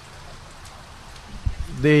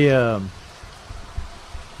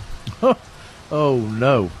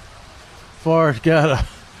no, Forrest got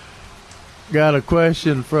a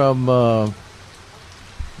question from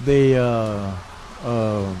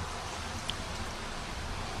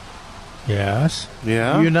yes,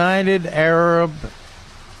 United Arab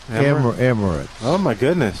Emirates. Oh my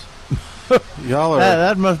goodness. Y'all are.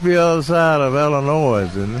 That must be the other side of Illinois,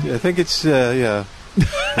 isn't it? I think it's, yeah.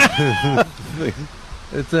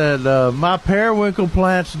 It said, my periwinkle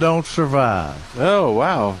plants don't survive. Oh,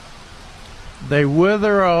 wow. They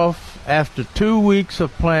wither off after 2 weeks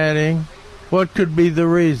of planting. What could be the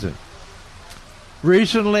reason?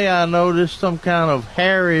 Recently, I noticed some kind of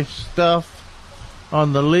hairy stuff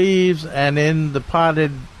on the leaves and in the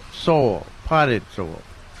potted soil.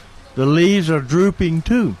 The leaves are drooping,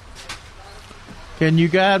 too. Can you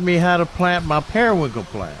guide me how to plant my periwinkle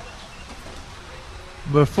plants?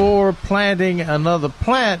 Before planting another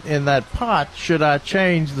plant in that pot, should I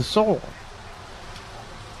change the soil?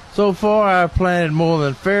 So far, I've planted more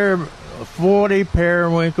than 40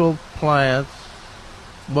 periwinkle plants,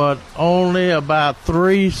 but only about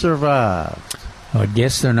 3 survived. I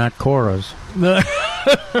guess they're not Coras.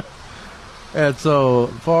 And so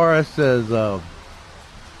Forrest says,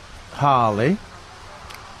 Holly,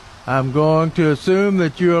 I'm going to assume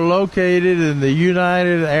that you are located in the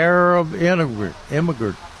United Arab Emirates.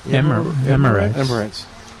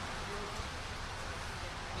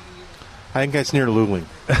 I think that's near Luling.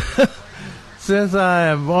 Since I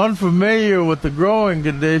am unfamiliar with the growing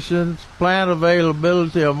conditions, plant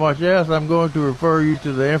availability, or much else, I'm going to refer you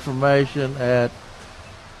to the information at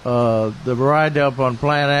the write-up on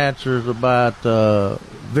Plant Answers about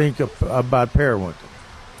about periwinkle.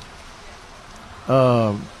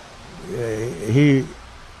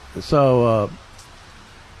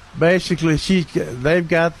 Basically they've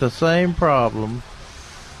got the same problem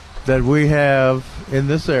that we have in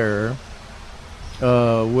this area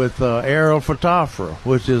with Aerophytophthora,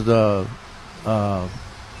 which is a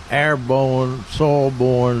airborne,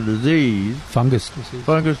 soil-borne disease, fungus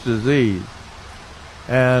disease,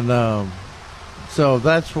 and so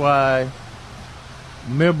that's why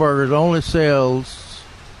Milberger's only sells.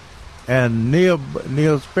 And Neil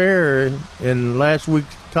Sperry, in last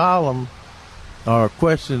week's column, or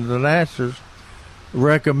questions and answers,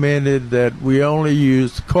 recommended that we only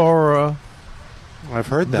use Cora I've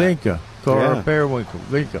heard that. Vinca, Cora periwinkle,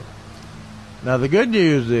 Vinca. Now the good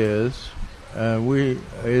news is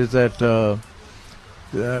that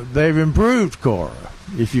they've improved Cora,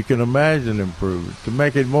 if you can imagine improved, to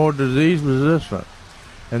make it more disease resistant,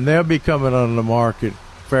 and they'll be coming on the market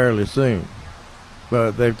fairly soon.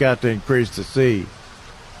 But they've got to increase the seed.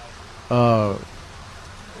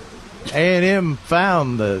 A&M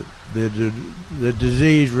found the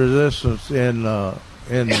disease resistance in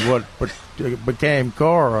what became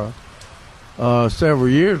Cora several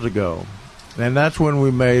years ago, and that's when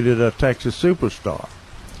we made it a Texas Superstar.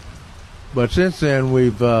 But since then,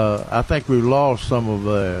 I think we've lost some of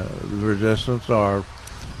the resistance, or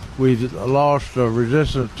we've lost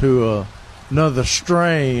resistance to another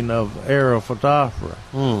strain of Aerophytophthora.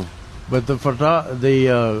 But the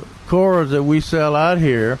Coras that we sell out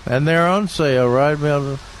here, and they're on sale, right,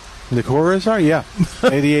 Milton? The Coras are,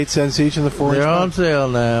 88 cents each in the 4-inch. They're on sale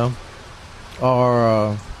now.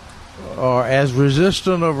 Are as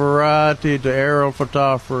resistant a variety to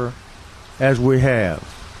Aerophytophthora as we have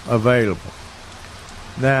available.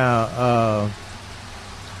 Now,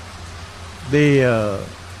 the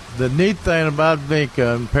neat thing about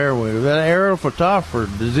Vinca and periwinkle, that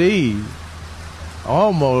Aerophytophthora disease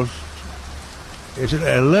almost it's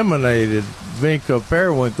eliminated Vinca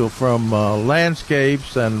periwinkle from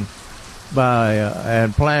landscapes and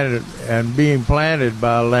being planted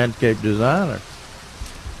by a landscape designer.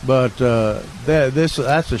 But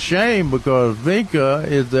that's a shame, because Vinca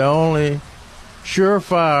is the only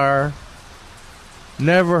surefire,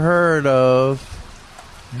 never heard of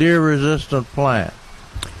deer-resistant plant.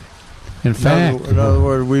 In fact, in other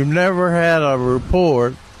words, we've never had a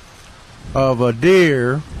report of the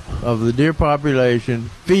deer population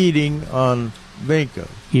feeding on Vinca.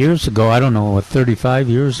 Years ago, I don't know, 35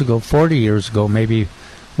 years ago, 40 years ago, maybe,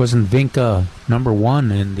 wasn't Vinca number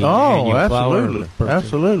one in the annual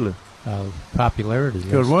absolutely popularity?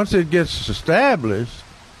 Because once it gets established,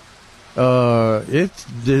 it's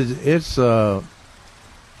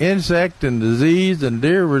insect and disease and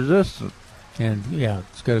deer resistant. And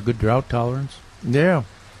it's got a good drought tolerance. Yeah,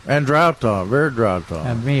 and drought tolerant, very drought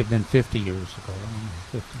tolerant. That may have been 50 years ago.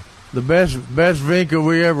 50. The best Vinca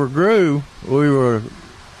we ever grew,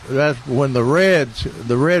 that's when the red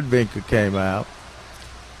Vinca came out.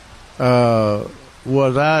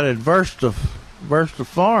 Was out at Versta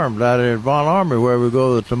Farms out at Von Army, where we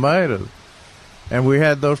grow the tomatoes, and we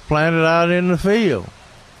had those planted out in the field,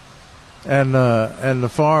 and the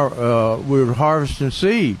farm we were harvesting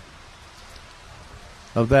seed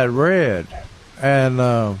of that red, and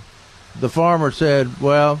the farmer said,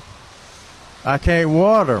 "Well, I can't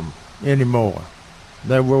water them anymore.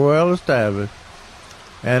 They were well established."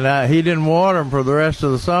 And he didn't water them for the rest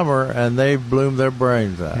of the summer, and they bloomed their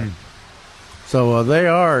brains out. So they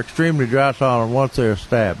are extremely drought tolerant once they're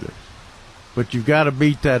established. But you've got to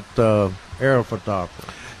beat that Aerophytophthora.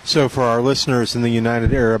 So for our listeners in the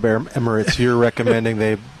United Arab Emirates, you're recommending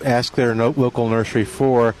they ask their local nursery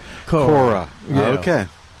for Cora. Yeah. Okay.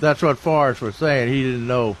 That's what Forrest was saying. He didn't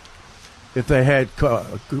know if they had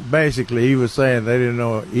basically he was saying he didn't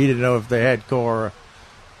know if they had Cora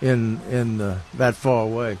in that far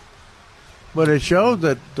away. But it shows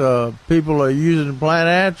that people are using plant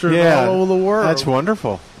answers all over the world. That's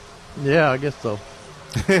wonderful. Yeah, I guess so.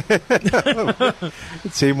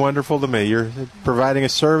 It seemed wonderful to me. You're providing a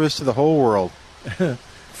service to the whole world.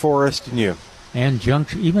 Forrest and you. And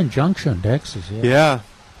Junction, Texas. Yeah.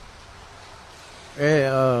 Hey,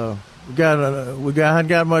 we haven't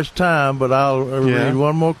got much time, but I'll read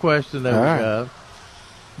one more question that we got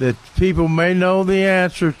that people may know the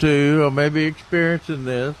answer to, or may be experiencing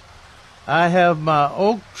this. I have my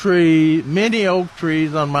many oak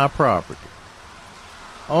trees on my property.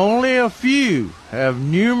 Only a few have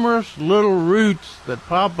numerous little roots that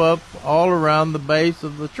pop up all around the base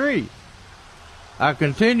of the tree. I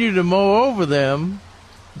continue to mow over them.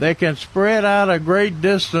 They can spread out a great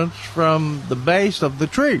distance from the base of the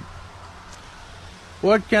tree.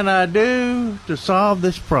 What can I do to solve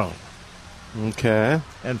this problem? Okay.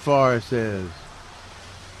 And Forrest says,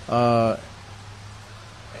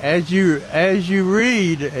 as you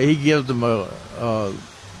read, he gives them a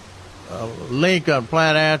link on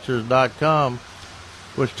plantanswers.com,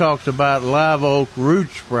 which talks about live oak root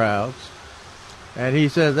sprouts. And he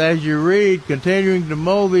says, as you read, continuing to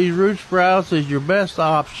mow these root sprouts is your best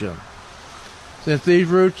option. Since these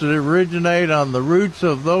roots originate on the roots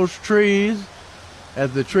of those trees,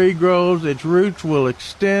 as the tree grows, its roots will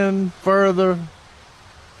extend further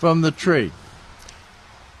from the tree.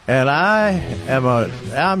 And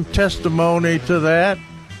I'm testimony to that.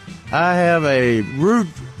 I have a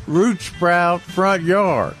root sprout front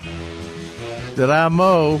yard. that I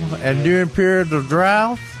mow, and during periods of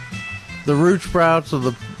drought, the root sprouts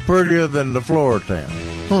are prettier than the Floratam.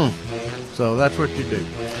 So that's what you do.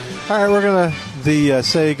 All right, we're going to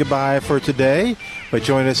say goodbye for today, but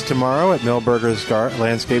join us tomorrow at Milberger's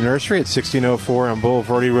Landscape Nursery at 1604 on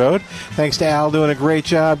Boulevardy Road. Thanks to Al doing a great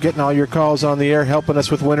job getting all your calls on the air, helping us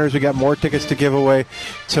with winners. We got more tickets to give away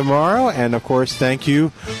tomorrow. And, of course, thank you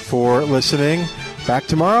for listening. Back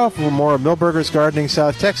tomorrow for more of Milberger's Gardening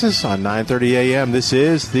South Texas on 9:30 a.m. This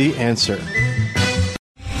is The Answer.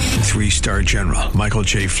 3-star General Michael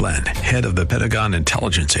J. Flynn, head of the Pentagon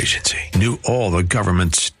Intelligence Agency, knew all the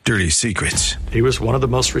government's dirty secrets. He was one of the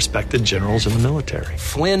most respected generals in the military.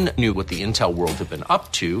 Flynn knew what the intel world had been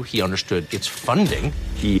up to. He understood its funding.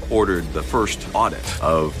 He ordered the first audit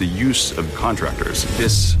of the use of contractors.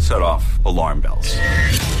 This set off alarm bells.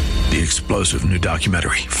 The explosive new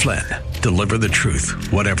documentary, Flynn, Deliver the Truth,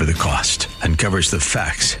 Whatever the Cost, uncovers the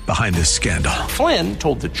facts behind this scandal. Flynn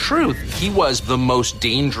told the truth. He was the most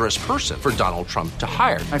dangerous person for Donald Trump to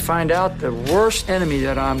hire. I find out the worst enemy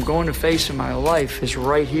that I'm going to face in my life is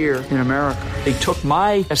right here in America. They took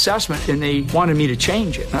my assessment and they wanted me to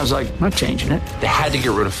change it. And I was like, I'm not changing it. They had to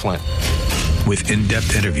get rid of Flynn. With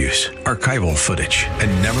in-depth interviews, archival footage,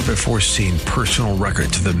 and never-before-seen personal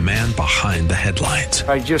records of the man behind the headlines.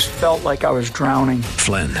 I just felt like I was drowning.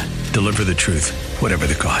 Flynn, Deliver the Truth, Whatever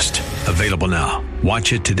the Cost. Available now.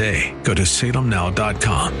 Watch it today. Go to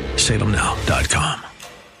salemnow.com. salemnow.com.